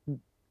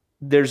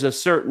there's a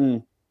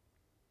certain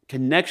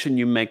connection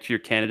you make to your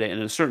candidate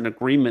and a certain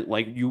agreement,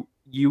 like you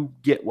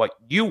get what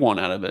you want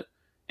out of it,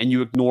 and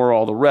you ignore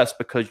all the rest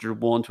because you're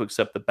willing to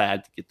accept the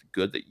bad to get the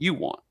good that you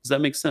want. Does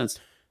that make sense?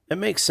 It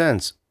makes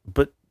sense,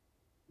 but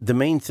the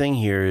main thing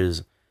here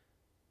is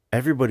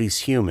everybody's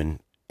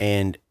human,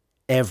 and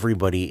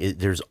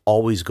there's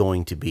always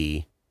going to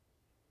be,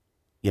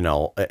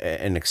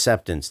 an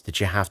acceptance that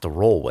you have to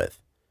roll with,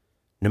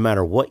 no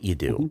matter what you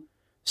do. Mm-hmm.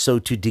 So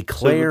to So,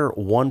 declare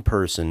one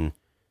person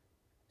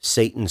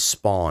Satan's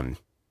spawn,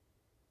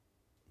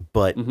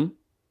 but mhm.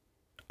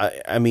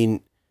 I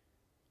mean,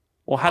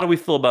 Well, how do we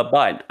feel about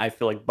Biden? I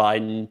feel like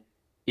Biden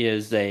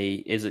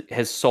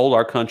has sold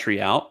our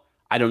country out.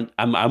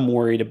 I'm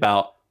worried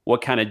about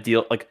what kind of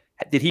deal, like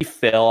did he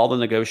fail all the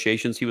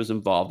negotiations he was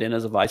involved in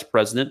as a vice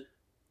president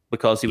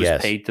because he was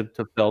yes, paid to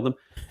fail them?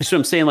 So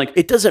I'm saying, like,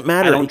 it doesn't I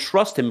matter. don't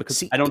trust him because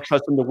See, I don't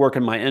trust him to work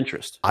in my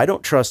interest. I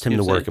don't trust him You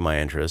know to what I'm saying? work in my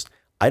interest.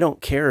 I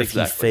don't care if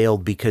he Exactly.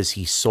 failed because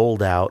he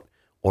sold out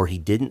or he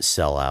didn't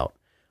sell out.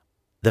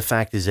 The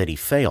fact is that he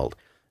failed.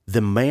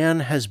 The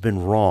man has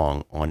been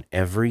wrong on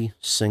every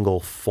single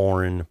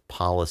foreign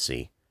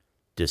policy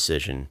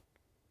decision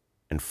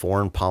and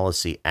foreign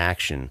policy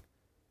action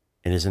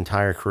in his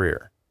entire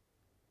career.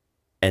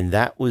 And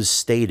that was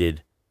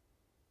stated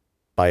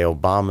by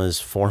Obama's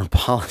foreign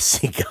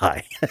policy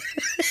guy.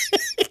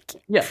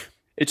 Yeah,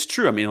 it's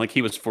true. I mean, like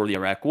he was for the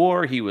Iraq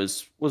War. He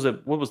was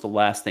it what was the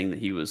last thing that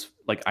he was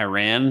like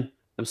Iran?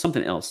 There was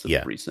something else that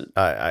Yeah. recent.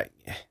 I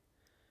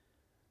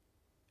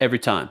Every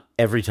time.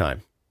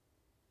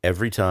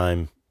 every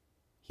time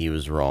he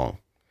was wrong.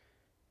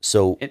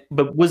 So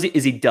But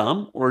is he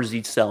dumb or is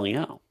he selling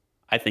out?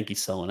 I think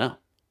he's selling out.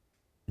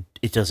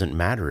 it doesn't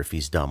matter if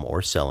he's dumb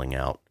or selling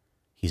out.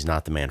 He's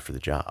not the man for the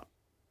job.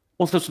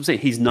 Well, that's what I'm saying.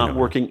 He's not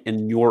working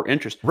in your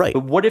interest. Right.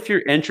 But what if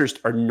your interests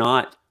are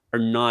not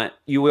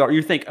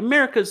you think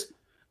America's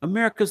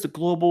the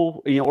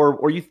global,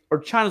 or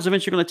China's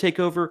eventually going to take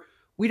over.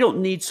 We don't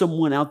need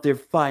someone out there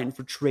fighting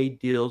for trade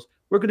deals.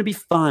 We're going to be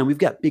fine. We've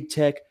got big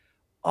tech.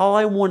 All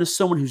I want is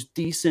someone who's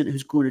decent,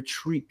 who's going to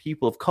treat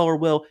people of color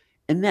well.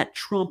 And that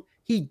Trump,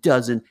 he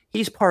doesn't.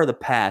 He's part of the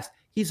past.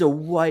 He's a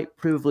white,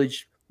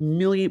 privileged,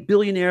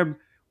 billionaire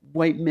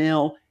white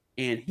male,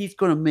 and he's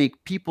going to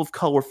make people of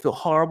color feel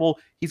horrible.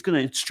 He's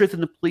going to strengthen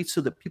the police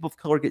so that people of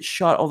color get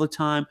shot all the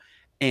time.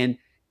 And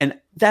and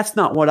that's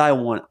not what I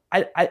want.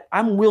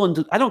 I'm willing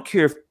to. I don't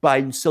care if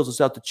Biden sells us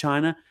out to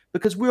China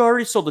because we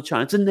already sold to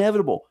China. It's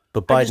inevitable.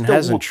 But I just Biden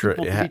don't want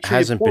people to be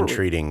hasn't been poorly.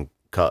 treating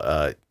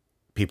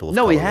people of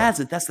No, color he well.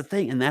 hasn't. That's the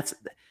thing, and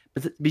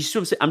but you see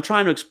what I'm saying? I'm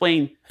trying to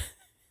explain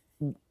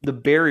the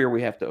barrier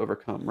we have to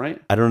overcome.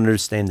 Right? I don't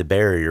understand the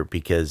barrier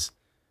because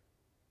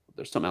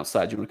There's something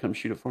outside. You want to come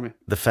shoot it for me?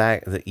 the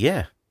fact that,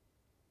 yeah,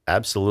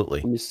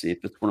 absolutely. Let me see if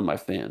it's one of my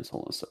fans.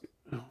 Hold on a second.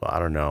 Well, I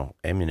don't know.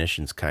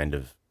 Ammunition's kind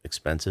of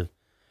expensive.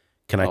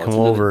 Can I Oh, come it's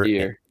another over?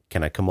 deer.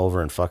 Can I come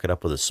over and fuck it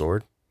up with a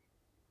sword?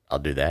 I'll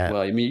do that.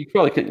 Well, I mean, you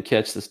probably couldn't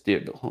catch this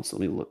deer, but hold on, so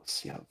let me look,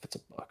 see if it's a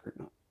buck or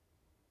not.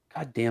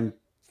 Goddamn,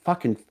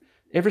 fucking!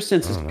 Ever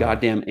since I this don't know.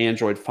 goddamn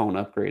Android phone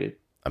upgraded,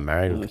 I'm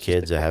married with it's just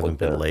kids. a I couple haven't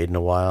been of laid in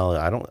a while.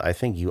 I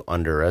think you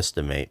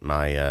underestimate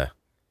my.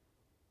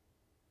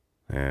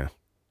 Yeah,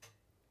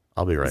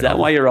 I'll be right. Is that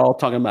home. why you're all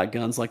talking about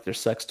guns like they're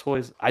sex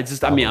toys? I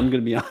mean, I'm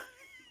gonna be honest.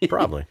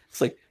 Probably.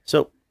 It's like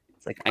So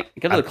I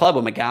go to the club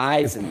with my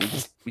guys and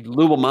we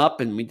lube them up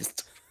and we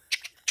just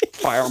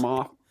fire them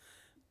off.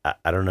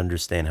 I don't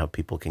understand how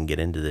people can get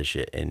into this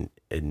shit and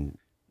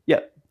Yeah,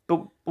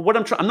 but what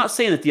I'm not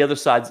saying that the other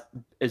side's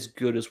as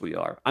good as we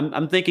are.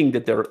 I'm thinking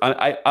that they're.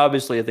 I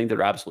obviously I think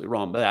they're absolutely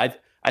wrong, but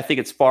I think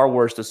it's far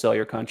worse to sell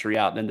your country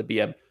out than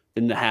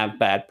to have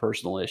bad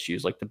personal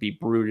issues, like to be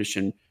brutish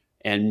and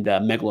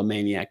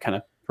megalomaniac kind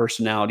of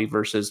personality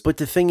versus But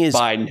the thing is,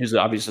 Biden, who's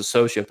obviously a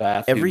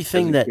sociopath. who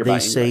everything doesn't that care they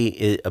about say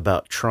anybody.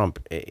 about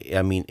Trump,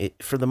 I mean,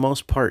 for the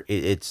most part,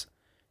 it's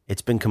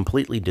been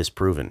completely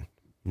disproven.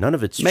 None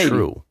of it's Maybe.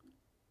 true.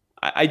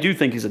 I do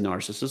think he's a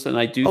narcissist, and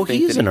I do Oh,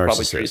 think he is that a he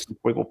probably treated narcissist. some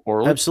people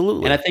poorly.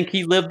 Absolutely. And I think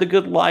he lived a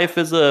good life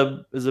as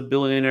a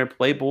billionaire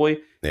playboy.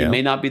 He Yeah.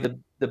 may not be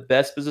the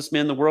best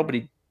businessman in the world, but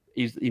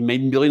he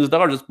made billions of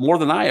dollars. It's more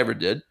than I ever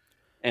did.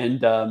 And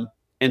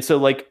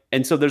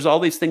so there's all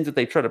these things that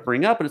they try to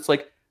bring up, and it's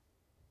like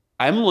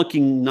I'm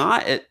looking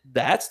not at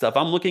that stuff.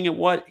 I'm looking at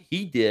what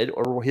he did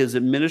or his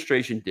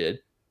administration did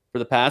for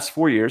the past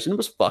 4 years, and it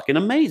was fucking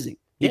amazing.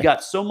 He Yeah.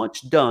 got so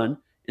much done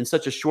in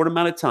such a short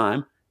amount of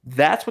time.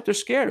 That's what they're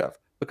scared of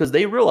because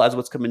they realize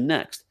what's coming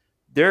next.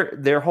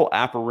 Their whole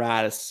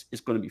apparatus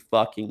is going to be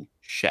fucking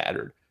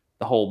shattered.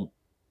 The whole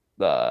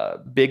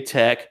big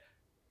tech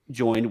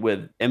joined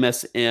with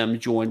MSM,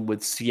 joined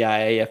with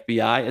CIA,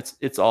 FBI.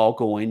 It's all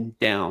going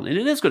down, and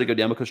it is going to go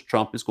down because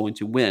Trump is going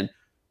to win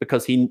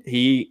because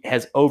he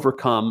has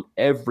overcome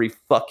every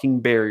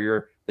fucking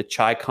barrier the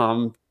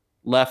Chi-Com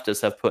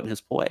leftists have put in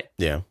his way.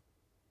 Yeah.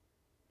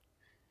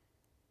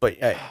 But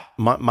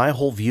my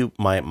whole view,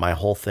 my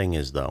whole thing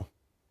is, though,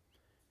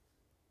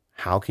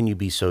 how can you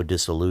be so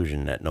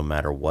disillusioned that no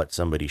matter what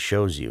somebody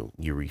shows you,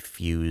 you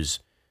refuse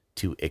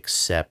to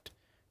accept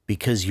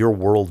because your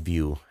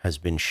worldview has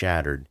been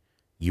shattered?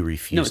 You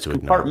refuse No, it's to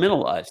acknowledge it.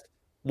 compartmentalized.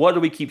 What do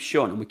we keep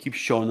showing them? We keep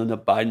showing them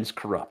that Biden's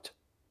corrupt,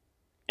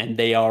 and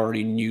they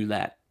already knew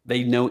that.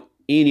 They know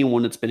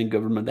anyone that's been in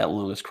government that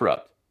long is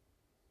corrupt.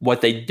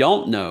 What they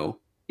don't know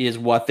is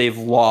what they've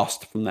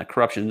lost from that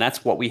corruption. And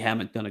that's what we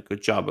haven't done a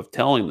good job of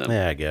telling them.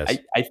 Yeah, I guess.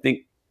 I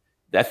think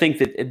that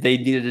they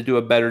needed to do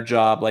a better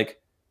job, like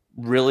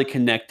really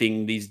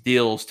connecting these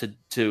deals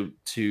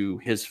to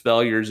his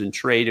failures in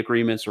trade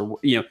agreements, or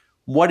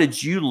what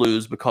did you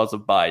lose because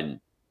of Biden?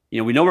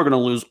 We know we're going to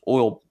lose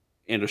oil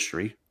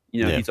industry.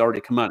 Yeah. He's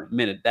already come out and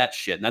admitted that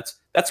shit, and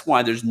that's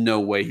why there's no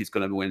way he's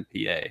going to win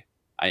PA.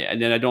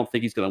 And then I don't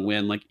think he's going to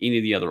win like any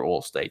of the other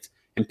oil states.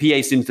 And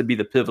PA seems to be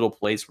the pivotal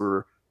place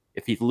where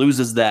if he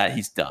loses that,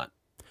 he's done.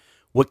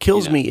 What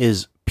kills me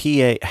is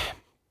PA.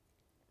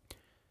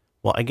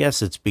 Well, I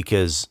guess it's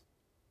because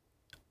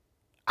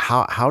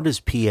how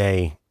does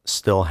PA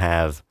still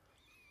have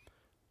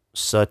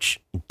such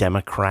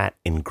Democrat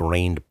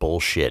ingrained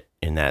bullshit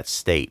in that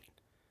state,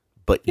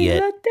 but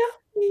yet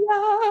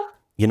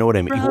You know what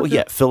I mean? Well, Brother.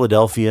 yeah,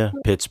 Philadelphia,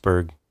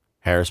 Pittsburgh,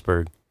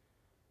 Harrisburg.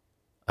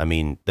 I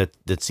mean,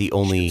 that's the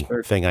only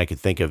Pittsburgh. thing I could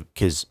think of,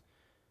 because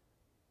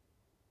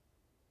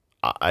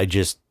I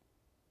just,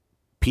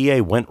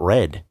 PA went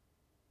red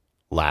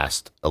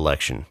last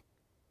election.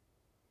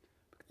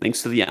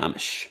 Thanks to the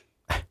Amish.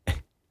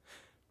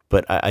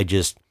 But I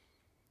just,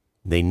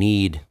 they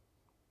need,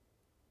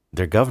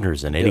 their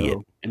governor's an idiot.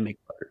 Go and make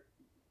butter.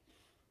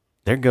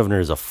 Their governor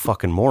is a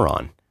fucking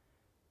moron.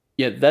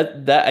 Yeah,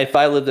 that if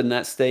I lived in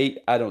that state,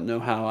 I don't know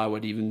how I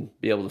would even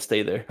be able to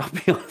stay there. I'll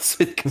be honest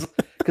with you,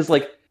 because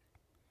like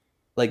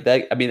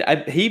that. I mean,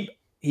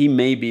 he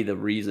may be the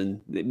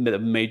reason, the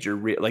major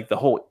like the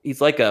whole.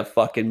 He's like a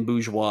fucking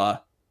bourgeois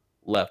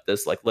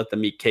leftist, like let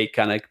them eat cake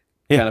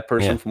Yeah,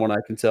 person, yeah. from what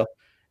I can tell.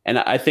 And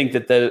I think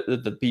that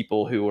the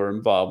people who are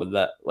involved with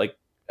that, like,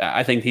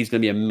 I think he's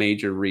going to be a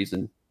major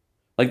reason.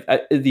 Like,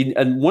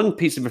 and one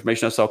piece of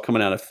information I saw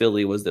coming out of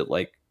Philly was that,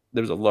 like,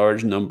 there's a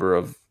large number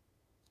of,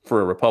 for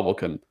a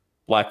Republican,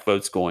 black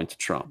votes going to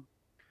Trump,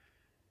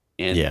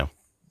 and Yeah.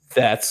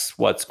 that's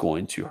what's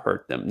going to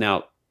hurt them.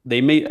 Now,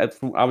 they may.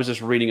 I was just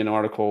reading an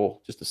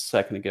article just a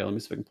second ago. Let me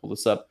see if I can pull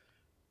this up,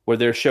 where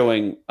they're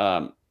showing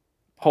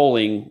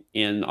polling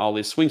in all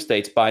these swing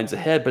states. Biden's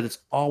ahead, but it's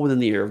all within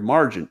the error of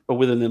margin, or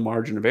within the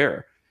margin of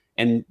error.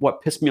 And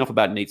what pissed me off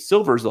about Nate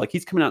Silver is, like,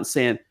 he's coming out and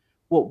saying,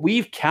 "Well,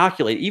 we've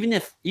calculated, even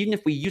if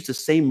we use the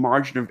same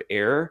margin of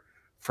error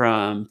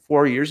from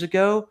 4 years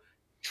ago,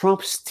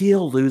 Trump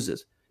still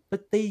loses."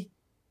 But they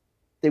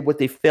what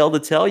they fail to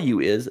tell you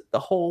is the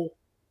whole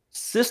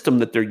system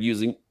that they're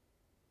using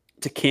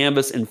to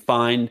canvass and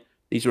find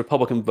these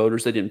Republican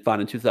voters they didn't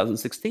find in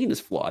 2016 is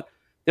flawed.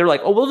 They're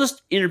like, "Oh, we'll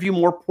just interview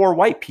more poor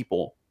white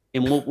people,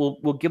 and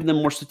we'll give them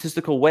more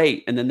statistical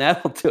weight, and then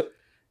that'll do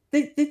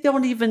it." They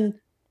don't even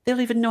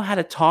know how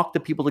to talk to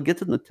people to get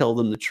them to tell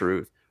them the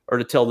truth, or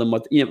to tell them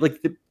what, like,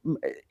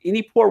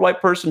 any poor white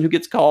person who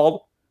gets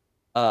called,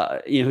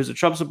 who's a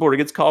Trump supporter,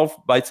 gets called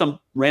by some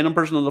random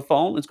person on the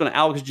phone, it's going to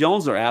Alex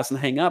Jones their ass and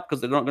hang up,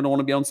 because they're not going to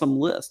want to be on some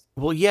list.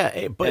 Well,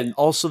 yeah, but And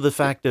also the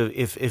fact of,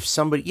 if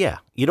somebody, yeah,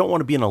 you don't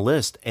want to be on a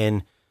list.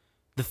 And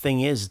the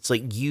thing is, it's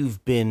like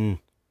you've been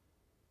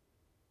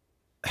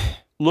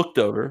looked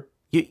over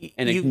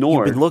and You've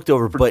ignored been looked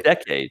over, for but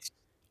decades.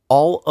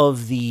 all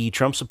of the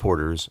Trump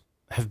supporters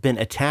have been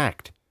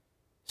attacked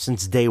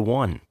since day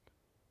one.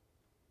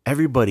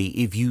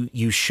 Everybody, if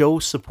you show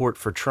support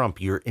for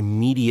Trump, you're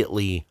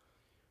immediately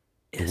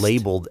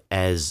labeled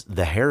as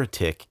the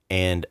heretic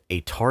and a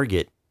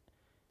target.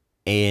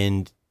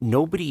 And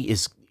nobody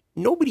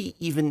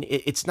even,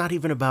 it's not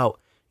even about,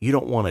 you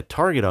don't want a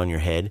target on your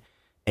head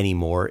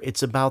anymore.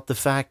 It's about the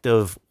fact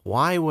of,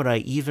 why would I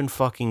even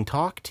fucking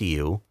talk to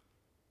you?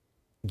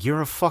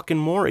 You're a fucking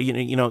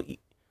moron.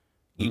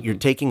 You're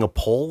taking a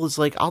poll. It's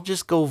like, I'll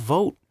just go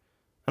vote.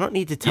 I don't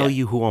need to tell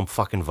you who I'm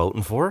fucking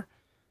voting for.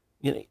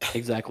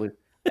 Exactly.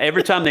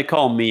 Every time they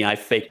call me, I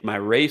fake my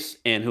race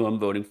and who I'm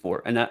voting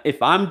for. And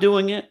if I'm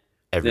doing it,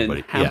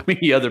 everybody, then how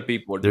many other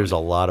people are doing it? There's a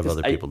lot of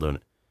other people doing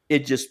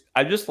it.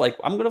 I'm just like,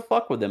 I'm going to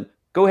fuck with them.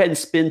 Go ahead and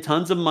spend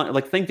tons of money.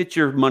 Like, think that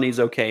your money's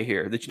okay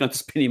here, that you don't have to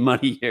spend any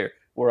money here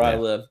where I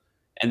live.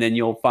 And then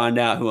you'll find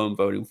out who I'm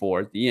voting for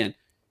at the end.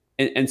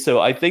 And so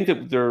I think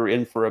that they're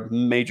in for a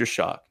major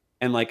shock.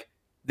 And, like,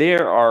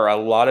 there are a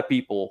lot of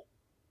people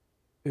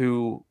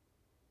who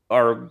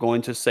are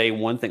going to say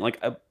one thing. Like,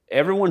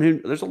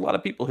 there's a lot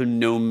of people who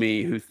know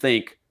me who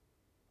think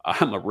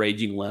I'm a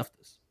raging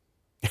leftist,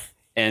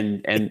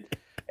 and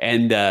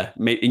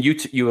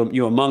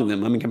you among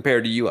them. I mean,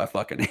 compared to you, I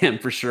fucking am,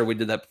 for sure. We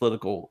did that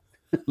political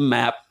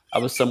map. I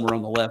was somewhere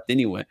on the left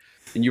anyway,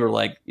 and you were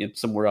like,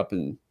 somewhere up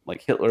in,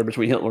 like,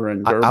 between Hitler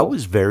and Goebbels. I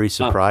was very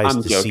surprised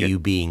I'm to joking. see you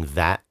being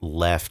that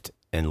left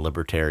and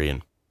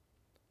libertarian.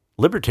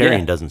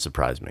 Libertarian doesn't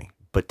surprise me,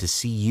 but to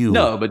see you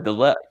but the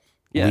left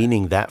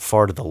leaning that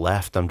far to the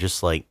left, I'm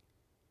just like,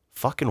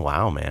 fucking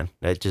wow, man.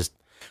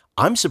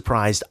 I'm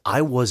surprised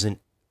I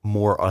wasn't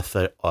more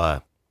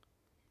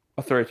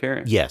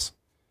authoritarian. Yes.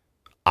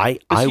 I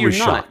was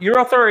shocked. You're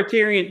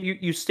authoritarian.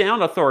 You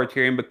sound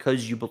authoritarian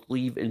because you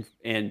believe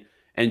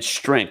in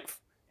strength,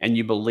 and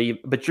you believe,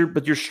 but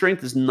your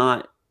strength is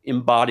not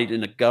embodied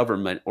in a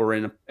government or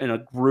in a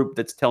group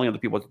that's telling other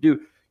people what to do.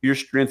 Your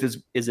strength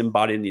is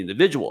embodied in the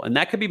individual, and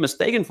that could be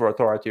mistaken for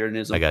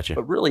authoritarianism. I got you.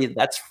 But really,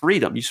 that's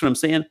freedom. You see what I'm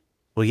saying?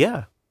 Well,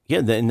 yeah,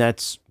 and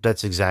that's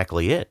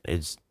exactly it.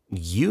 It's,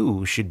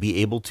 you should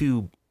be able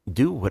to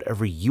do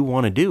whatever you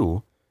want to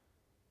do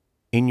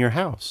in your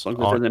house. As long as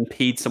it doesn't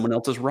impede someone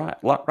else's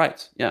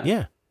rights. Yeah.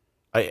 Yeah.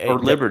 Or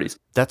liberties.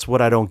 That's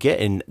what I don't get.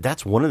 And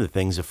that's one of the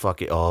things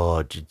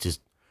that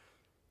just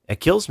it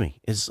kills me,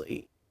 is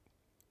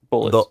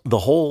bullets.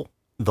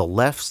 The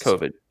left's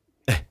COVID.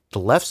 The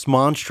left's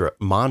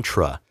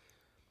mantra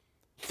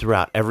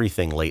throughout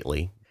everything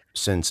lately,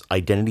 since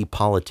identity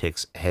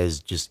politics has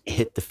just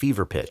hit the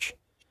fever pitch.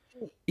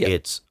 Yep.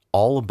 It's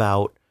all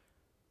about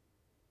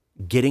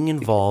getting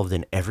involved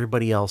in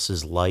everybody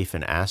else's life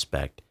and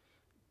aspect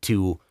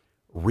to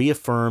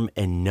reaffirm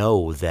and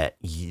know that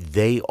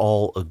they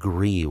all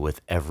agree with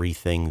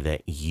everything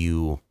that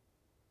you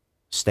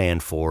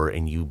stand for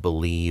and you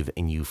believe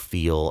and you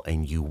feel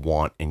and you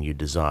want and you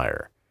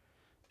desire.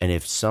 And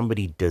if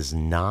somebody does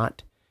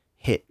not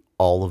hit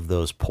all of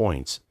those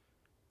points,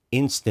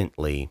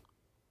 instantly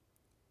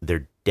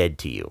they're dead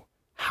to you.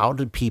 How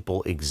do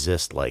people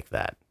exist like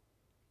that?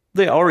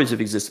 They always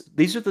have existed.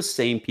 These are the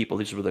same people.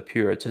 These were the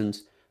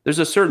Puritans. There's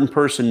a certain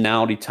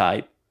personality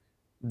type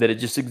that it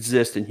just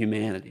exists in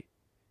humanity.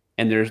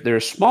 And they're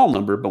a small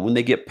number, but when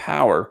they get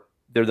power,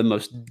 they're the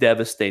most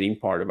devastating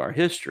part of our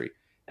history.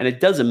 And it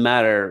doesn't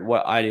matter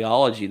what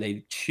ideology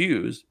they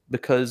choose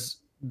because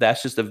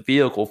that's just a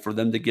vehicle for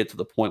them to get to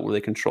the point where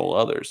they control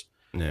others.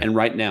 Yeah. And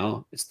right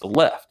now, it's the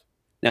left.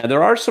 Now,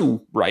 there are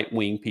some right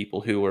wing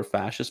people who are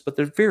fascists, but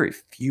there's very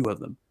few of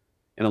them.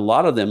 And a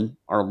lot of them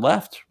are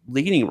left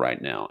leaning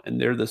right now.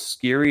 And they're the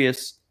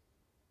scariest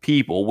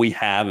people we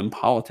have in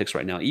politics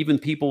right now. Even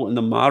people in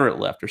the moderate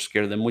left are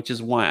scared of them, which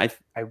is why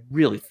I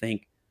really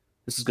think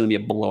this is going to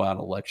be a blowout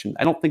election.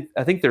 I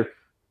think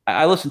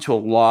I listen to a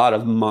lot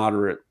of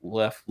moderate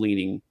left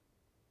leaning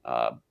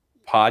uh,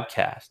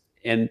 podcasts,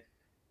 and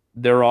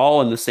they're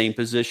all in the same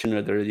position,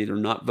 or they're either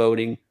not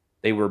voting,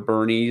 they were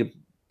Bernie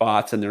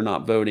bots and they're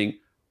not voting,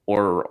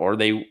 or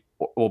they,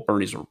 well,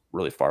 Bernie's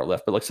really far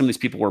left, but like some of these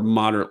people were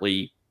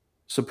moderately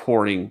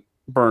supporting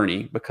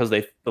Bernie because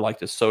they like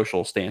the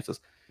social stances.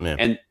 Yeah.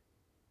 And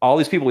all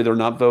these people either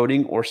not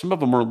voting or some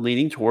of them are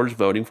leaning towards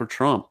voting for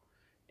Trump.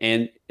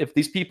 And if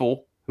these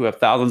people who have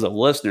thousands of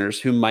listeners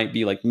who might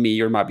be like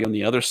me or might be on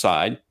the other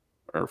side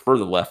or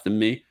further left than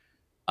me,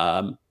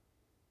 um,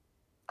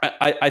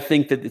 I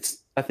think that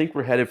I think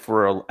we're headed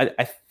for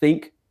I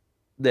think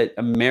that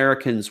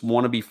Americans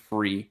want to be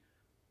free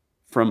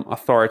from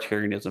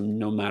authoritarianism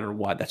no matter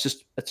what.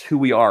 That's who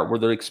we are.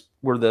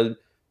 We're the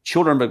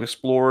children of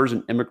explorers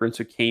and immigrants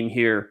who came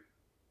here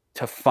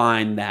to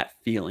find that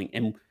feeling.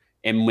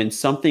 And when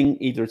something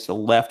either it's the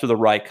left or the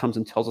right comes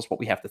and tells us what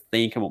we have to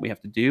think and what we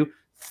have to do,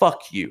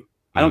 fuck you.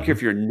 I don't care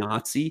if you're a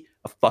Nazi,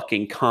 a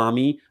fucking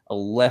commie, a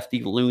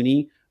lefty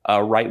loony,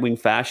 a right-wing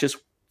fascist.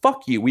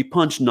 Fuck you. We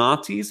punch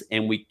Nazis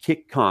and we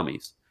kick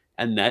commies.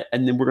 And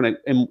then we're gonna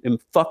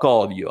and fuck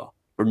all of you.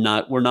 We're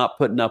not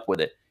putting up with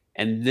it.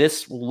 And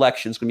this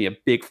election is gonna be a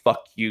big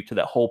fuck you to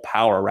that whole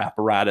power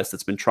apparatus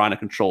that's been trying to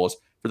control us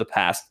for the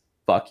past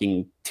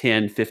fucking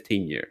 10,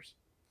 15 years.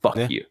 Fuck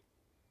Yeah. you.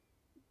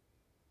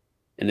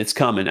 And it's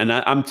coming. And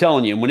I'm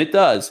telling you, when it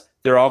does,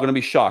 they're all going to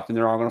be shocked, and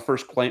they're all going to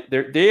first claim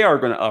they are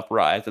going to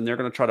uprise, and they're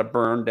going to try to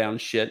burn down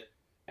shit.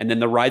 And then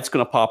the right's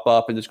going to pop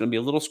up, and there's going to be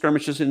a little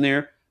skirmishes in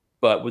there.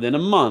 But within a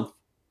month,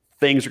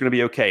 things are going to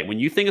be okay. When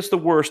you think it's the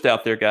worst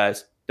out there,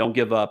 guys, don't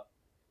give up.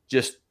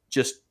 Just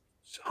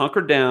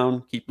hunker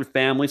down, keep your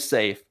family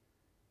safe,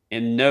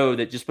 and know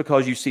that just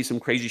because you see some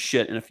crazy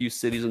shit in a few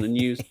cities in the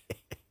news,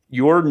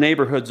 your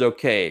neighborhood's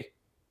okay.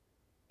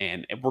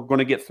 And we're going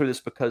to get through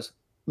this because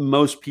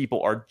most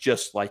people are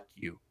just like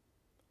you.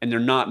 And they're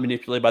not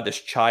manipulated by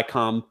this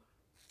Chi-Com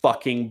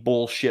fucking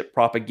bullshit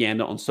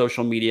propaganda on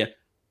social media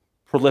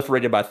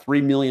proliferated by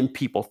 3 million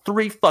people.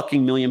 3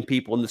 fucking million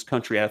people in this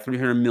country out of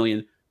 300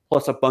 million,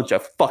 plus a bunch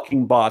of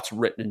fucking bots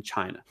written in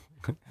China.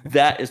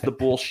 That is the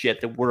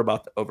bullshit that we're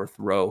about to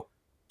overthrow.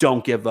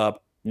 Don't give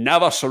up.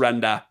 Never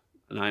surrender.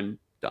 And I'm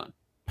done.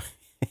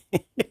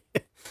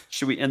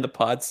 Should we end the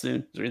pod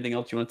soon? Is there anything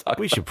else you want to talk about?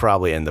 We should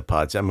probably end the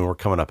pods. I mean, we're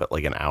coming up at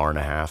like an hour and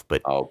a half,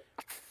 but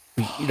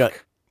you know,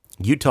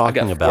 you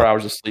talking I got 4 about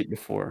hours of sleep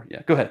before.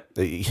 Yeah, go ahead.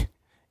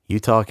 You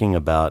talking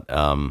about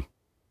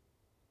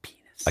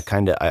Penis.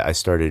 I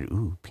started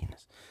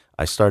penis.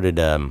 I started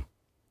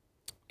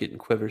Getting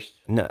quivers.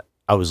 no,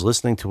 I was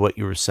listening to what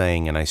you were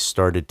saying and I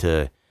started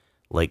to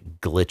like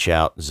glitch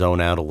out,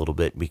 zone out a little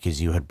bit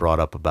because you had brought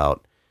up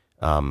about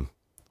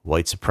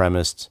white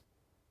supremacists,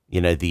 you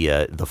know,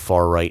 the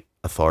far right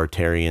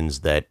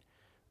authoritarians that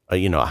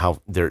you know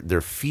how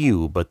they're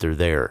few but they're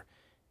there.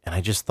 And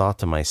I just thought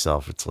to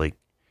myself, it's like,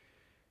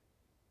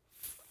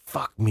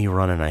 fuck me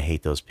running, I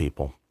hate those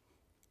people.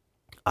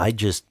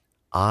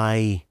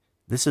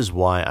 This is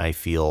why I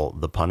feel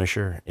the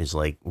Punisher is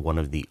like one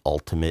of the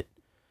ultimate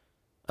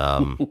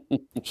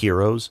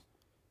heroes,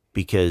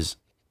 because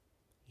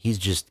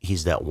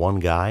he's that one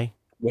guy.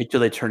 Wait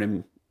till they turn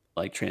him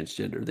like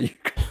transgender. Then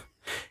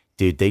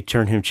Dude, they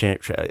turn him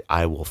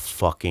I will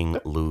fucking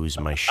lose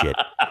my shit.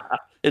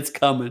 It's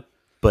coming.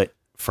 But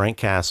Frank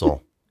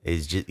Castle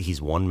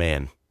he's one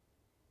man,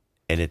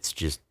 and it's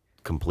just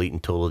complete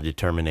and total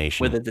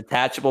determination With a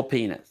detachable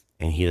penis.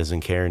 and he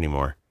doesn't care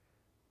anymore.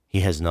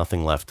 He has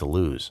nothing left to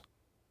lose.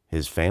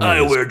 His family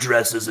I wear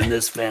dresses in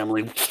this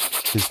family.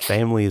 his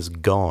family is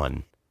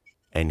gone,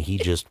 and he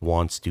just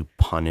wants to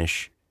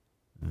punish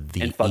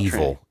the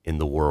evil in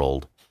the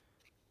world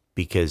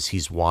because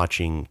he's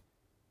watching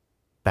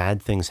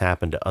bad things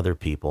happen to other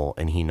people,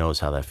 and he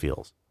knows how that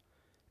feels.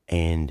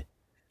 And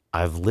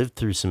I've lived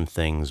through some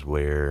things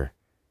where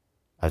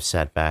I've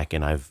sat back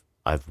and I've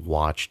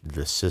watched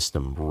the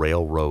system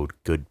railroad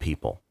good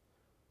people,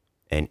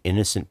 and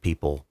innocent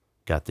people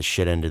got the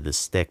shit end of the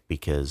stick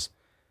because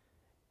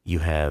you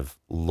have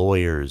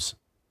lawyers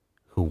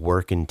who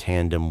work in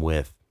tandem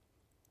with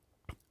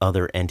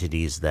other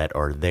entities that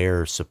are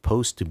there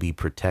supposed to be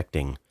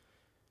protecting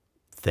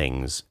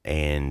things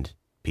and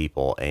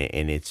people,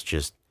 and it's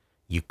just,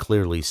 you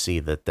clearly see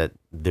that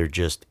they're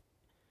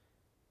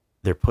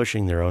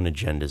pushing their own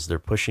agendas. They're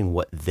pushing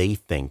what they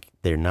think.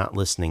 They're not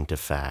listening to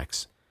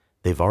facts.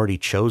 They've already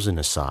chosen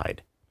a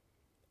side,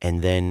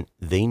 and then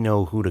they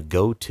know who to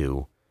go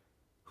to,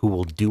 who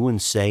will do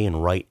and say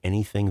and write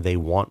anything they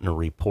want in a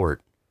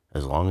report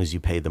as long as you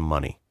pay them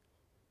money.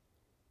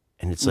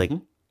 And it's like,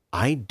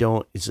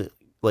 it's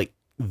like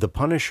the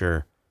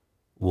Punisher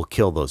will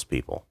kill those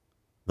people.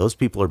 Those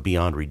people are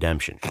beyond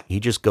redemption. He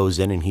just goes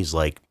in and he's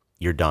like,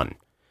 you're done.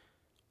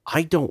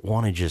 I don't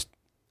want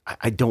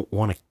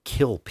to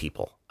kill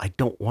people. I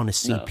don't want to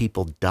see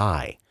people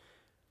die.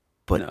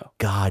 But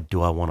God,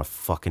 do I want to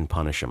fucking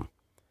punish them.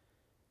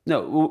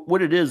 No,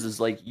 what it is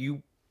like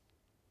you,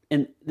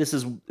 and this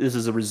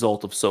is a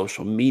result of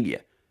social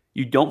media.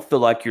 You don't feel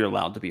like you're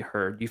allowed to be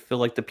heard. You feel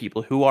like the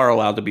people who are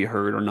allowed to be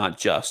heard are not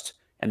just,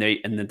 and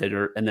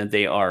that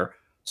they are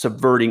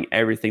subverting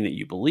everything that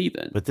you believe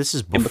in. But this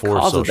is and before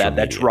because social of that,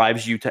 media. that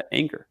drives you to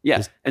anger.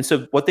 Yeah, and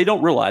so what they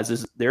don't realize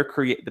is they're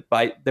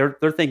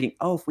thinking,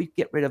 oh, if we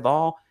get rid of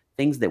all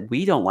things that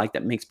we don't like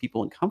that makes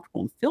people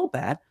uncomfortable and feel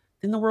bad,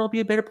 then the world will be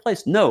a better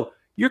place. No,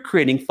 you're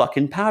creating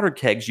fucking powder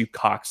kegs, you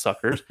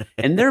cocksuckers,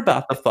 and they're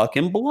about to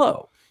fucking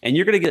blow. And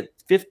you're going to get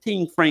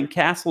 15 Frank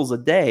Castles a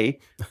day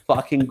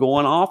fucking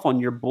going off on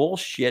your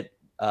bullshit.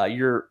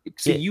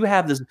 You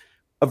have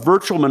a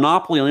virtual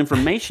monopoly on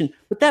information,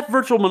 but that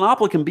virtual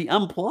monopoly can be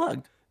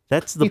unplugged.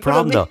 That's the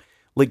problem, though.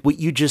 Like what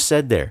you just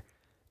said there.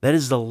 That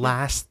is the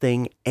last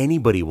thing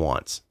anybody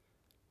wants.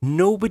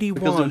 Nobody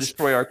wants it'll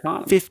destroy our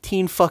economy.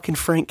 15 fucking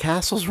Frank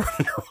Castles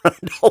running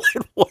around all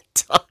at one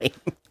time.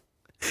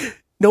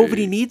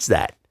 Nobody needs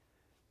that.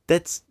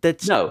 That's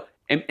no.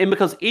 And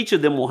because each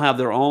of them will have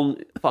their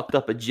own fucked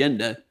up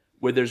agenda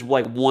where there's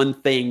like one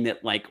thing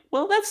that like,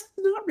 well, that's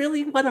not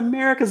really what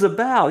America's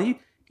about.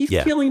 He's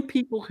killing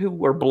people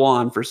who are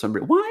blonde for some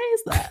reason. Why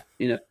is that?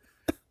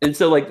 And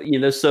so like,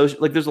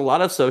 there's a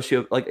lot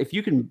of like if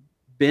you can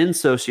bend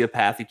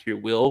sociopathy to your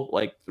will,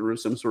 like through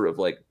some sort of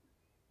like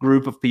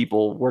group of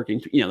people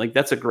working, like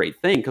that's a great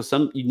thing because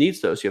you need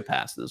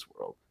sociopaths in this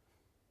world.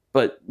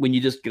 But when you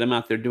just get them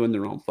out there doing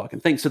their own fucking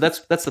thing. So that's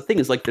the thing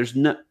is like, there's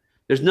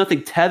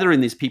nothing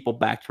tethering these people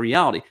back to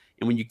reality.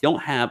 And when you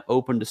don't have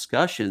open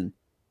discussion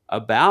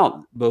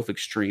about both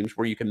extremes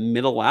where you can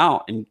middle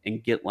out and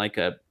get like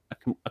a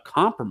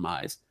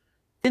compromise,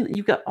 then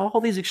you've got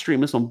all these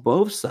extremists on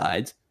both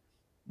sides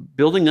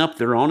building up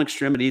their own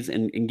extremities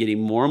and getting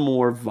more and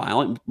more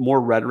violent,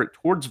 more rhetoric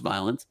towards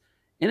violence.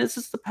 And it's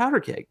just the powder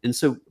keg. And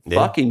so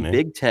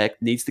big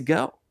tech needs to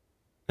go.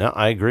 No,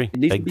 I agree. It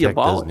needs big to be tech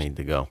abolished. Does need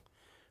to go.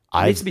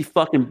 It needs to be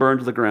fucking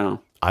burned to the ground.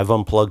 I've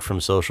unplugged from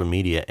social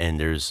media, and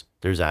there's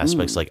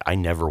aspects like I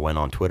never went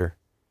on Twitter.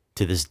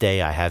 To this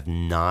day, I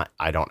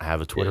don't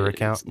have a Twitter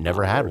account.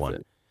 Never had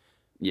one.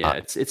 Yeah,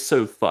 it's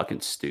so fucking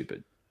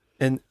stupid.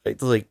 And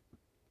it's like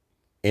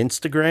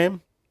Instagram.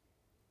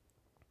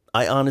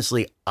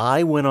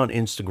 I went on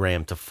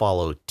Instagram to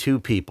follow two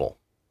people.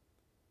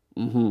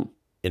 Mm-hmm.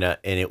 And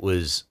it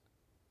was.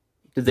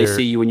 Did they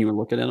see you when you were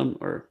looking at them,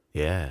 or?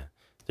 Yeah,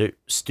 they're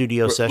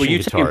studio session. Were you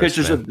guitarists, taking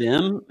pictures man. of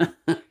them?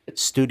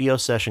 Studio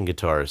session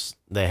guitarists.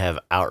 They have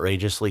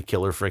outrageously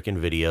killer freaking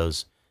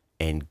videos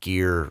and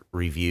gear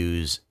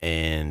reviews,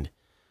 and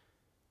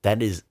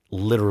that is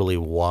literally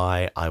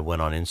why I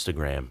went on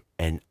Instagram.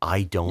 And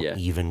I don't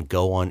even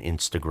go on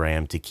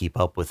Instagram to keep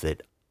up with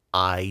it.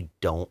 I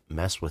don't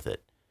mess with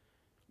it.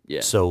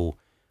 Yeah. So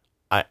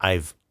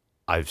I've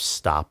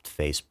stopped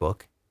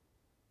Facebook.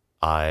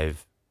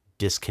 I've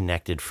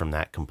disconnected from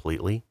that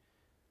completely.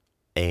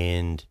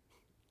 And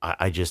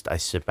I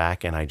sit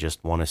back and I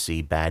just want to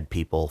see bad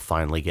people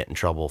finally get in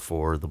trouble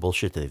for the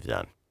bullshit they've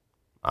done.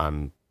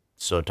 I'm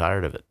so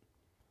tired of it.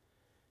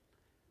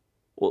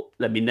 Well,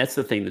 I mean, that's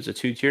the thing. There's a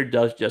two-tier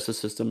justice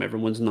system.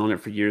 Everyone's known it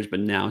for years, but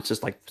now it's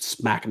just like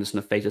smacking us in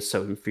the face. It's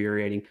so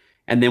infuriating.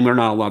 And then we're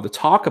not allowed to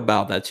talk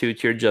about that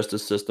two-tier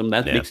justice system.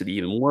 That makes it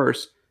even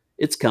worse.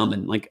 It's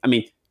coming. Like, I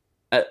mean,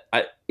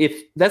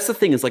 if that's the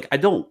thing is like,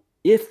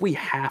 if we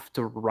have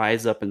to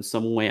rise up in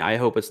some way, I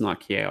hope it's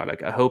not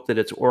chaotic. I hope that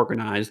it's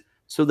organized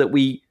so that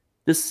we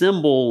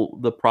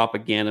disassemble the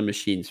propaganda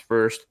machines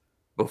first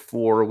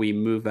before we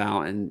move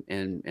out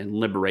and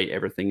liberate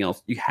everything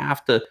else. You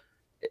have to.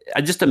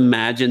 I just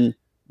imagine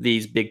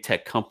these big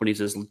tech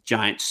companies as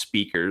giant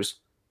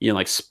speakers,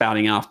 like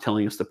spouting off,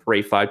 telling us to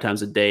pray 5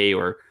 times a day,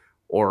 or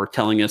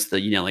telling us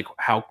that like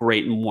how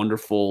great and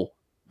wonderful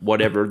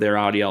whatever their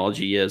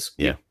ideology is,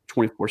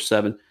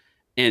 24/7.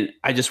 And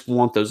I just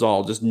want those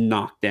all just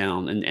knocked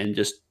down and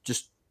just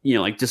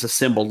like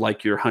disassembled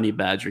like your honey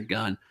badger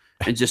gun,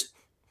 and just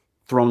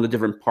thrown to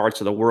different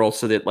parts of the world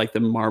so that like the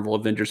Marvel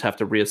Avengers have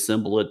to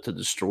reassemble it to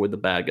destroy the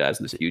bad guys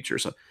in the future.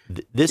 So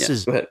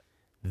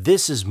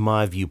This is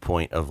my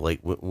viewpoint of like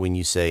when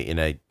you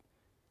say,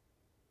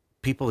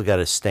 people have got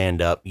to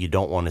stand up. You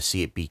don't want to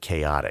see it be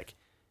chaotic.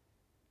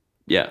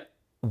 Yeah.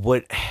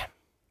 What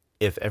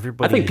if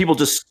everybody? I think people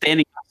just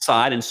standing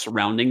outside and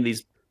surrounding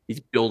these these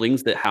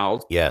buildings that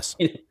house, Yes.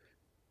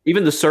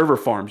 even the server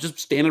farms, just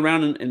standing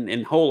around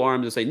in whole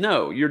arms and say,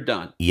 no, you're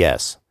done.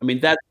 Yes. I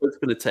mean, that's what it's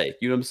going to take.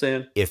 You know what I'm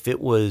saying? If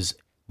it was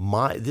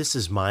this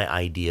is my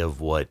idea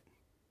of what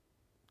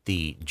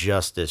the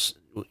justice,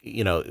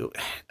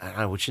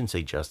 I shouldn't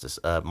say justice,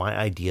 my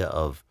idea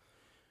of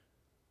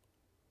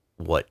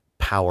what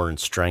power and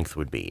strength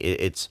would be.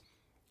 It's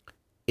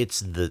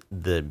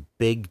the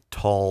big,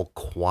 tall,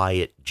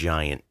 quiet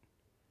giant.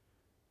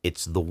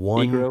 It's the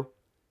one. Negro.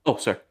 Oh,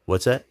 sorry.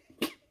 What's that?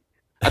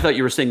 I thought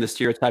you were saying the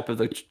stereotype of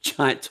the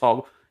giant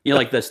tall,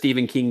 like the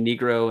Stephen King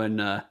Negro and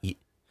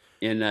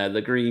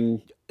the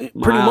Green Pretty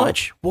Mile.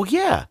 much. Well,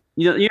 yeah.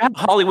 You have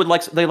Hollywood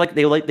they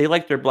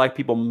like their black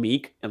people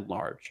meek and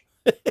large.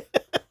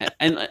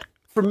 and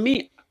for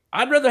me,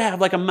 I'd rather have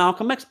like a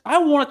Malcolm X. I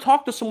want to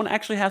talk to someone who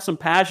actually has some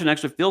passion,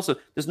 actually feels it.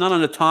 There's not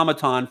an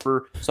automaton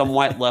for some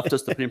white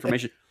leftist to put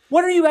information.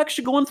 What are you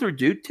actually going through,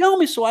 dude? Tell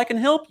me so I can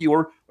help you,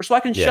 or so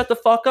I can shut the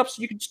fuck up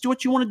so you can just do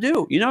what you want to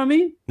do. You know what I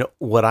mean? No,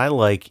 what I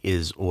like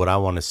is what I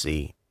want to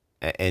see.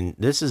 And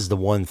this is the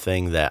one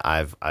thing that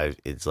I've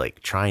it's like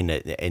trying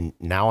to, and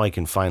now I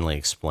can finally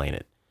explain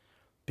it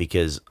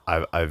because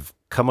I've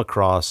come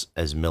across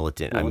as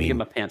militant. Let me get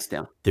my pants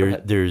down.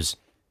 There's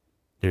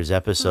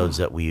episodes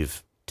that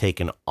we've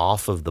taken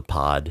off of the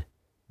pod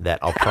that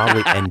I'll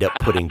probably end up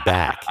putting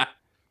back,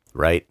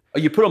 right? Oh,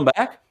 you put them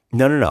back?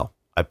 No.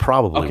 I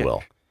probably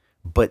will.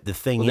 But the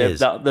thing is,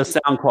 the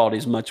sound quality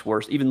is much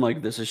worse. Even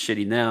like this is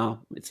shitty now.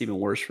 It's even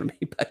worse for me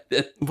back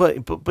then.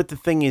 But the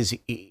thing is,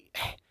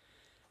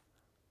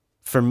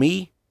 for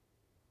me,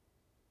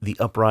 the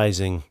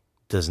uprising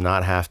does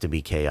not have to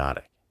be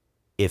chaotic.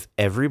 If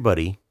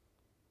everybody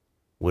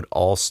would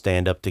all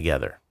stand up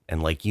together,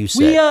 and like you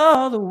said, we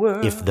are the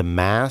world. If the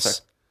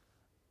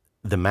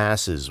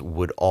masses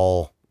would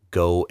all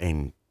go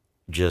and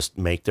just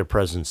make their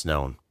presence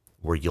known,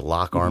 where you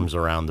lock arms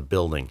around the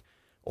building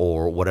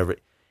or whatever,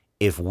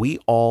 if we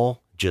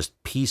all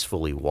just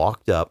peacefully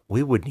walked up,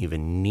 we wouldn't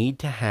even need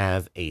to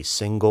have a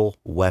single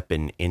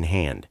weapon in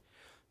hand,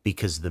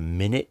 because the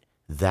minute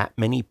that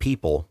many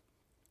people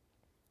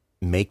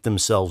make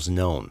themselves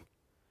known,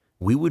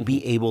 we would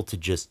be able to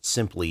just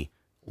simply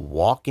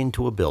walk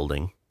into a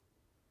building,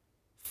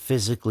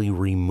 physically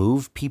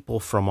remove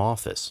people from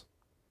office,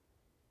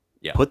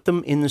 put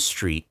them in the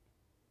street,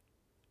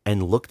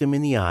 and look them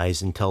in the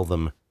eyes and tell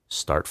them,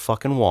 start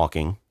fucking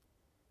walking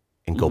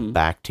and go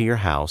back to your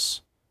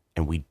house,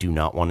 and we do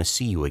not want to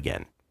see you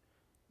again.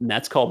 And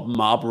that's called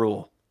mob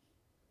rule.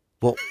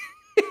 Well,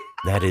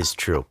 that is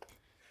true.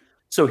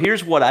 So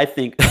here's what I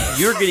think.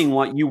 You're getting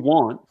what you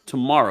want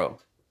tomorrow.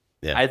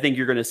 Yeah. I think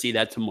you're going to see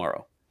that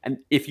tomorrow. And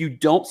if you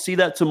don't see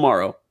that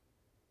tomorrow,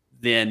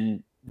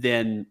 then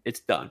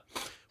it's done.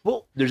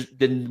 Well,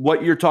 then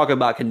what you're talking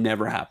about can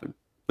never happen,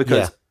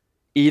 because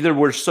either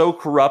we're so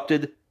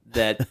corrupted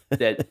that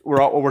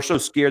we're so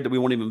scared that we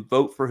won't even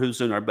vote for who's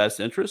in our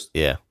best interest.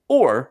 Yeah.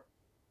 Or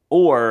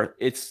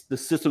it's the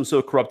system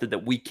so corrupted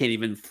that we can't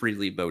even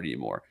freely vote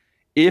anymore.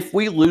 If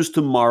we lose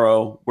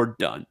tomorrow, we're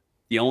done.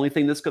 The only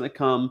thing that's going to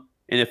come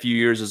in a few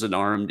years is an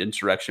armed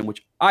insurrection,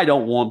 which I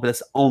don't want, but that's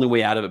the only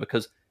way out of it.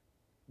 Because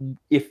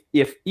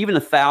if even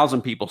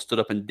 1,000 people stood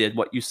up and did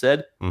what you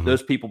said,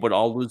 those people would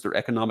all lose their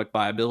economic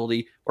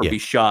viability, or be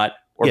shot,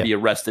 or be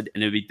arrested,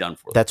 and it'd be done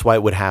for them. That's why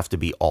it would have to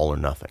be all or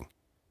nothing.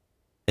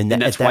 And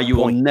that's why you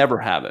will never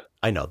have it.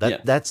 I know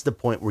that that's the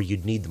point where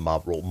you'd need the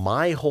mob rule.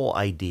 My whole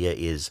idea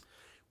is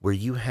where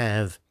you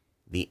have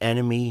the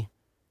enemy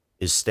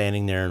is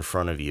standing there in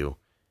front of you,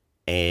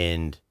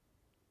 and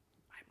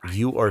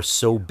you are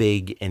so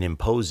big and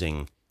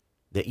imposing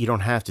that you don't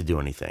have to do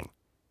anything.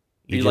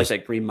 You like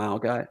that Green Mile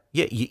guy?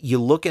 Yeah,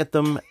 you look at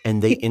them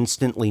and they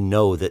instantly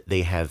know that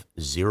they have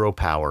zero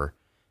power,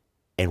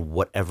 and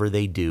whatever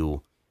they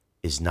do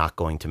is not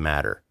going to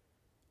matter.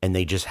 And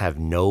they just have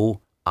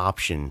no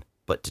option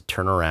but to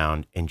turn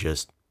around and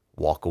just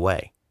walk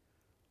away.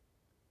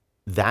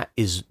 That's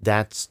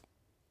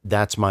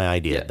my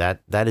idea. Yeah.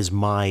 That is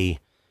my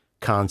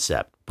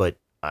concept, but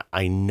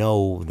I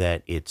know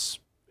that it's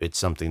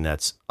something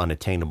that's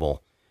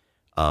unattainable.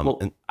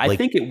 I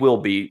think it will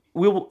be.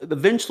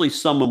 Eventually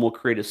someone will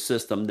create a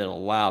system that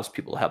allows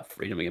people to have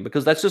freedom again,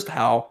 because that's just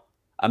how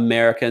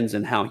Americans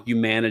and how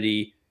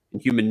humanity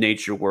and human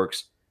nature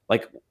works.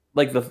 Like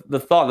the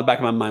thought in the back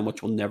of my mind,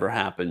 which will never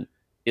happen,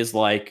 is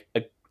like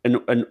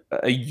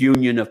a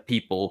union of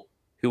people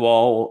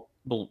who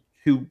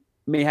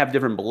may have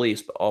different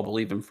beliefs, but all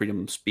believe in freedom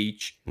of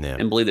speech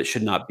and believe that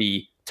should not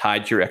be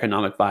tied to your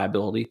economic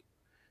viability.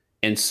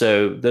 And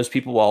so those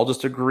people will all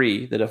just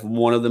agree that if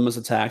one of them is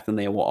attacked, then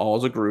they will all,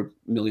 as a group,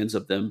 millions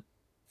of them,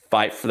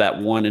 fight for that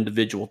one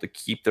individual to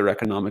keep their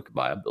economic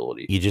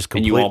viability.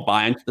 You all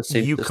buy into the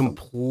same system.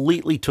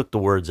 Completely took the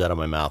words out of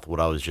my mouth, what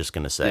I was just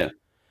going to say. Yeah.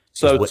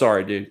 So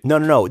sorry, dude.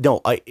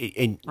 No.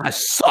 I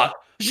suck.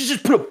 You should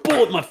just put a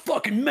bullet in my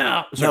fucking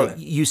mouth. Sorry. No,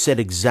 you said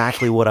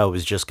exactly what I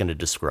was just going to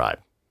describe.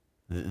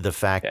 The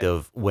fact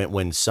of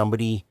when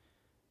somebody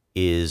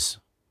is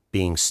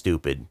being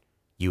stupid,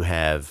 you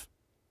have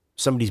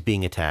somebody's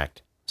being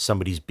attacked,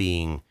 somebody's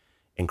being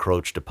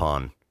encroached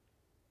upon,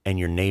 and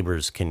your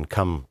neighbors can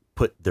come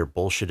put their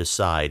bullshit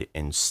aside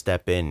and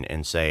step in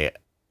and say,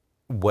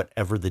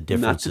 whatever the Not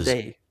differences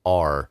today.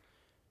 are,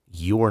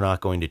 you are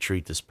not going to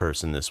treat this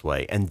person this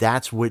way. And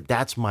that's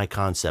my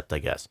concept, I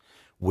guess,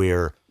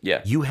 where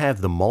Yeah. you have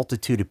the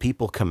multitude of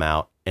people come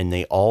out and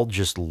they all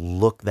just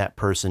look that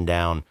person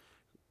down,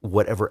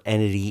 whatever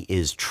entity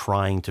is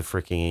trying to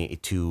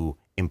freaking to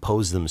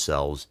impose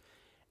themselves,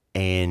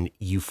 and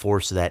you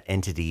force that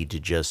entity to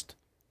just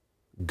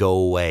go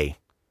away.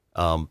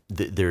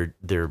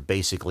 They're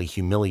basically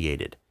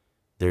humiliated.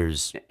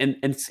 There's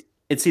And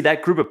see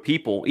that group of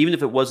people, even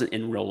if it wasn't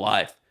in real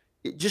life,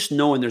 just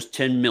knowing there's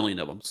 10 million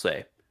of them,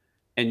 say,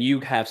 and you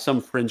have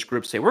some fringe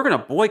group say, "We're going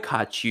to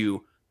boycott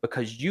you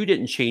because you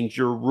didn't change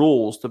your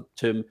rules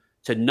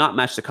to not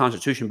match the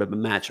Constitution, but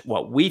match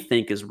what we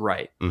think is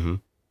right." mm-hmm,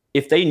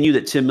 If they knew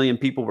that 10 million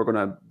people were going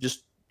to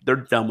just, they're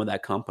done with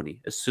that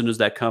company as soon as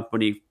that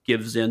company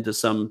gives in to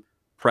some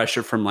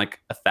pressure from like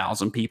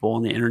 1,000 people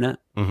on the internet,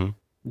 mm-hmm.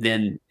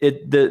 then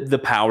the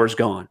power's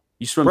gone.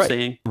 You see what I'm Right,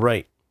 saying?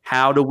 right.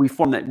 How do we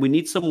form that? We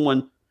need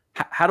someone.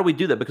 How do we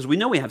do that? Because we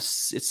know we have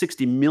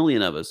 60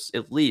 million of us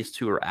at least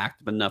who are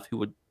active enough who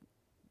would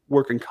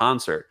work in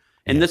concert.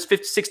 And Yeah, that's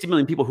 50, 60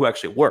 million people who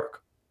actually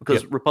work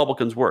because yep,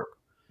 Republicans work.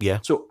 yeah.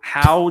 So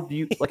how do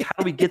you like? How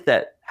do we get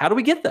that? How do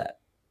we get that?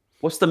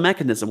 What's the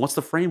mechanism? What's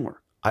the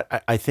framework?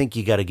 I think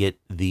you got to get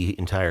the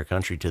entire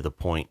country to the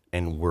point,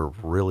 and we're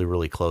really,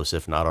 really close,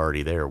 if not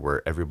already there,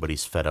 where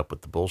everybody's fed up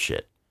with the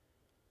bullshit.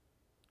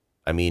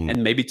 I mean,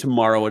 And maybe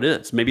tomorrow it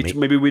is. Maybe may,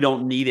 maybe we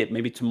don't need it.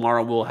 Maybe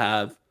tomorrow we'll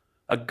have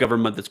a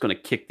government that's going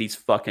to kick these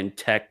fucking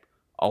tech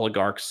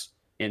oligarchs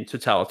and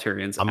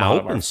totalitarians I'm out of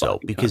our hoping so,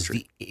 fucking because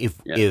country. the if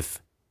Yeah.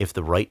 if if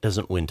the right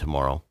doesn't win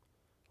tomorrow,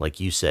 like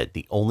you said,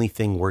 the only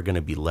thing we're going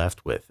to be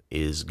left with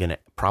is going to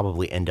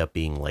probably end up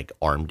being like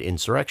armed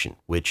insurrection,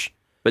 which,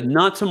 But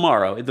not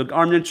tomorrow. The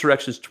armed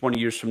insurrection is 20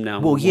 years from now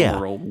well, when yeah,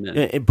 we're old men.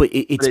 but But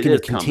it's it going to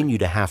is coming. continue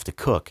to have to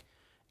cook,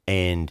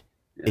 and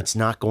Yeah. it's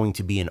not going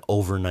to be an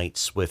overnight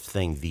swift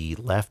thing. The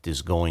left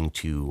is going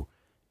to,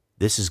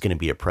 this is going to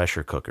be a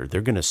pressure cooker.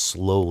 They're going to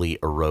slowly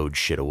erode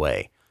shit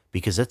away,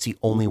 because that's the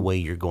only Mhm. way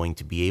you're going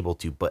to be able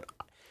to. But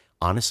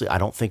honestly, I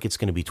don't think it's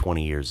going to be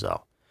 20 years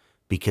though,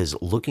 because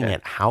looking Okay.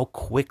 at how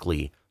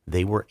quickly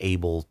they were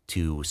able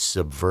to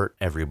subvert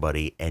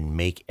everybody and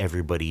make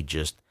everybody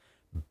just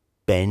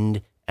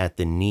bend at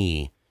the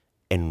knee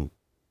and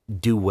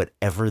do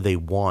whatever they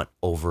want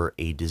over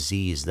a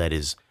disease that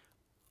is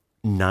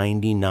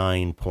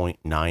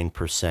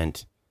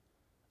 99.9%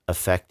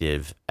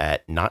 effective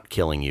at not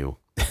killing you.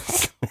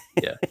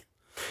 Yeah.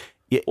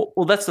 Yeah,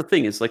 Well, that's the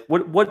thing. Is like,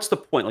 what's the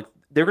point? Like,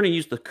 they're going to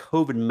use the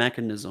COVID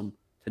mechanism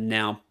to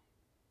now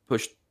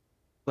push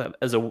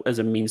as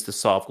a means to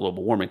solve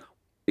global warming.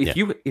 yeah.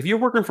 If you're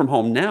working from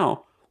home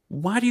now,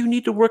 why do you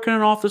need to work in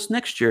an office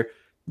next year?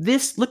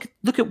 This look at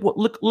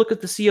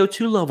the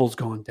CO2 levels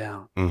going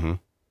down. Mm-hmm.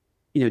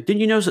 Didn't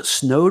you notice it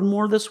snowed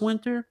more this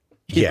winter?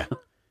 You Yeah. know,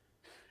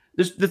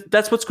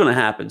 that's what's going to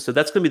happen. So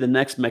that's going to be the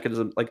next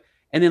mechanism. Like,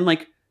 and then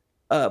like,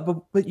 but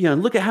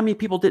look at how many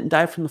people didn't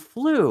die from the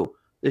flu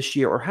this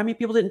year, or how many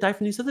people didn't die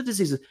from these other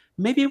diseases.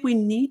 Maybe we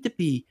need to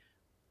be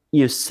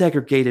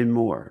segregated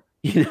more.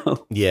 Yeah.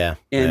 And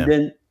Yeah.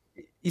 then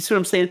you see what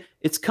I'm saying?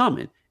 It's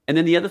coming. And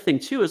then the other thing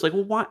too is like,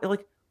 well,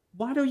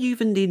 why do you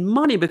even need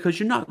money? Because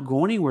you're not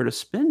going anywhere to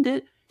spend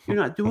it. You're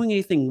not doing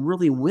anything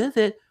really with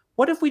it.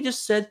 What if we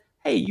just said,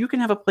 hey, you can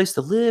have a place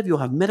to live, you'll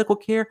have medical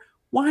care.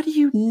 Why do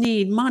you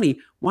need money?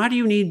 Why do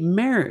you need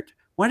merit?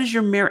 Why does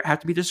your merit have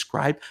to be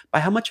described by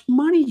how much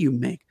money you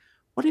make?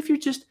 What if you're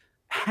just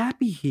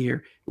happy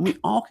here and we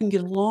all can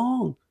get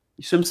along?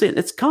 You see what I'm saying?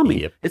 It's coming.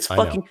 Yep. It's I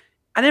know. fucking.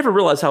 I never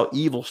realized how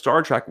evil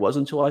Star Trek was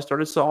until I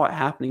started saw it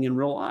happening in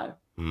real life.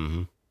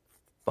 Mm-hmm.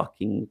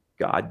 Fucking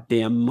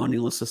goddamn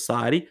moneyless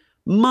society.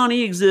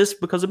 Money exists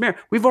because of merit.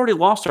 We've already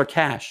lost our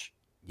cash.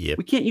 Yep.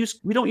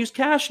 We don't use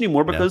cash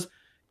anymore No. because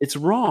it's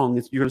wrong.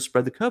 You're going to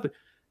spread the COVID.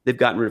 They've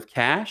gotten rid of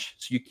cash,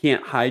 so you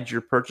can't hide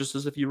your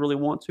purchases if you really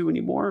want to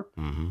anymore.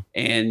 Mm-hmm.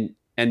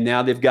 And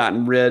now they've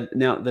gotten rid.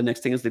 Now the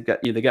next thing is they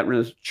got rid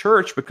of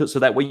church, because so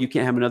that way you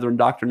can't have another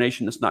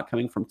indoctrination that's not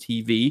coming from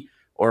TV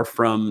or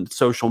from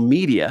social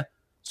media.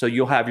 So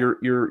you'll have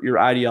your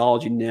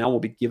ideology now will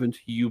be given to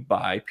you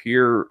by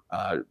peer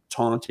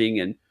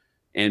taunting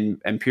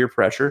and peer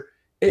pressure.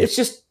 Yep. It's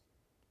just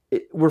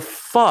we're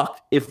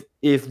fucked if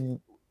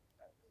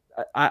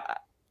I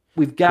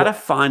we've got to Well,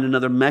 find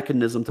another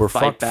mechanism to we're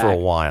fight fucked for a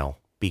back. while,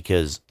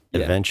 because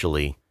Yeah.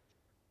 eventually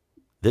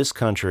this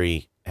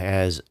country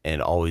has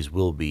and always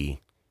will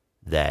be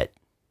that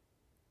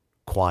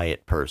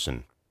quiet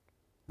person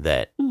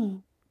that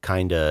Mm.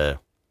 kind of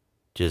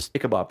just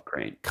Ichabod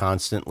Crane.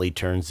 constantly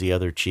turns the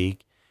other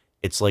cheek.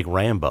 It's like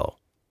Rambo.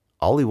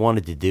 All he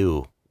wanted to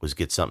do was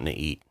get something to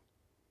eat,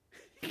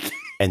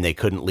 and they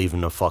couldn't leave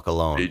him the fuck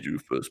alone. Made you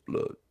first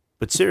blood.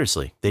 But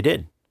seriously, they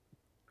did.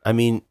 I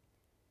mean,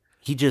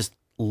 he just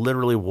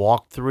literally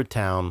walked through a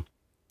town,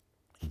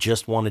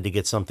 just wanted to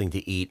get something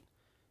to eat,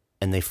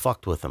 and they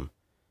fucked with him.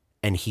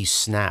 And he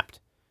snapped.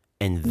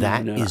 And No,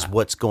 that no. is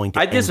what's going to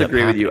I end up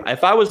disagree with you. happening.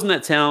 If I was in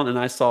that town and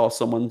I saw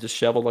someone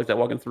disheveled like that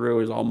walking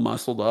through, he's all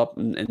muscled up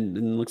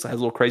and looks like has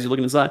a little crazy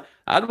looking inside,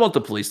 I'd want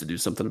the police to do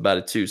something about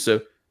it too.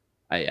 So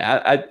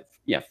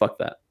yeah, fuck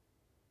that.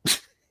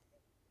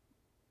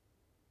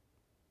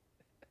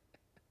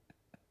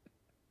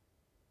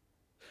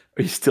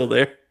 Are you still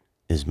there?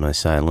 Is my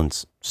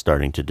silence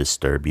starting to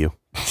disturb you?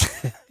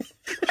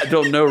 I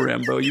don't know,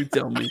 Rambo. You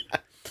tell me.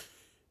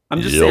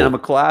 I'm just Yo. saying I'm a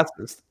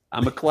classist.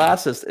 I'm a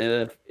classist,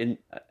 and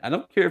I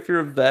don't care if you're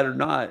a vet or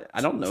not.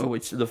 I don't know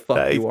which the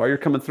fuck you are. You're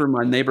coming through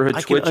my neighborhood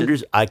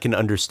twitching. I can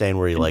understand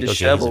where you're like, okay,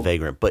 he's a disheveled.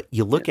 vagrant. But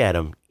you look at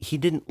him, he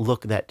didn't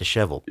look that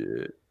disheveled.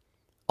 Yeah.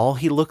 All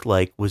he looked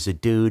like was a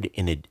dude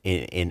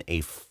in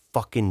a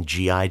fucking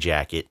GI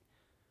jacket.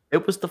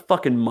 It was the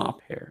fucking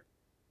mop hair.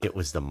 It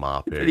was the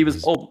mop hair. And he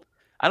was old.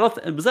 I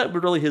don't. Was that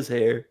really his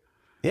hair?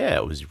 Yeah,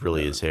 it was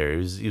really his hair.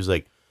 He was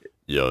like,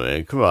 yo,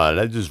 man, come on.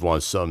 I just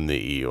want something to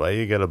eat. Why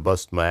you gotta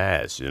bust my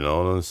ass? You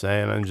know what I'm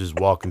saying? I'm just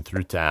walking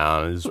through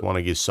town. I just want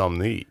to get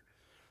something to eat.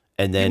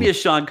 And then give me a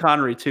Sean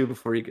Connery too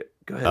before you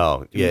go ahead.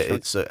 Oh yeah,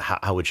 it's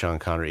how would Sean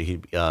Connery?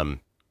 He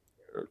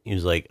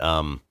was like,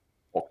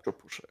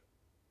 Octopus.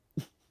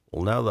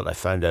 well, now that I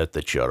found out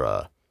that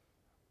you're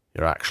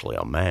actually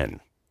a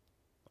man,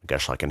 I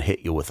guess I can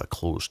hit you with a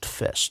closed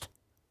fist.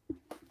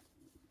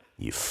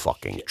 You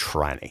fucking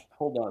tranny.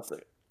 Hold on a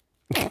second.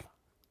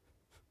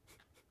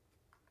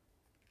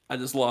 I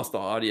just lost the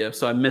audio,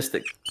 so I missed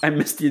it. I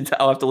missed the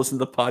entire. I'll have to listen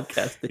to the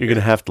podcast. You're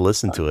gonna have to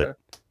listen to it,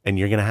 and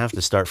you're gonna have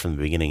to start from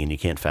the beginning, and you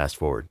can't fast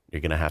forward.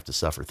 You're gonna have to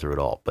suffer through it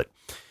all. But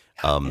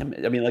I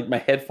mean, like my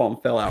headphone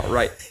fell out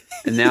right,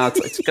 and now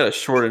it's got a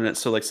short in it,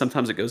 so like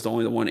sometimes it goes to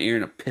only the one ear,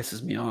 and it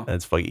pisses me off.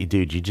 That's fucking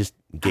dude. You just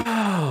get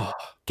well,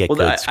 good.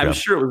 I'm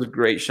sure it was a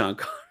great Sean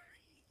Connery.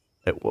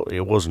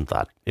 It wasn't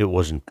that. It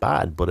wasn't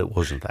bad, but it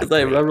wasn't that.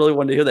 I really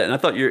wanted to hear that, and I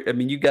thought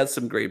you got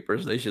some great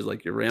impersonations,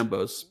 like your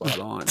Rambo's spot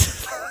on.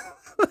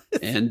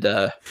 And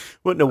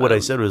what I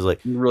said was like,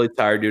 I'm really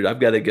tired, dude.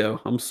 I've got to go.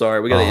 I'm sorry.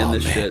 We got to end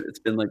this shit. It's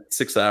been like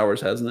 6 hours,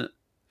 hasn't it?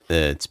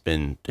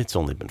 It's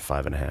only been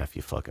 5.5.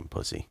 You fucking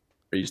pussy.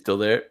 Are you still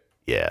there?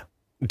 Yeah.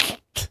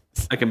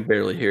 I can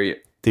barely hear you,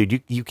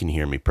 dude. You can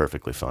hear me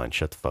perfectly fine.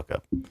 Shut the fuck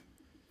up.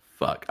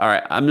 Fuck. All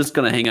right, I'm just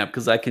gonna hang up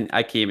because I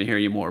can't even hear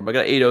you more. But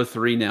I got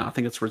 8:03 now. I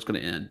think that's where it's gonna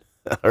end.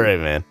 All right,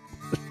 man.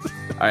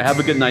 All right, have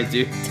a good night,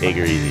 dude. Take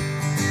her easy.